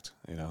fact.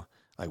 You know,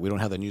 like we don't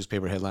have the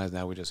newspaper headlines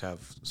now. We just have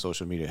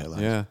social media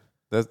headlines. Yeah.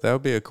 That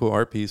would be a cool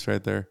art piece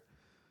right there.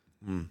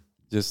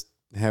 Just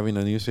having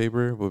a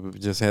newspaper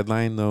with just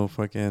headline, no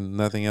fucking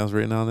nothing else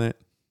written on it.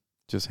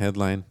 Just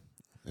headline.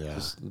 Yeah.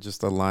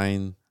 Just a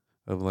line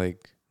of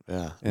like,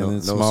 and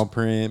then small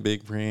print,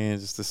 big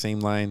print, just the same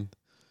line.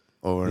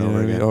 Over and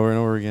over again. Over and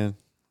over again.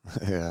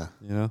 Yeah.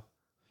 You know?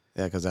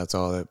 Yeah, because that's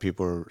all that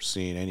people are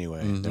seeing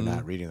anyway. They're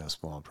not reading that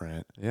small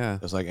print. Yeah.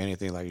 It's like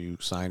anything, like you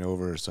sign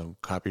over some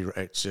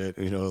copyright shit,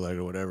 you know, like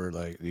or whatever,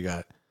 like you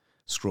got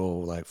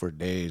scroll like for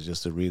days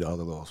just to read all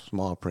the little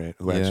small print.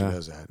 Who actually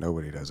does that?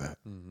 Nobody does that.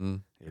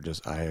 You're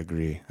just, I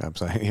agree. I'm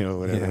saying, you know,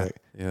 whatever.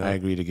 I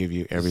agree to give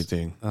you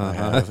everything I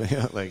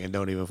have, like, and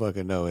don't even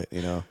fucking know it,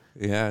 you know?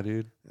 Yeah,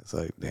 dude. It's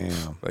like,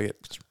 damn.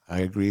 I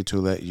agree to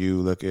let you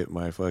look at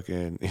my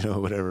fucking, you know,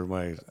 whatever,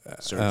 my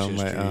search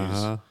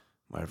histories.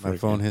 My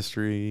phone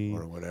history.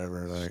 Or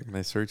whatever, like.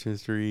 My search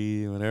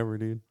history, whatever,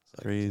 dude.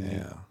 It's crazy.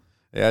 Damn.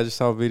 Yeah, I just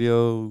saw a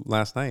video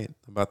last night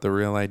about the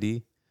Real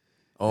ID.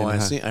 Oh, I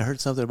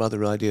heard something about the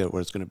Real ID where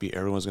it's going to be,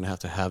 everyone's going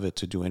to have it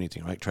to do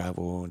anything, right?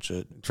 Travel and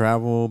shit.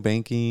 Travel,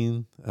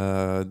 banking,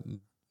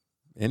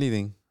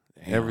 anything,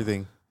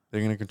 everything. They're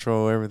going to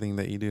control everything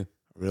that you do.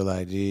 Real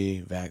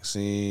ID,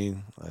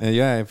 vaccine. And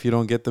if you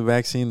don't get the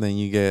vaccine,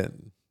 then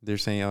they're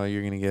saying, oh,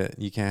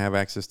 you can't have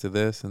access to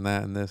this and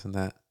that and this and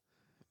that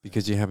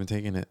because you haven't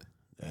taken it.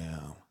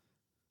 Damn.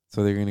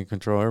 So they're going to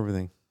control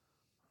everything.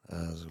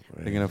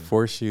 They're gonna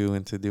force you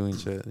into doing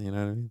shit. You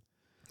know what I mean?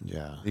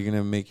 Yeah. You're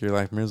gonna make your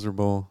life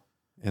miserable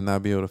and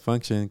not be able to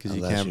function because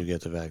you can't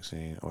get the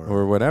vaccine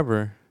or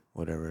whatever.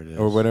 Whatever it is.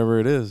 Or whatever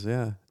it is,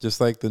 yeah. Just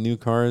like the new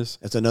cars.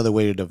 It's another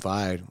way to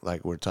divide.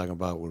 Like we're talking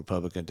about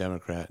Republican,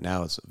 Democrat.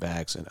 Now it's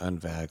vax and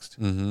unvaxxed.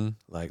 Mm-hmm.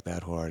 Like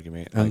that whole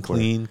argument.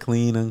 Unclean,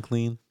 clean,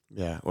 unclean.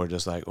 Yeah. Or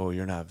just like, oh,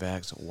 you're not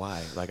vaxxed.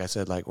 Why? Like I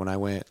said, like when I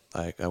went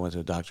to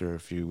the doctor a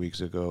few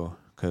weeks ago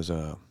because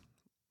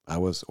I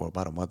was, or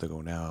about a month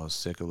ago now, I was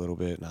sick a little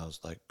bit and I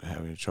was like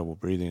having trouble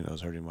breathing. I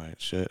was hurting my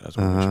shit. I was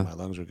want to make sure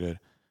my lungs were good.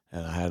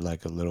 And I had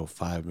like a little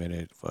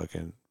 5-minute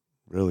fucking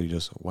really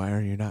just, why are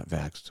you not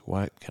vaxxed?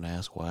 Why? Can I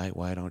ask why?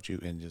 Why don't you?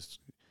 And just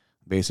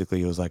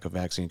basically it was like a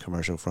vaccine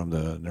commercial from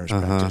the nurse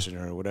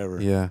practitioner or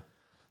whatever. Yeah.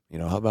 You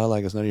know, how about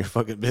like it's none of your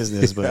fucking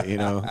business, but you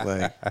know,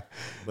 like,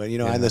 but you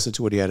know, I listened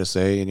to what he had to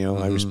say and, you know,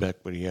 I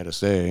respect what he had to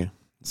say.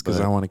 It's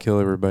because I want to kill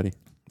everybody.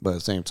 But at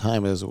the same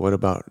time is what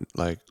about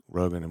like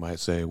Rogan might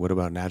say, what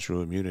about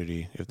natural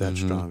immunity if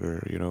that's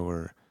stronger, you know,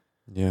 or,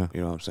 yeah,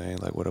 you know what I'm saying?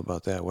 Like, what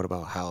about that? What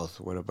about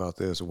health? What about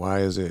this? Why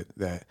is it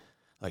that,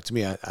 like, to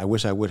me, I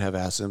wish I would have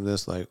asked him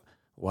this. Like,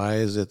 why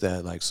is it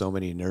that, like, so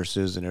many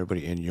nurses and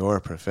everybody in your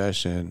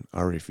profession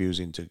are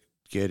refusing to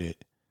get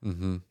it?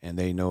 Mm-hmm. And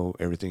they know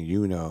everything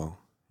you know.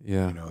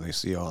 Yeah. You know, they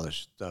see all the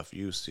stuff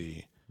you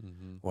see.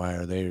 Mm-hmm. Why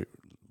are they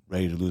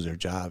ready to lose their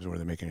jobs where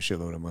they're making a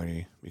shitload of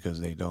money because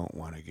they don't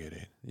want to get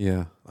it?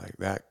 Yeah. Like,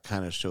 that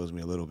kind of shows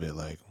me a little bit,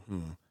 like,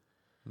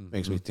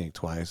 makes me think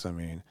twice. I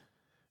mean,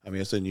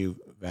 it's a new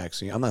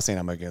vaccine. I'm not saying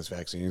I'm against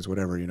vaccines,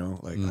 whatever, you know.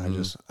 Like,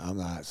 I'm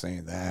not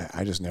saying that.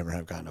 I just never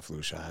have gotten a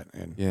flu shot.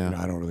 And, you know,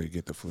 I don't really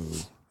get the flu.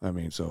 I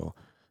mean, so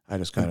I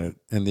just kind of.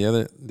 And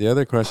the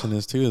other question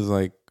is, too, is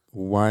like,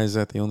 why is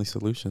that the only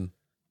solution?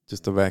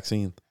 Just a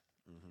vaccine.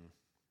 Mm-hmm.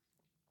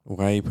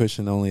 Why are you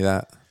pushing only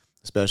that?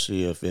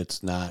 Especially if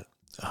it's not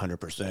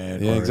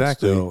 100%. Yeah,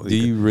 exactly. Do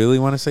you really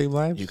want to save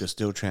lives? You can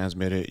still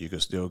transmit it. You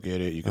can still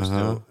get it. You can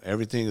still.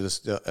 Everything is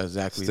still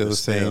exactly the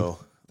same.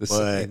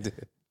 But.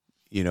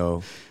 You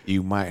know,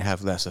 you might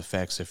have less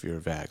effects if you're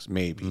vaxxed.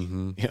 Maybe.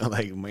 Mm-hmm. You know,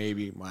 like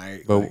maybe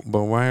might. But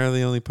why are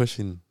they only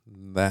pushing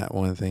that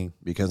one thing?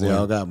 Because they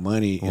all got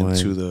money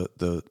into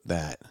the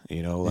that,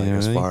 you know, like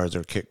as far as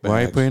their kickbacks.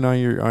 Why are you putting all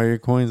your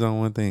coins on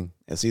one thing?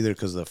 It's either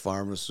because the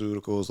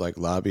pharmaceuticals, like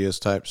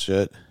lobbyist type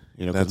shit.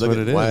 You know, that's what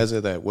it is. Why is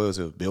it that, what was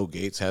it, Bill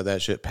Gates had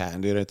that shit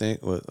patented, I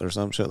think, or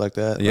some shit like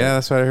that? Yeah,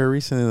 that's what I heard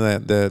recently,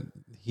 that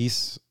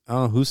he's, I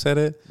don't know who said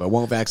it. But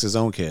won't vax his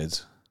own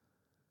kids.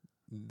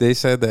 They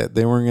said that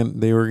they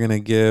were gonna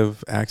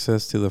give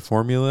access to the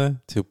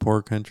formula to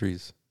poor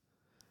countries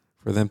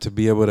for them to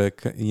be able to,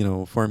 you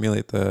know,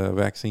 formulate the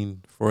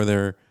vaccine for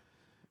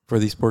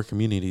these poor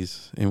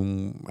communities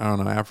in, I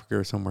don't know, Africa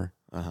or somewhere.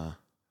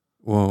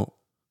 Well,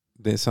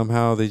 they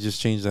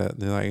just changed that.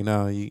 They're like,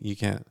 no, you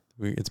can't.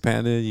 It's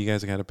patented. You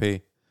guys got to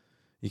pay.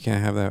 You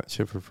can't have that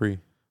shit for free.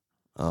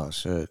 Oh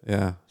shit!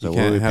 Yeah, so you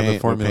can't have the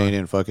formula. We're paying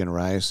in fucking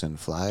rice and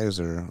flies,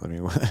 or I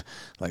mean,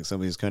 like some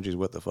of these countries,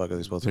 what the fuck are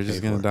they supposed to pay for? They're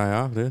just gonna die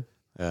off, dude.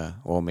 Yeah,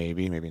 well,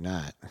 maybe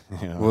not.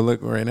 You know? Well,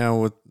 look right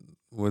now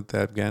with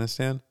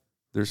Afghanistan,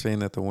 they're saying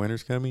that the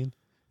winter's coming,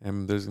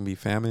 and there's gonna be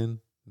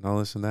famine and all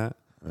this and that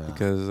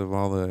because of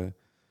all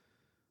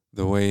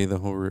the way the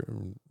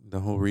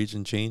whole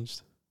region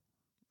changed.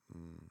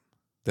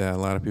 That a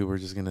lot of people are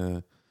just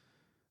gonna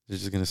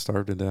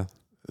starve to death.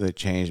 They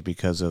changed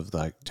because of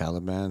like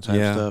Taliban type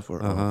stuff,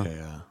 or okay,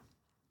 yeah.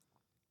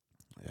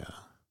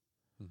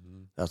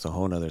 Mm-hmm. That's a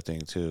whole nother thing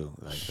too.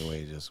 Like the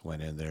way he just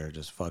went in there,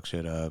 just fuck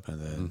shit up,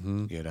 and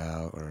then get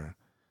out, or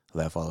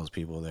left all those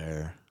people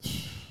there.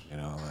 You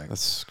know, like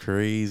that's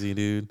crazy,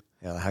 dude.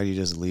 Yeah, how do you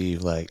just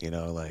leave? Like, you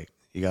know, like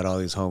you got all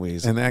these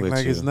homies and act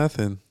like it's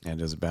nothing, and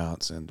just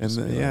bounce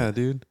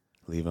dude,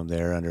 leave them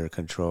there under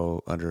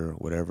control, under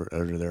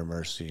their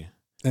mercy.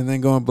 And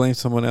then go and blame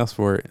someone else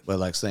for it. But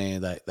like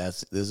saying that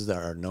this is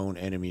our known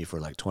enemy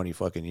for like 20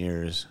 fucking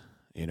years,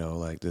 you know,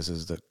 like this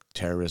is the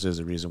terrorist is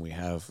the reason we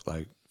have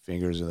like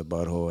fingers in the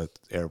butthole at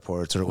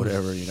airports or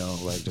whatever, you know,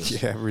 like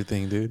just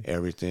everything, dude.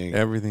 Everything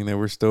that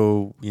we're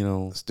still, you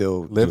know,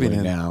 living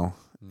in now.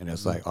 And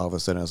it's like all of a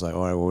sudden it's like,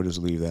 all right, well, we'll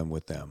just leave them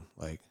with them.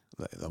 Like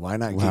why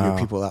not get your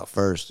people out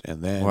first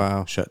and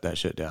then shut that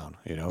shit down,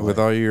 you know? With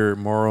all your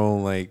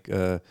moral like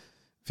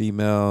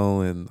female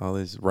and all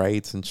these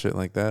rights and shit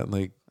like that,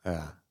 like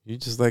yeah. You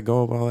just let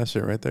go of all that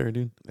shit right there,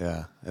 dude.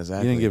 Yeah,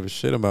 exactly. You didn't give a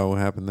shit about what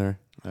happened there.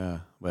 Yeah,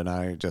 but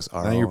now you're just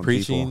our now own you're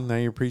preaching. people. Now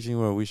you're preaching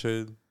what we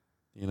should,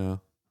 you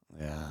know.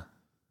 Yeah.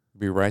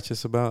 Be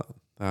righteous about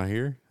out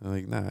here. I'm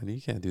like, nah,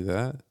 you can't do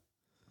that.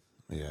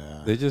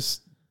 Yeah. They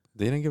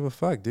didn't give a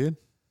fuck, dude.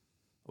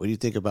 What do you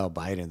think about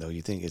Biden though?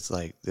 You think it's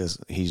like this?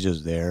 He's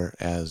just there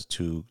as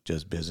to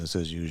just business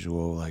as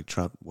usual. Like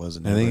Trump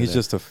wasn't. I think he's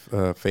just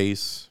a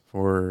face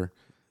for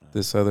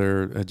this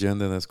other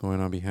agenda that's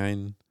going on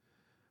behind.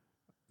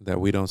 That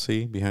we don't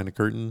see behind the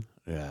curtain.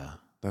 Yeah.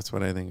 That's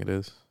what I think it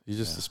is. He's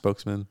just a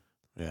spokesman.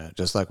 Yeah.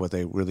 Just like what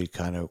they really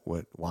kind of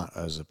want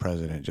as a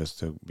president, just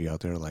to be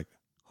out there like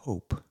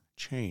hope,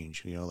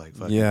 change, you know, like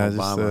fucking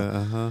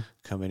Obama just,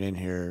 coming in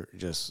here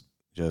just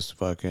just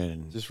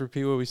fucking. Just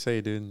repeat what we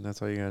say, dude.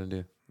 That's all you got to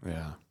do.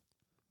 Yeah.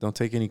 Don't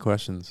take any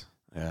questions.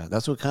 Yeah,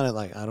 that's what kind of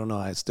like, I don't know.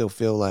 I still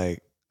feel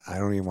like I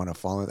don't even want to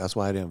fall in. That's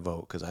why I didn't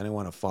vote, because I didn't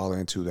want to fall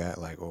into that,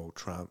 like, oh,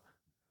 Trump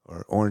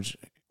or Orange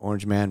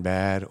Man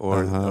bad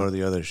or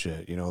the other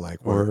shit, you know, like,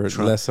 or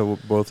Trump, less of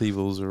both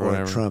evils or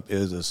whatever. Trump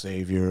is a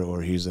savior,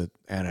 or he's an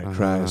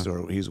antichrist,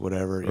 or he's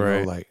whatever, you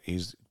know, like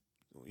he's,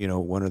 you know,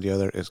 one or the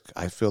other.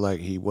 I feel like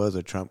he was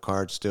a Trump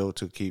card still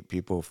to keep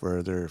people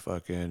further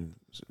fucking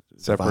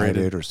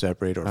separated or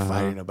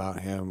fighting about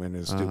him and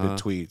his stupid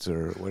tweets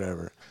or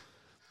whatever.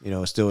 You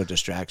know, it's still a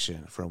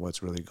distraction from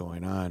what's really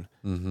going on.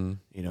 Mm-hmm.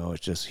 You know, it's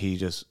just,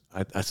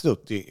 I still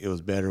think it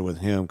was better with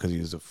him because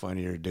he's a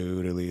funnier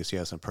dude. At least he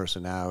has some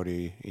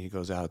personality. He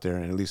goes out there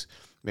and at least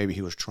maybe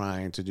he was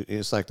trying to do,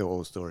 it's like the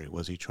old story.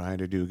 Was he trying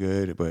to do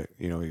good? But,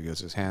 you know, he gets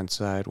his hand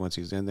side once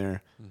he's in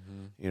there.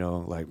 Mm-hmm. You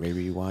know, like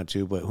maybe you want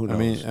to, but who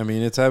knows? I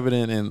mean, it's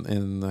evident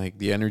in like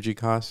the energy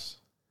costs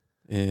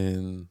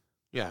in,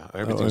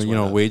 everything's you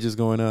know, wages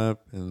going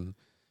up and,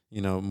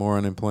 you know, more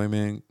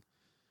unemployment.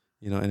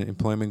 You know, and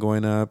employment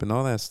going up and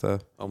all that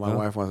stuff. Oh, my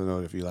wife wants to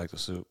know if you like the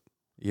soup.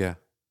 Yeah.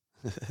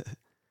 Okay.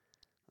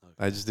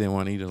 I just didn't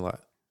want to eat a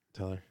lot.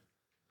 Tell her.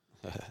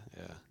 Yeah.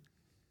 Yeah,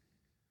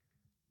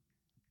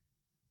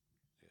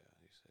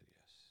 he said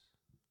yes.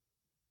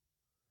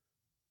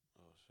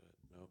 Oh, shit.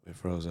 Nope, it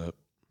froze up.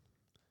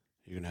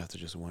 You're going to have to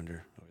just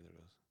wonder. Oh,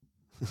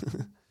 there it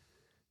goes.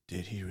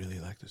 Did he really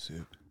like the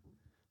soup?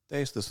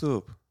 Taste the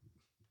soup.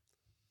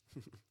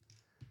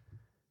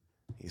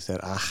 He said,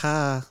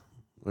 aha.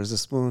 Where's the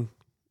spoon?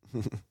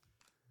 It's like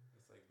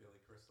Billy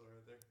Crystal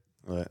right there.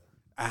 What?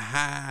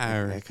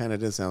 Aha! It kind of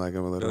did sound like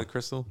him a little. Billy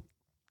Crystal?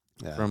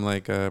 Yeah. From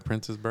like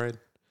Princess Bride?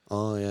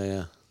 Oh,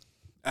 yeah.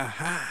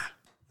 Aha!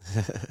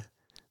 That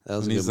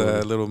was and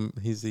a good movie.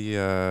 He's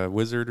the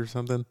wizard or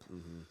something.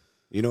 Mm-hmm.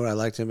 You know what I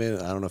liked him in?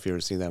 I don't know if you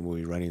ever seen that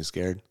movie, Running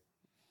Scared.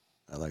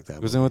 I like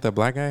that. Was it with that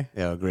black guy?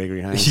 Yeah,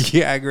 Gregory Hines.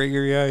 Yeah,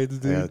 Gregory Hines,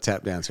 dude. Yeah,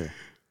 tap dancer.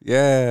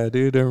 Yeah,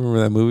 dude, I remember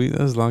that movie. That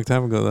was a long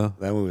time ago, though.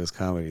 That movie was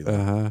comedy,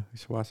 though. You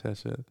should watch that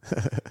shit.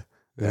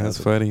 Yeah, that's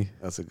funny.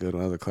 That's a good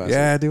one. That's a classic.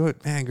 Yeah,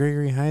 dude. Man,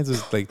 Gregory Hines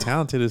was like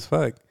talented as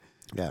fuck.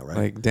 Yeah, right.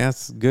 Like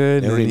dance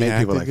good. They don't even make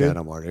people like that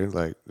no more, dude.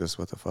 Like this,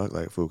 what the fuck?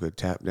 Like fool could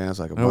tap dance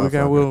like a. No, we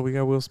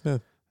got Will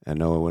Smith. And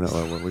no,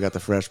 we got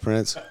the Fresh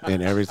Prince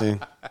and everything.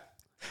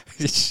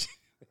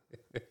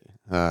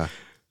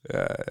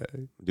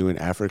 Doing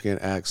African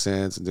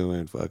accents,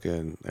 doing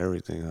fucking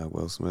everything.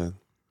 Will Smith.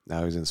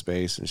 Now he's in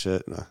space and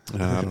shit. No.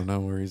 I don't know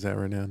where he's at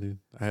right now, dude.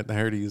 I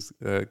heard he's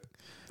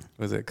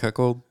was it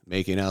cuckold?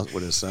 Making out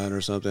with his son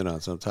or something on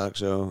some talk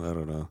show. I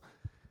don't know.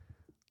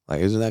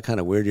 Like, isn't that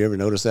kind of weird? You ever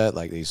notice that?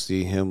 Like, you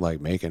see him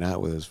like making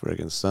out with his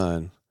freaking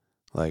son,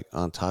 like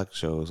on talk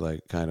shows,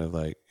 like kind of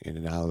like.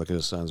 And now look at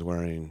his son's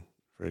wearing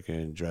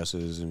freaking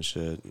dresses and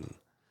shit. And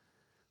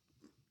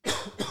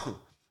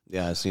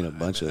yeah, I've seen a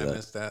bunch of that. I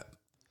missed that.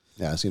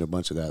 Yeah, I've seen a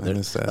bunch of that. I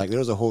missed that. Like, there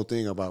was a whole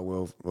thing about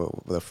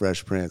the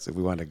Fresh Prince, if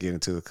we wanted to get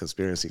into the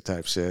conspiracy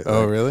type shit.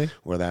 Oh, like, really?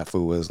 Where that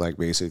fool was like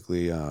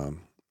basically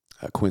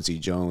Quincy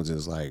Jones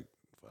is like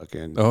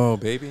fucking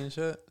baby and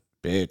shit,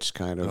 bitch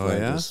kind of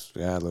this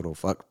little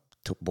fuck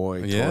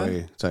boy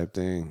toy type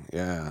thing.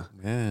 Yeah,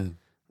 man.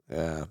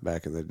 Yeah,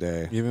 back in the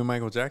day. Even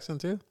Michael Jackson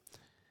too.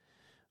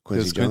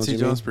 Quincy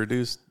Jones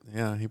produced.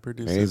 Yeah, he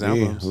produced maybe his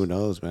albums. Who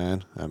knows,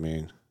 man? I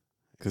mean,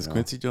 because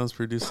Quincy Jones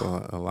produced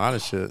a lot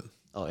of shit.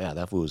 Oh yeah,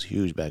 that fool was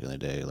huge back in the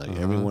day. Like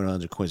everyone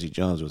under Quincy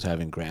Jones was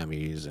having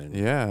Grammys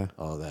and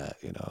all that.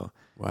 You know.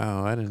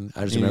 Wow, I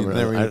just remember.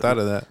 Never even thought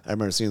of that. I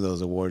remember seeing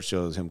those award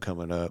shows, him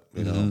coming up.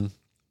 You know.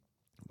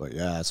 But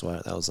yeah, that's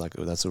why that was like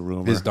that's a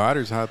rumor. His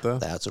daughter's hot though.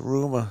 That's a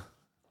rumor.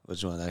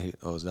 Which one?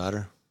 His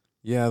daughter.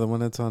 Yeah, the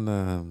one that's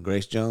on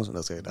Grace Jones.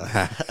 Let's say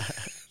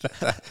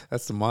that.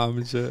 That's the mom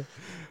and shit.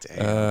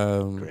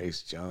 Damn,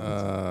 Grace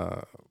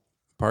Jones.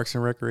 Parks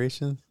and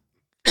Recreation.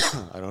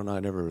 I don't know. I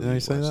never really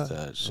watched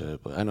that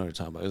shit, but I know what you're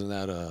talking about. Isn't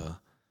that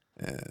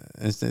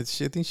I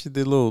think she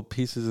did little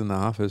pieces in The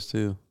Office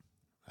too.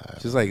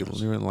 She's like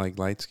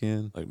light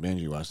skin. Like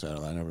Benji watched that.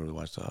 I never really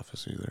watched The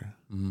Office either.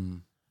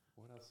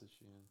 What else is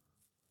she in?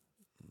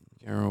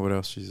 Can't remember what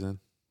else she's in.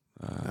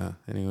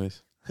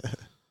 Anyways,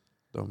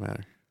 don't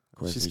matter.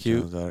 She's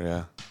cute. Daughter,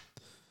 yeah.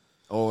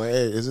 Oh,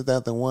 hey, isn't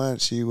that the one?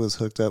 She was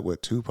hooked up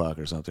with Tupac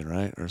or something,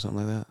 right? Or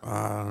something like that?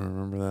 I don't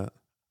remember that.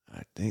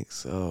 I think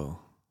so.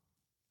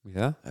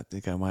 Yeah? I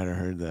think I might have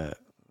heard that.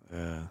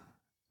 Yeah.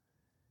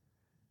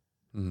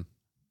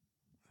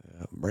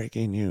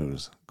 Breaking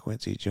news.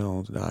 Quincy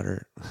Jones'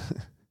 daughter.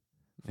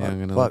 Yeah, I'm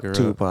gonna look her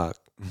Tupac. Up.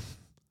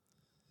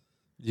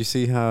 You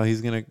see how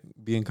he's going to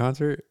be in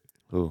concert?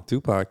 Who?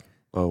 Tupac.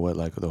 Oh, what,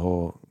 like a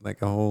whole...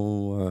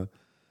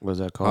 what's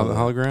that called?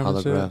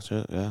 Hologram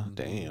shit? Yeah.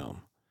 Damn.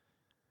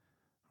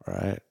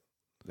 Right.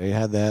 They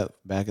had that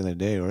back in the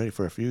day already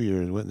for a few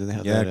years. Didn't they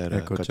have that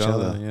at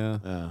Coachella? Yeah.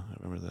 Yeah, I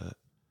remember that.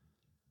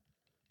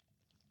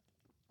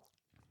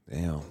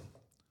 Damn.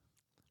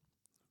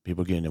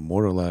 People getting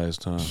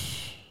immortalized, huh?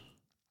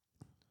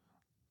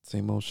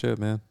 Same old shit,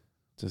 man.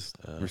 Just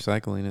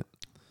recycling it.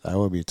 I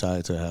would be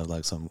tied to have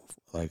like some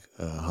like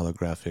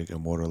holographic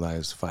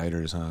immortalized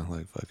fighters, huh?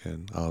 Like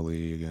fucking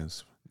Ali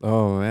against.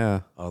 Oh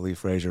yeah, Ali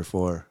Frazier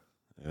 4,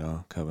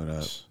 coming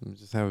up.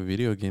 Just have a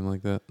video game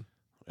like that.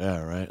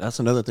 Yeah, right. That's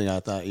another thing I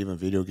thought. Even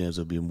video games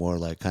would be more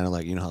like kind of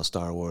like how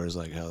Star Wars,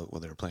 like how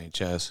when they're playing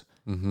chess,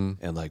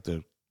 and like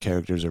the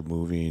characters are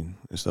moving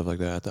and stuff like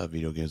that. I thought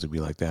video games would be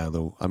like that.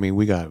 Though I mean,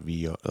 we got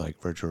VR,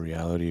 like virtual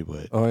reality,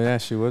 but oh yeah,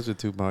 she was with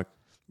Tupac.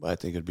 I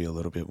think it'd be a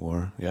little bit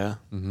more. Yeah,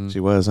 she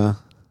was, huh?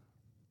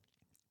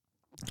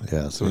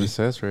 Yeah, that's what it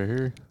says right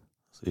here.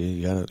 See,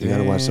 you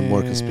gotta watch some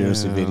more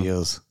conspiracy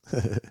videos.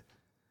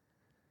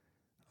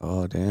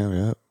 Oh damn,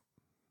 yep.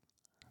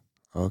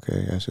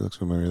 Okay, yeah, she looks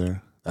familiar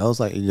there. That was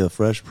like the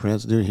Fresh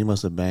Prince, dude. He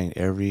must have banged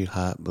every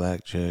hot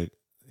black chick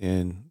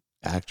in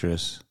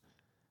actress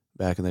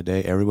back in the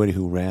day. Everybody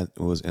who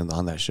was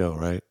on that show,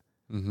 right?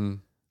 Mm-hmm.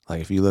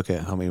 Like if you look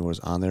at how many was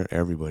on there,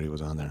 everybody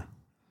was on there.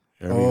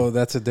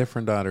 That's a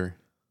different daughter.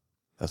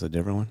 That's a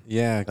different one?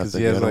 Yeah, because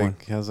he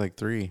has like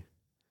 3.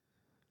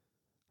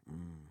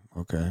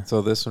 Okay.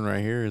 So this one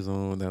right here is the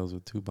one that was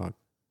with Tupac.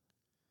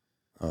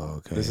 Oh,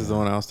 okay. This is the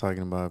one I was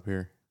talking about up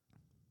here.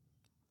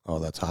 Oh,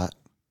 that's hot.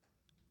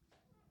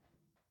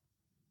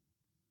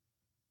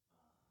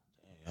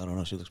 I don't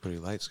know. She looks pretty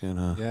light skinned,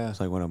 huh? Yeah. It's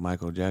like one of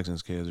Michael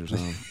Jackson's kids or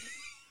something.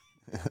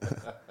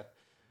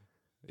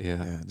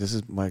 Yeah. This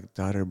is my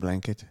daughter,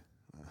 Blanket.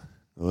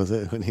 What was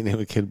it? When he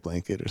named a kid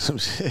Blanket or some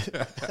shit?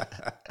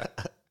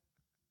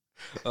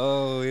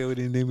 Oh, yeah. When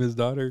he named his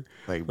daughter?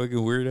 Like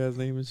fucking weird ass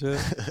name and shit?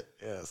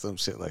 Yeah, some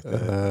shit like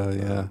that.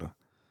 Yeah.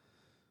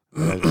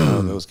 I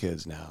know those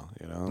kids now,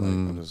 Like,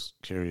 I'm just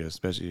curious.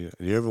 Especially,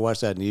 did you ever watch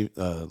that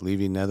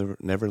Leaving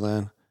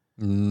Neverland?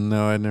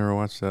 No, I never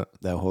watched that.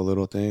 That whole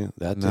little thing?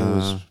 That thing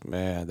was,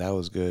 man, that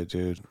was good,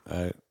 dude.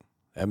 That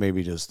made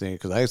me just think,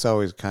 because I used to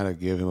always kind of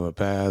give him a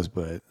pass,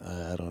 but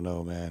I don't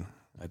know, man.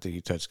 I think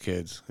he touched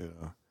kids,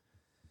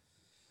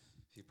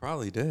 He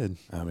probably did.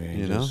 I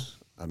mean,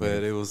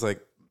 but it was like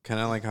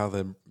kind of like how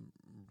the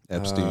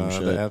Epstein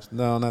shit.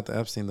 No, not the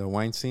Epstein, the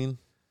Weinstein.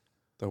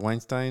 The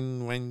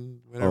Weinstein,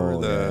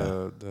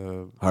 whatever,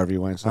 the Harvey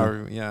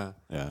Weinstein. Yeah.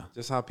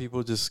 Just how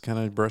people just kind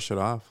of brush it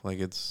off like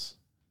it's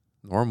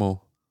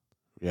normal.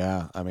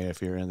 Yeah, I mean,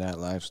 if you're in that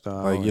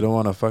lifestyle, like you don't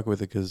want to fuck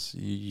with it because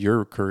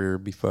your career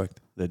would be fucked.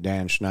 The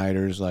Dan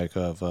Schneiders, like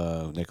of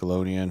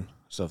Nickelodeon,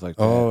 stuff like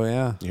that. Oh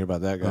yeah, you hear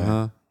about that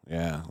guy?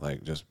 Yeah,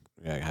 like just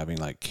having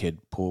like kid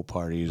pool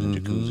parties and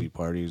jacuzzi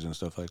parties and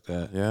stuff like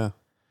that. Yeah,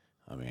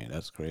 I mean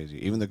that's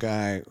crazy. Even the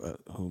guy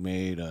who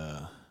made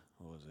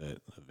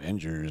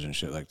Avengers and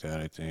shit like that,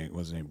 I think,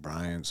 was his name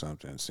Brian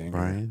something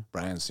Singer.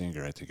 Brian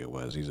Singer, I think it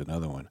was. He's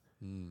another one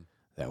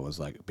that was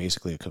like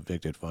basically a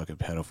convicted fucking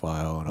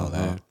pedophile and all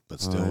that, but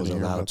still was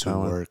allowed to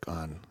work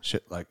on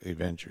shit like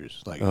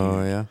Avengers. Like,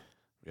 yeah.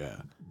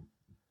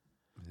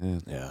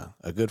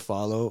 A good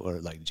follow, or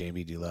like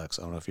Jamie Deluxe.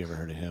 I don't know if you ever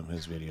heard of him.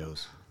 His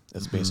videos.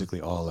 It's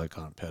basically all like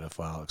on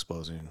pedophile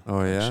exposing.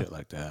 Shit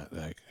like that.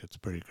 Like it's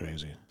pretty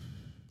crazy.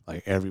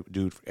 Like every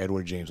dude,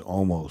 Edward James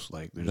Olmos,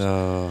 like there's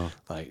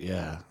like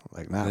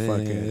not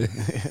fucking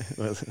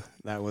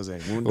that was a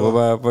Mundo. What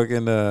about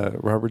fucking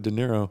Robert De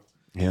Niro?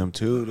 Him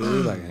too,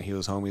 dude. Like he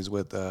was homies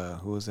with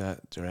who was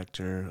that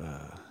director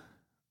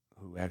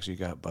who actually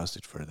got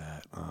busted for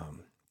that?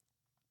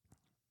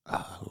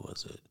 Who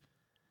was it?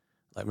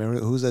 Like remember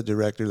who's that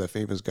director, that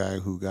famous guy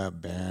who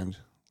got banned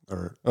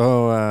or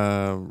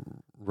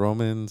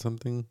Roman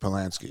something?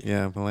 Polanski.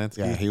 Yeah, Polanski.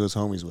 Yeah, he was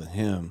homies with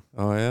him.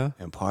 Oh, yeah?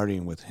 And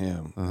partying with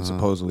him.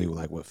 Supposedly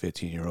with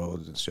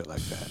 15-year-olds and shit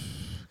like that.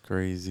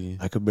 Crazy.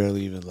 I could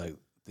barely even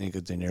think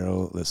of De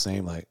Niro the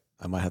same. Like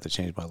I might have to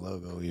change my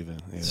logo even.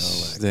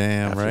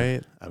 Damn,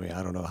 right? I mean,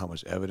 I don't know how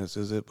much evidence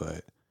is it,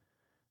 but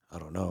I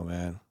don't know,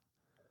 man.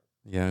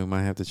 Yeah, we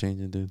might have to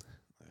change it, dude.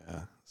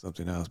 Yeah,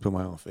 something else. Put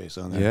my own face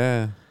on there.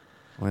 Yeah,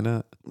 why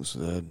not?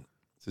 So,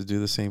 to do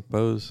the same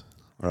pose.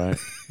 Right.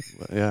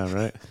 Yeah,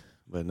 right.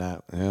 But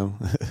not him.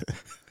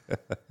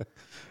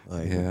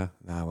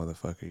 Nah,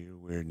 motherfucker, you're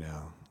weird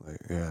now.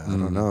 I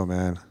don't know,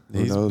 man.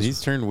 Who knows? He's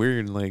turned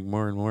weird,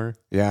 more and more.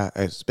 Yeah,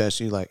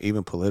 especially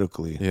even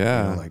politically.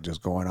 Yeah,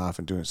 just going off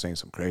and saying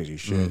some crazy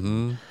shit.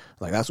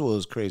 Like that's what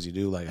was crazy,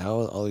 dude. Like how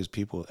all these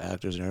people,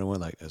 actors and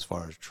everyone, as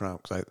far as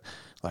Trump,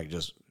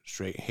 just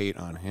straight hate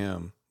on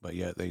him. But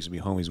yet they used to be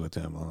homies with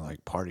him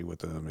and party with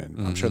them,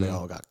 and I'm sure they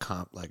all got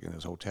comped in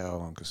his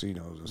hotel and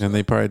casinos. And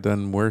they probably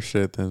done worse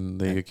shit than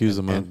they accuse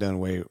him of. And done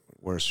way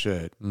worse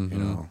shit,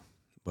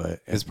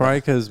 But it's probably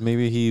because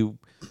maybe he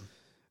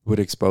would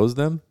expose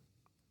them.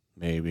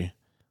 Maybe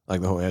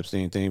the whole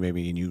Epstein thing.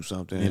 Maybe he knew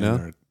something,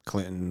 or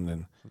Clinton,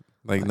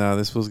 and no,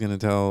 this was gonna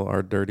tell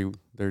our dirty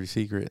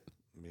secret.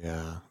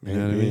 Yeah, maybe.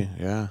 You know what I mean?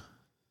 Yeah.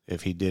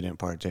 If he didn't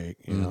partake,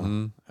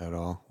 at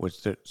all,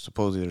 which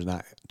supposedly there's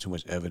not too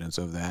much evidence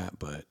of that,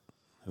 but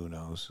who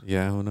knows?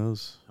 Yeah, who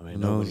knows? I mean,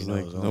 nobody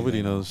knows.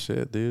 Nobody knows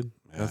shit, dude.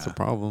 Yeah. That's a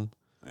problem.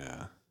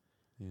 Yeah.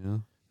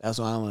 That's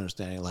what I'm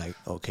understanding.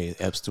 Okay,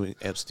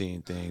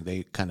 Epstein thing,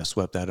 they kind of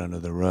swept that under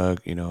the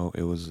rug. It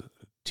was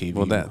TV.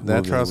 Well,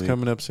 that trial's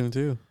coming up soon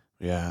too.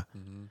 Yeah.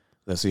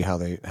 Let's see how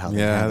they handle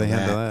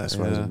that as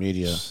far as the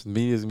media.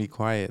 Media's gonna be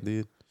quiet,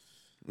 dude.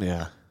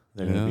 Yeah.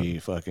 They're going to be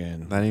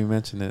fucking... Not even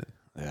mention it.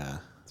 Yeah.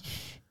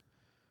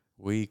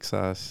 Weak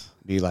sauce.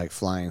 Be like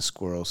flying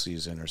squirrel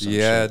season or something.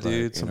 Yeah, shit.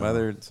 Dude.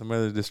 Like, some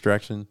other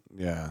distraction.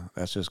 Yeah.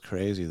 That's just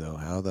crazy, though.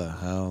 How,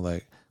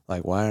 like,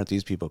 why aren't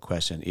these people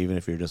questioned, even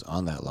if you're just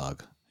on that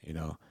log? You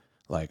know?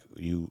 Like,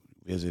 you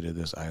visited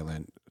this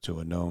island to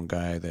a known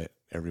guy that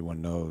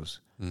everyone knows.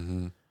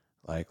 Mm-hmm.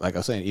 Like I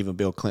was saying, even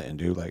Bill Clinton,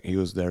 dude, like he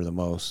was there the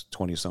most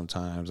 20-some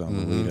times on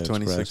the Lolita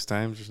 26 Express.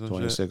 times or something.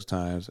 26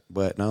 times.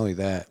 But not only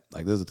that,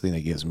 like this is the thing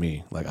that gets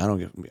me. Like I know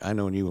you, I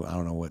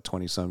don't know what,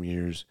 20-some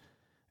years.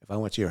 If I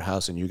went to your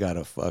house and you got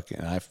a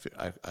fucking, I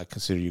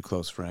consider you a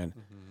close friend.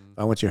 If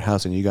I went to your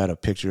house and you got a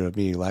picture of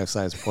me,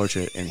 life-size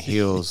portrait in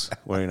heels,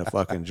 wearing a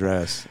fucking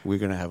dress, we're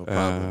going to have a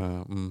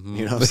problem.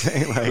 You know what I'm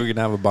saying? Like, we're going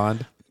to have a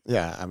bond.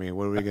 Yeah, I mean,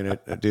 what are we gonna,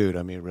 dude?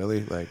 I mean,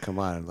 really? Like, come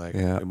on! Like,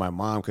 my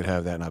mom could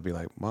have that, and I'd be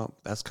like, "Mom,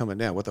 that's coming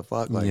down. What the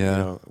fuck?" Like, you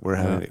know, we're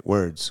having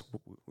words.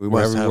 We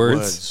must have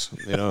words.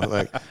 You know,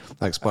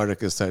 like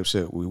Spartacus type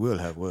shit. We will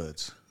have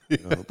words. You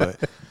know,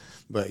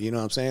 but you know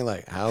what I'm saying?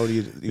 Like, how do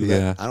you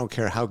like, I don't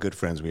care how good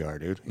friends we are,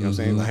 dude. You know what I'm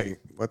saying?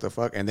 Like, what the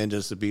fuck? And then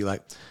just to be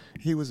like,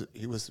 he was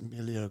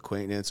merely an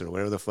acquaintance or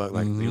whatever the fuck.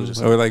 Like, he was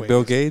just or like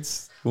Bill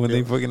Gates when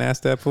they fucking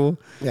asked that fool.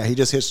 Yeah, he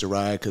just hitched a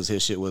ride because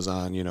his shit was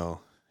on. You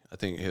know. I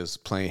think his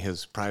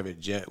private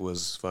jet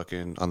was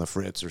fucking on the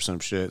fritz or some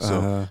shit.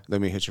 So let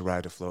me hitch a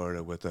ride to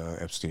Florida with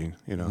Epstein,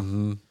 you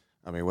know?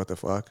 I mean, what the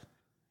fuck?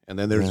 And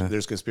then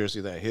there's conspiracy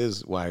that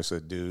his wife's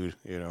a dude,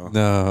 you know?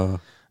 No.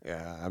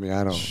 Yeah, I mean,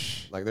 I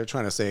don't... Like, they're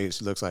trying to say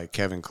she looks like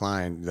Kevin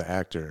Kline, the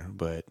actor,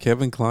 but...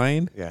 Kevin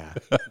Kline? Yeah.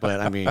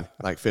 But, I mean,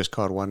 like Fish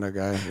Called Wanda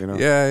guy, you know?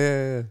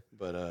 Yeah.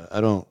 But I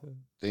don't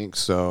think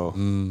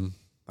so.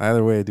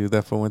 Either way, dude,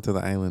 that fool went to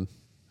the island.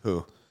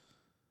 Who?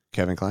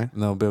 Kevin Kline?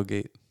 No, Bill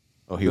Gates.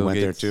 Oh, he went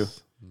there too?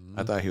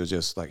 I thought he was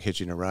just like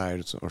hitching a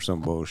ride or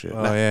some bullshit.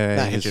 Oh,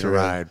 not hitching a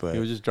ride, but... He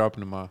was just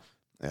dropping him off.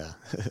 Yeah.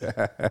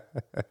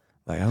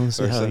 Like, I want to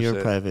see how your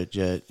private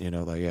jet, you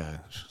know, like, yeah.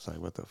 It's like,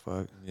 what the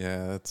fuck?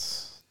 Yeah,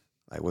 that's...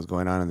 Like, what's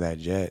going on in that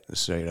jet?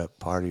 Straight up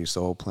party,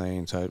 soul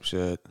plane type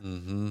shit.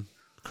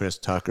 Chris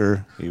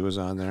Tucker, he was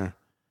on there.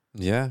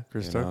 Yeah,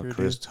 Chris Tucker.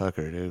 Chris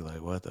Tucker, dude.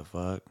 Like, what the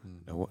fuck?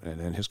 And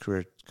then his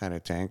career kind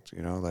of tanked,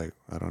 you know, like,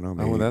 I don't know.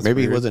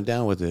 Maybe he wasn't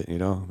down with it, you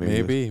know?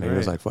 Maybe he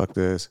was like, fuck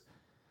this.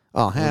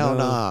 Oh, hell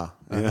nah.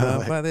 You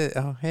know, about it.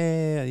 Oh,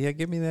 hell yeah,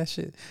 give me that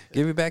shit.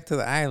 Give me back to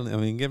the island. I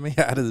mean, get me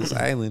out of this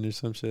island or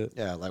some shit.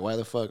 Yeah, like, why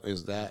the fuck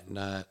is that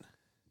not...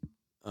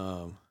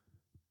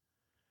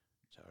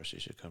 She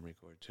should come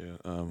record too.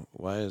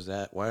 Why is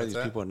that? Why are these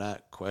people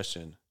not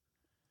questioned?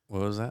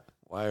 What was that?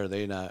 Why are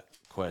they not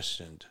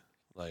questioned?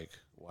 Like,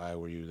 why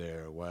were you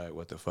there?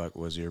 What the fuck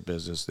was your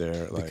business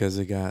there? Like, because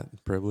it got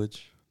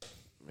privilege.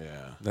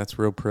 Yeah. That's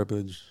real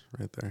privilege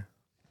right there.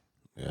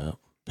 Yeah.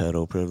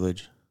 Pedo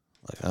privilege.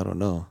 Like, I don't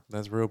know.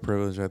 That's real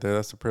privilege right there.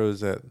 That's the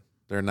privilege that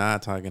they're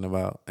not talking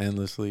about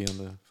endlessly in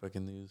the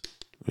fucking news.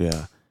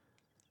 Yeah.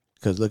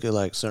 Because look at,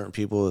 like, certain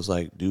people is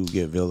like, do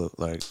get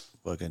like,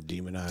 fucking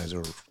demonized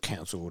or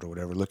canceled or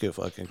whatever. Look at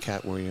fucking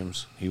Cat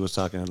Williams. He was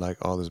talking like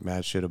all this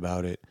mad shit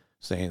about it,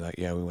 saying like,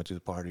 yeah, we went to the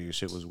party, your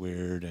shit was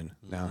weird, and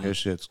now his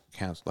shit's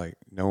canceled. Like,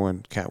 no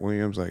one, Cat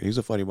Williams, like, he's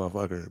a funny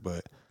motherfucker,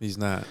 but he's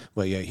not.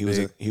 But yeah, he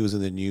was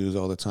in the news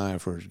all the time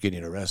for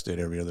getting arrested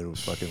every other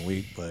fucking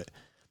week. But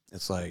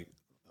it's like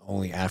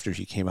only after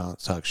he came out and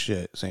talked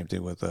shit. Same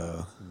thing with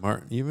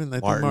Martin. Even I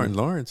think Martin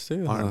Lawrence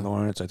too. Martin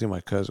Lawrence. I think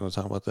my cousin was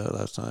talking about that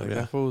last time. Like,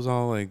 that fool was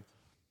all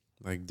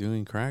like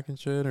doing crack and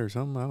shit or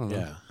something. I don't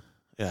know.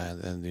 Yeah,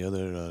 and the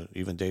other,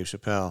 even Dave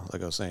Chappelle,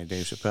 like I was saying,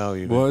 Dave Chappelle.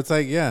 Even. Well, it's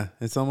like, yeah,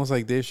 it's almost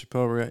like Dave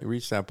Chappelle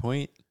reached that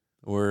point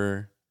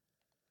where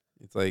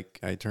it's like,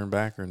 I turn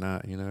back or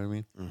not, you know what I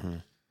mean? Mm-hmm.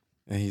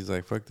 And he's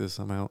like, fuck this,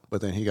 I'm out.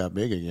 But then he got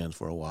big again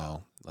for a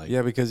while. Like,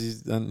 yeah, because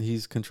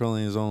he's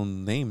controlling his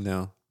own name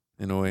now,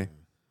 in a way.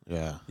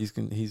 Yeah.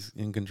 He's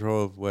in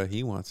control of what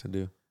he wants to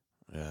do.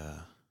 Yeah.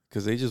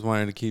 Because they just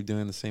wanted to keep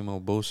doing the same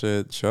old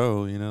bullshit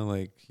show, you know?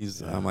 Like,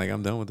 I'm like,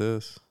 I'm done with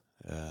this.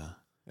 Yeah.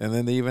 And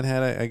then they even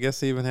had, I guess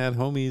they even had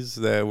homies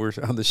that were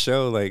on the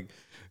show, like,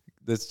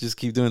 let's just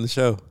keep doing the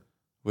show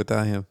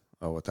without him.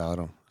 Oh, without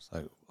him. It's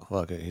like,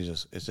 fuck it.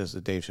 It's just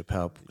a Dave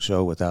Chappelle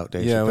show without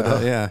Dave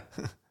Chappelle. Yeah.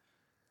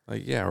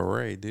 Like, yeah,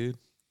 right, dude.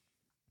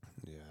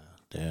 Yeah.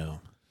 Damn.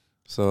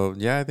 So,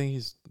 yeah, I think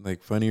he's,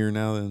 like, funnier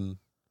now than,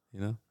 you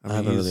know. I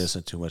haven't really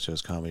listened to much of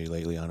his comedy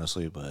lately,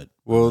 honestly, but.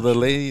 Well, the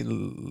lady,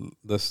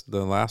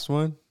 the last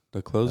one,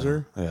 the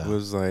closer,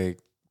 was, like,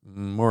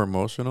 more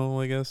emotional,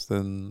 I guess,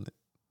 than.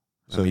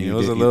 So it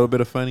was a little bit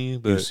of funny,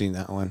 but you've seen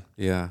that one?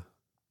 Yeah.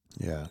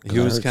 Yeah. He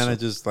was kind of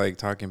just like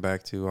talking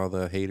back to all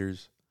the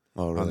haters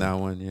on that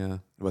one, yeah.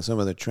 But some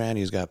of the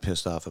trannies got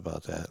pissed off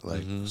about that,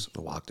 like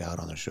walked out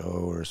on the show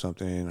or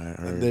something.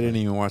 I heard. They didn't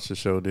even watch the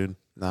show, dude.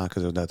 Nah,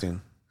 because of nothing.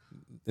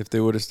 If they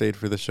would have stayed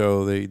for the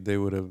show, they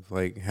would have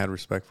like had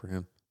respect for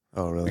him.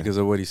 Oh, really? Because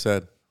of what he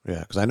said.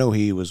 Yeah, because I know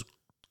he was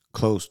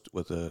close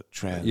with the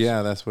trans.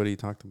 Yeah, that's what he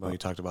talked about. He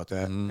talked about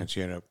that, and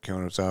she ended up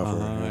killing herself.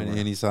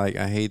 And he's like,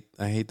 I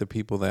hate the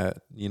people that,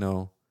 you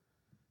know,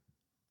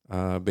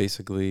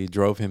 basically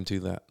drove him to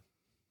that.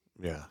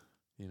 Yeah.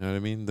 You know what I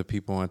mean? The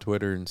people on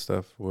Twitter and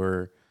stuff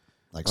were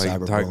like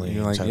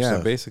cyberbullying. Like, yeah,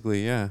 stuff.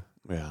 Basically, yeah.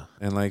 Yeah.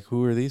 And like,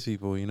 who are these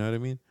people? You know what I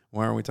mean?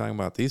 Why aren't we talking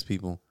about these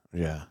people?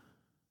 Yeah.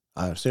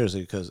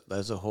 Seriously, because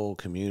that's a whole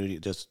community,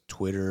 just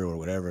Twitter or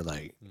whatever,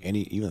 like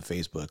even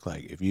Facebook.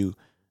 Like if you,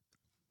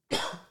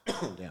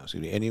 excuse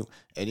me,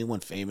 anyone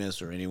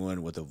famous or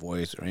anyone with a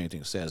voice or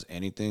anything says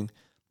anything,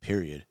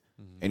 period,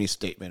 any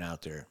statement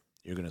out there,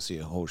 you're gonna see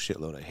a whole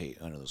shitload of hate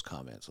under those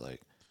comments. Like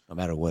no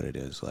matter what it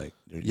is, like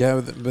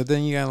yeah, but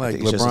then you got like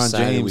LeBron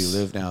James. We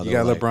live now. You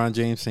got LeBron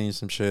James saying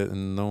some shit,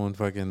 and no one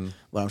fucking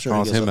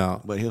calls him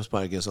out. But he'll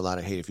probably gets a lot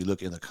of hate if you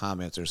look in the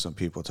comments. There's some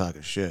people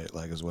talking shit.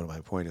 Like, is what my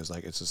point is.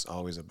 Like, it's just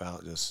always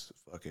about just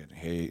fucking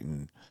hate,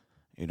 and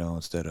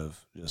instead of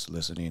just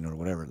listening or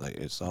whatever. Like,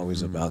 it's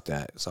always about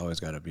that. It's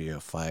always got to be a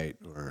fight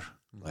or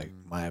like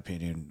my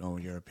opinion, no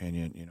your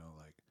opinion.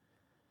 Like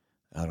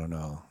I don't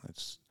know.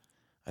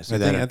 I see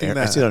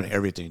that on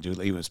everything, dude.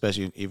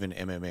 Especially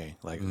MMA.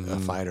 Like a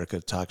fighter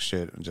could talk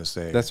shit and just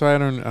say. That's why I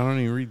don't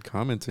even read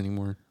comments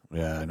anymore.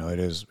 Yeah, I know it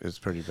is. It's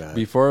pretty bad.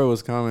 Before it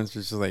was comments,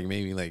 just like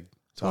maybe like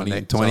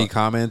 20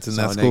 comments, and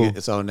that's cool.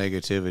 It's all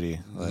negativity.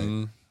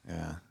 Like,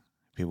 yeah,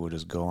 people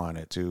just go on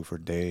it too for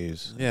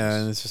days. Yeah,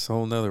 and it's just a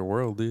whole nother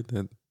world, dude.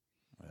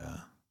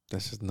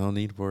 That's just no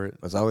need for it.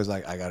 It's always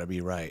like I gotta be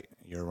right.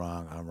 You're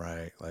wrong. I'm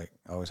right. Like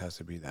always has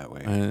to be that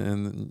way.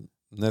 And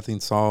nothing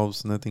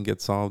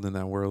gets solved in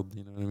that world.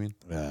 You know what I mean?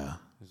 Yeah.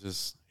 It's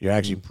just you're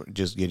actually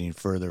just getting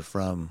further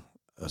from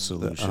a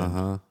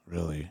solution.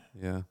 Really.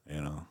 Yeah.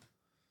 Yeah.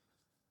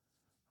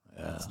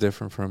 It's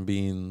different from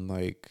being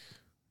like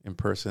in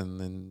person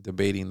and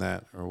debating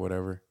that or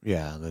whatever.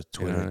 Yeah, the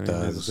Twitter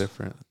does. It's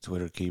different.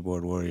 Twitter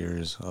keyboard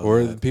warriors.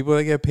 Or the people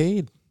that get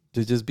paid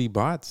to just be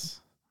bots.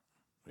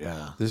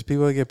 Yeah. There's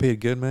people that get paid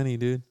good money,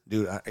 dude.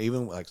 Dude, I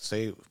even like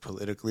say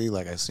politically,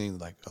 like I've seen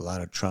like a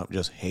lot of Trump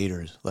just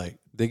haters. Like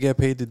they get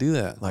paid to do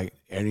that. Like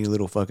any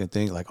little fucking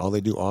thing, like all they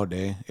do all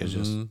day is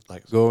just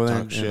like go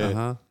talk shit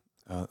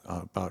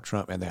about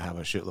Trump, and they have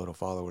a shitload of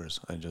followers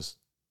and just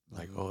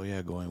like, oh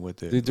yeah, going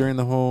with it. Dude, during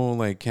the whole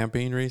like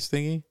campaign race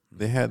thingy,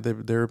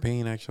 they were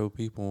paying actual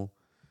people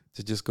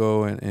to just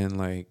go and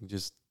like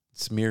just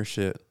smear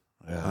shit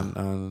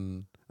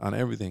on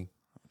everything.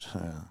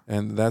 Yeah.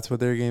 And that's what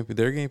they're getting.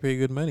 They're getting paid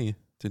good money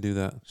to do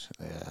that.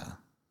 Yeah,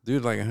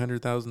 dude, like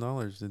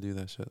 $100,000 to do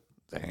that shit.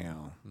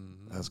 Damn,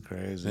 that's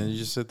crazy. And you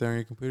just sit there on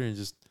your computer and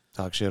just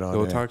talk shit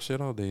all day. Talk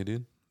shit all day,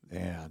 dude.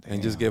 Yeah,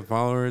 and just get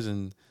followers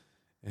and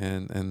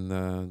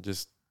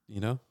just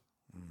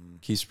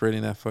keep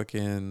spreading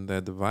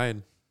that divide.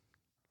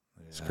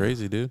 Yeah. It's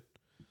crazy, dude.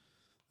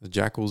 The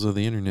jackals of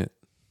the internet.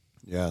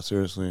 Yeah,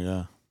 seriously,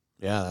 yeah.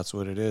 Yeah, that's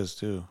what it is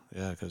too.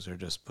 Yeah, because they're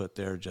just put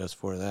there just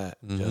for that.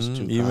 Just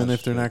to even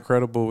if they're not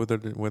credible with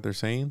what they're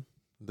saying,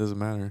 it doesn't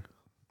matter.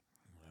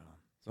 Yeah.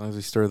 As long as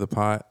they stir the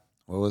pot.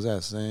 What was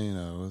that saying?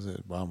 Was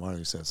it Bob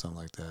Marley said something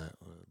like that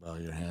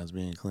about your hands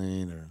being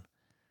clean or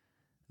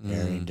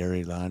airing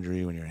dirty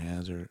laundry when your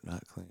hands are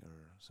not clean or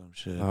some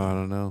shit? Oh, I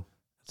don't know.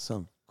 It's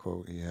some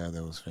quote he had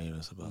that was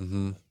famous about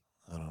that.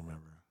 I don't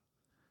remember.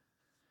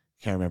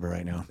 Can't remember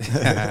right now.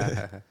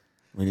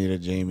 We need a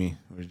Jamie.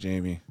 Where's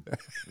Jamie?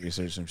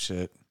 Research some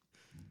shit.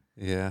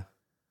 Yeah.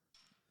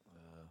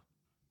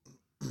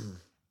 All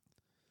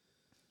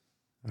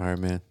right,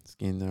 man. It's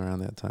getting around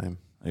that time.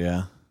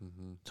 Yeah.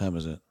 Time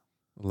is it?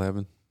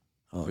 11.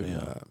 Oh,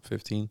 yeah.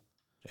 15.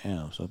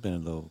 Damn. So I've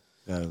been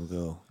got a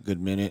little good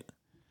minute.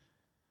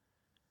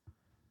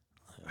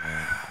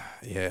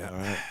 Yeah. All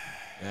right.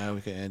 Yeah,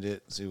 we can end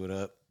it. See what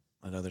up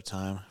another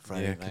time.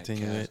 Friday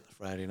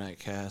night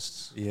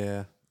casts.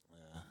 Yeah.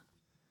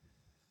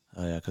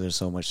 Oh yeah, because there's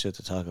so much shit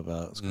to talk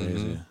about. It's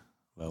crazy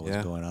about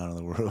what's going on in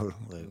the world.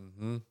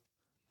 Like,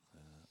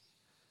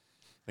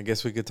 I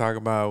guess we could talk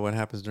about what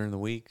happens during the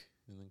week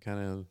and then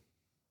kind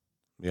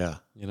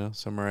of,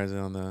 summarize it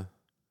on the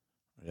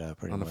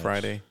pretty on much. The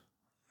Friday.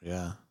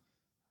 Yeah.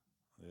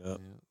 Yep. Yeah.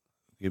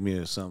 Give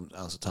me something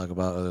else to talk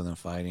about other than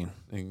fighting.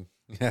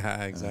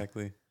 Yeah,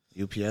 exactly.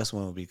 UPS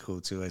one would be cool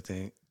too, I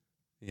think.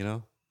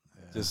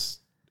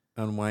 Just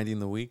unwinding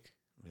the week.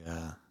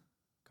 Yeah.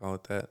 Call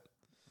it that.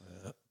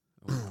 Yep.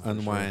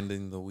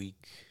 Unwinding the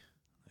week.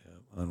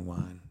 Yep.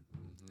 Unwind.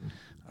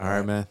 All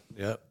right, man.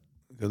 Yep.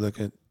 Good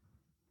looking.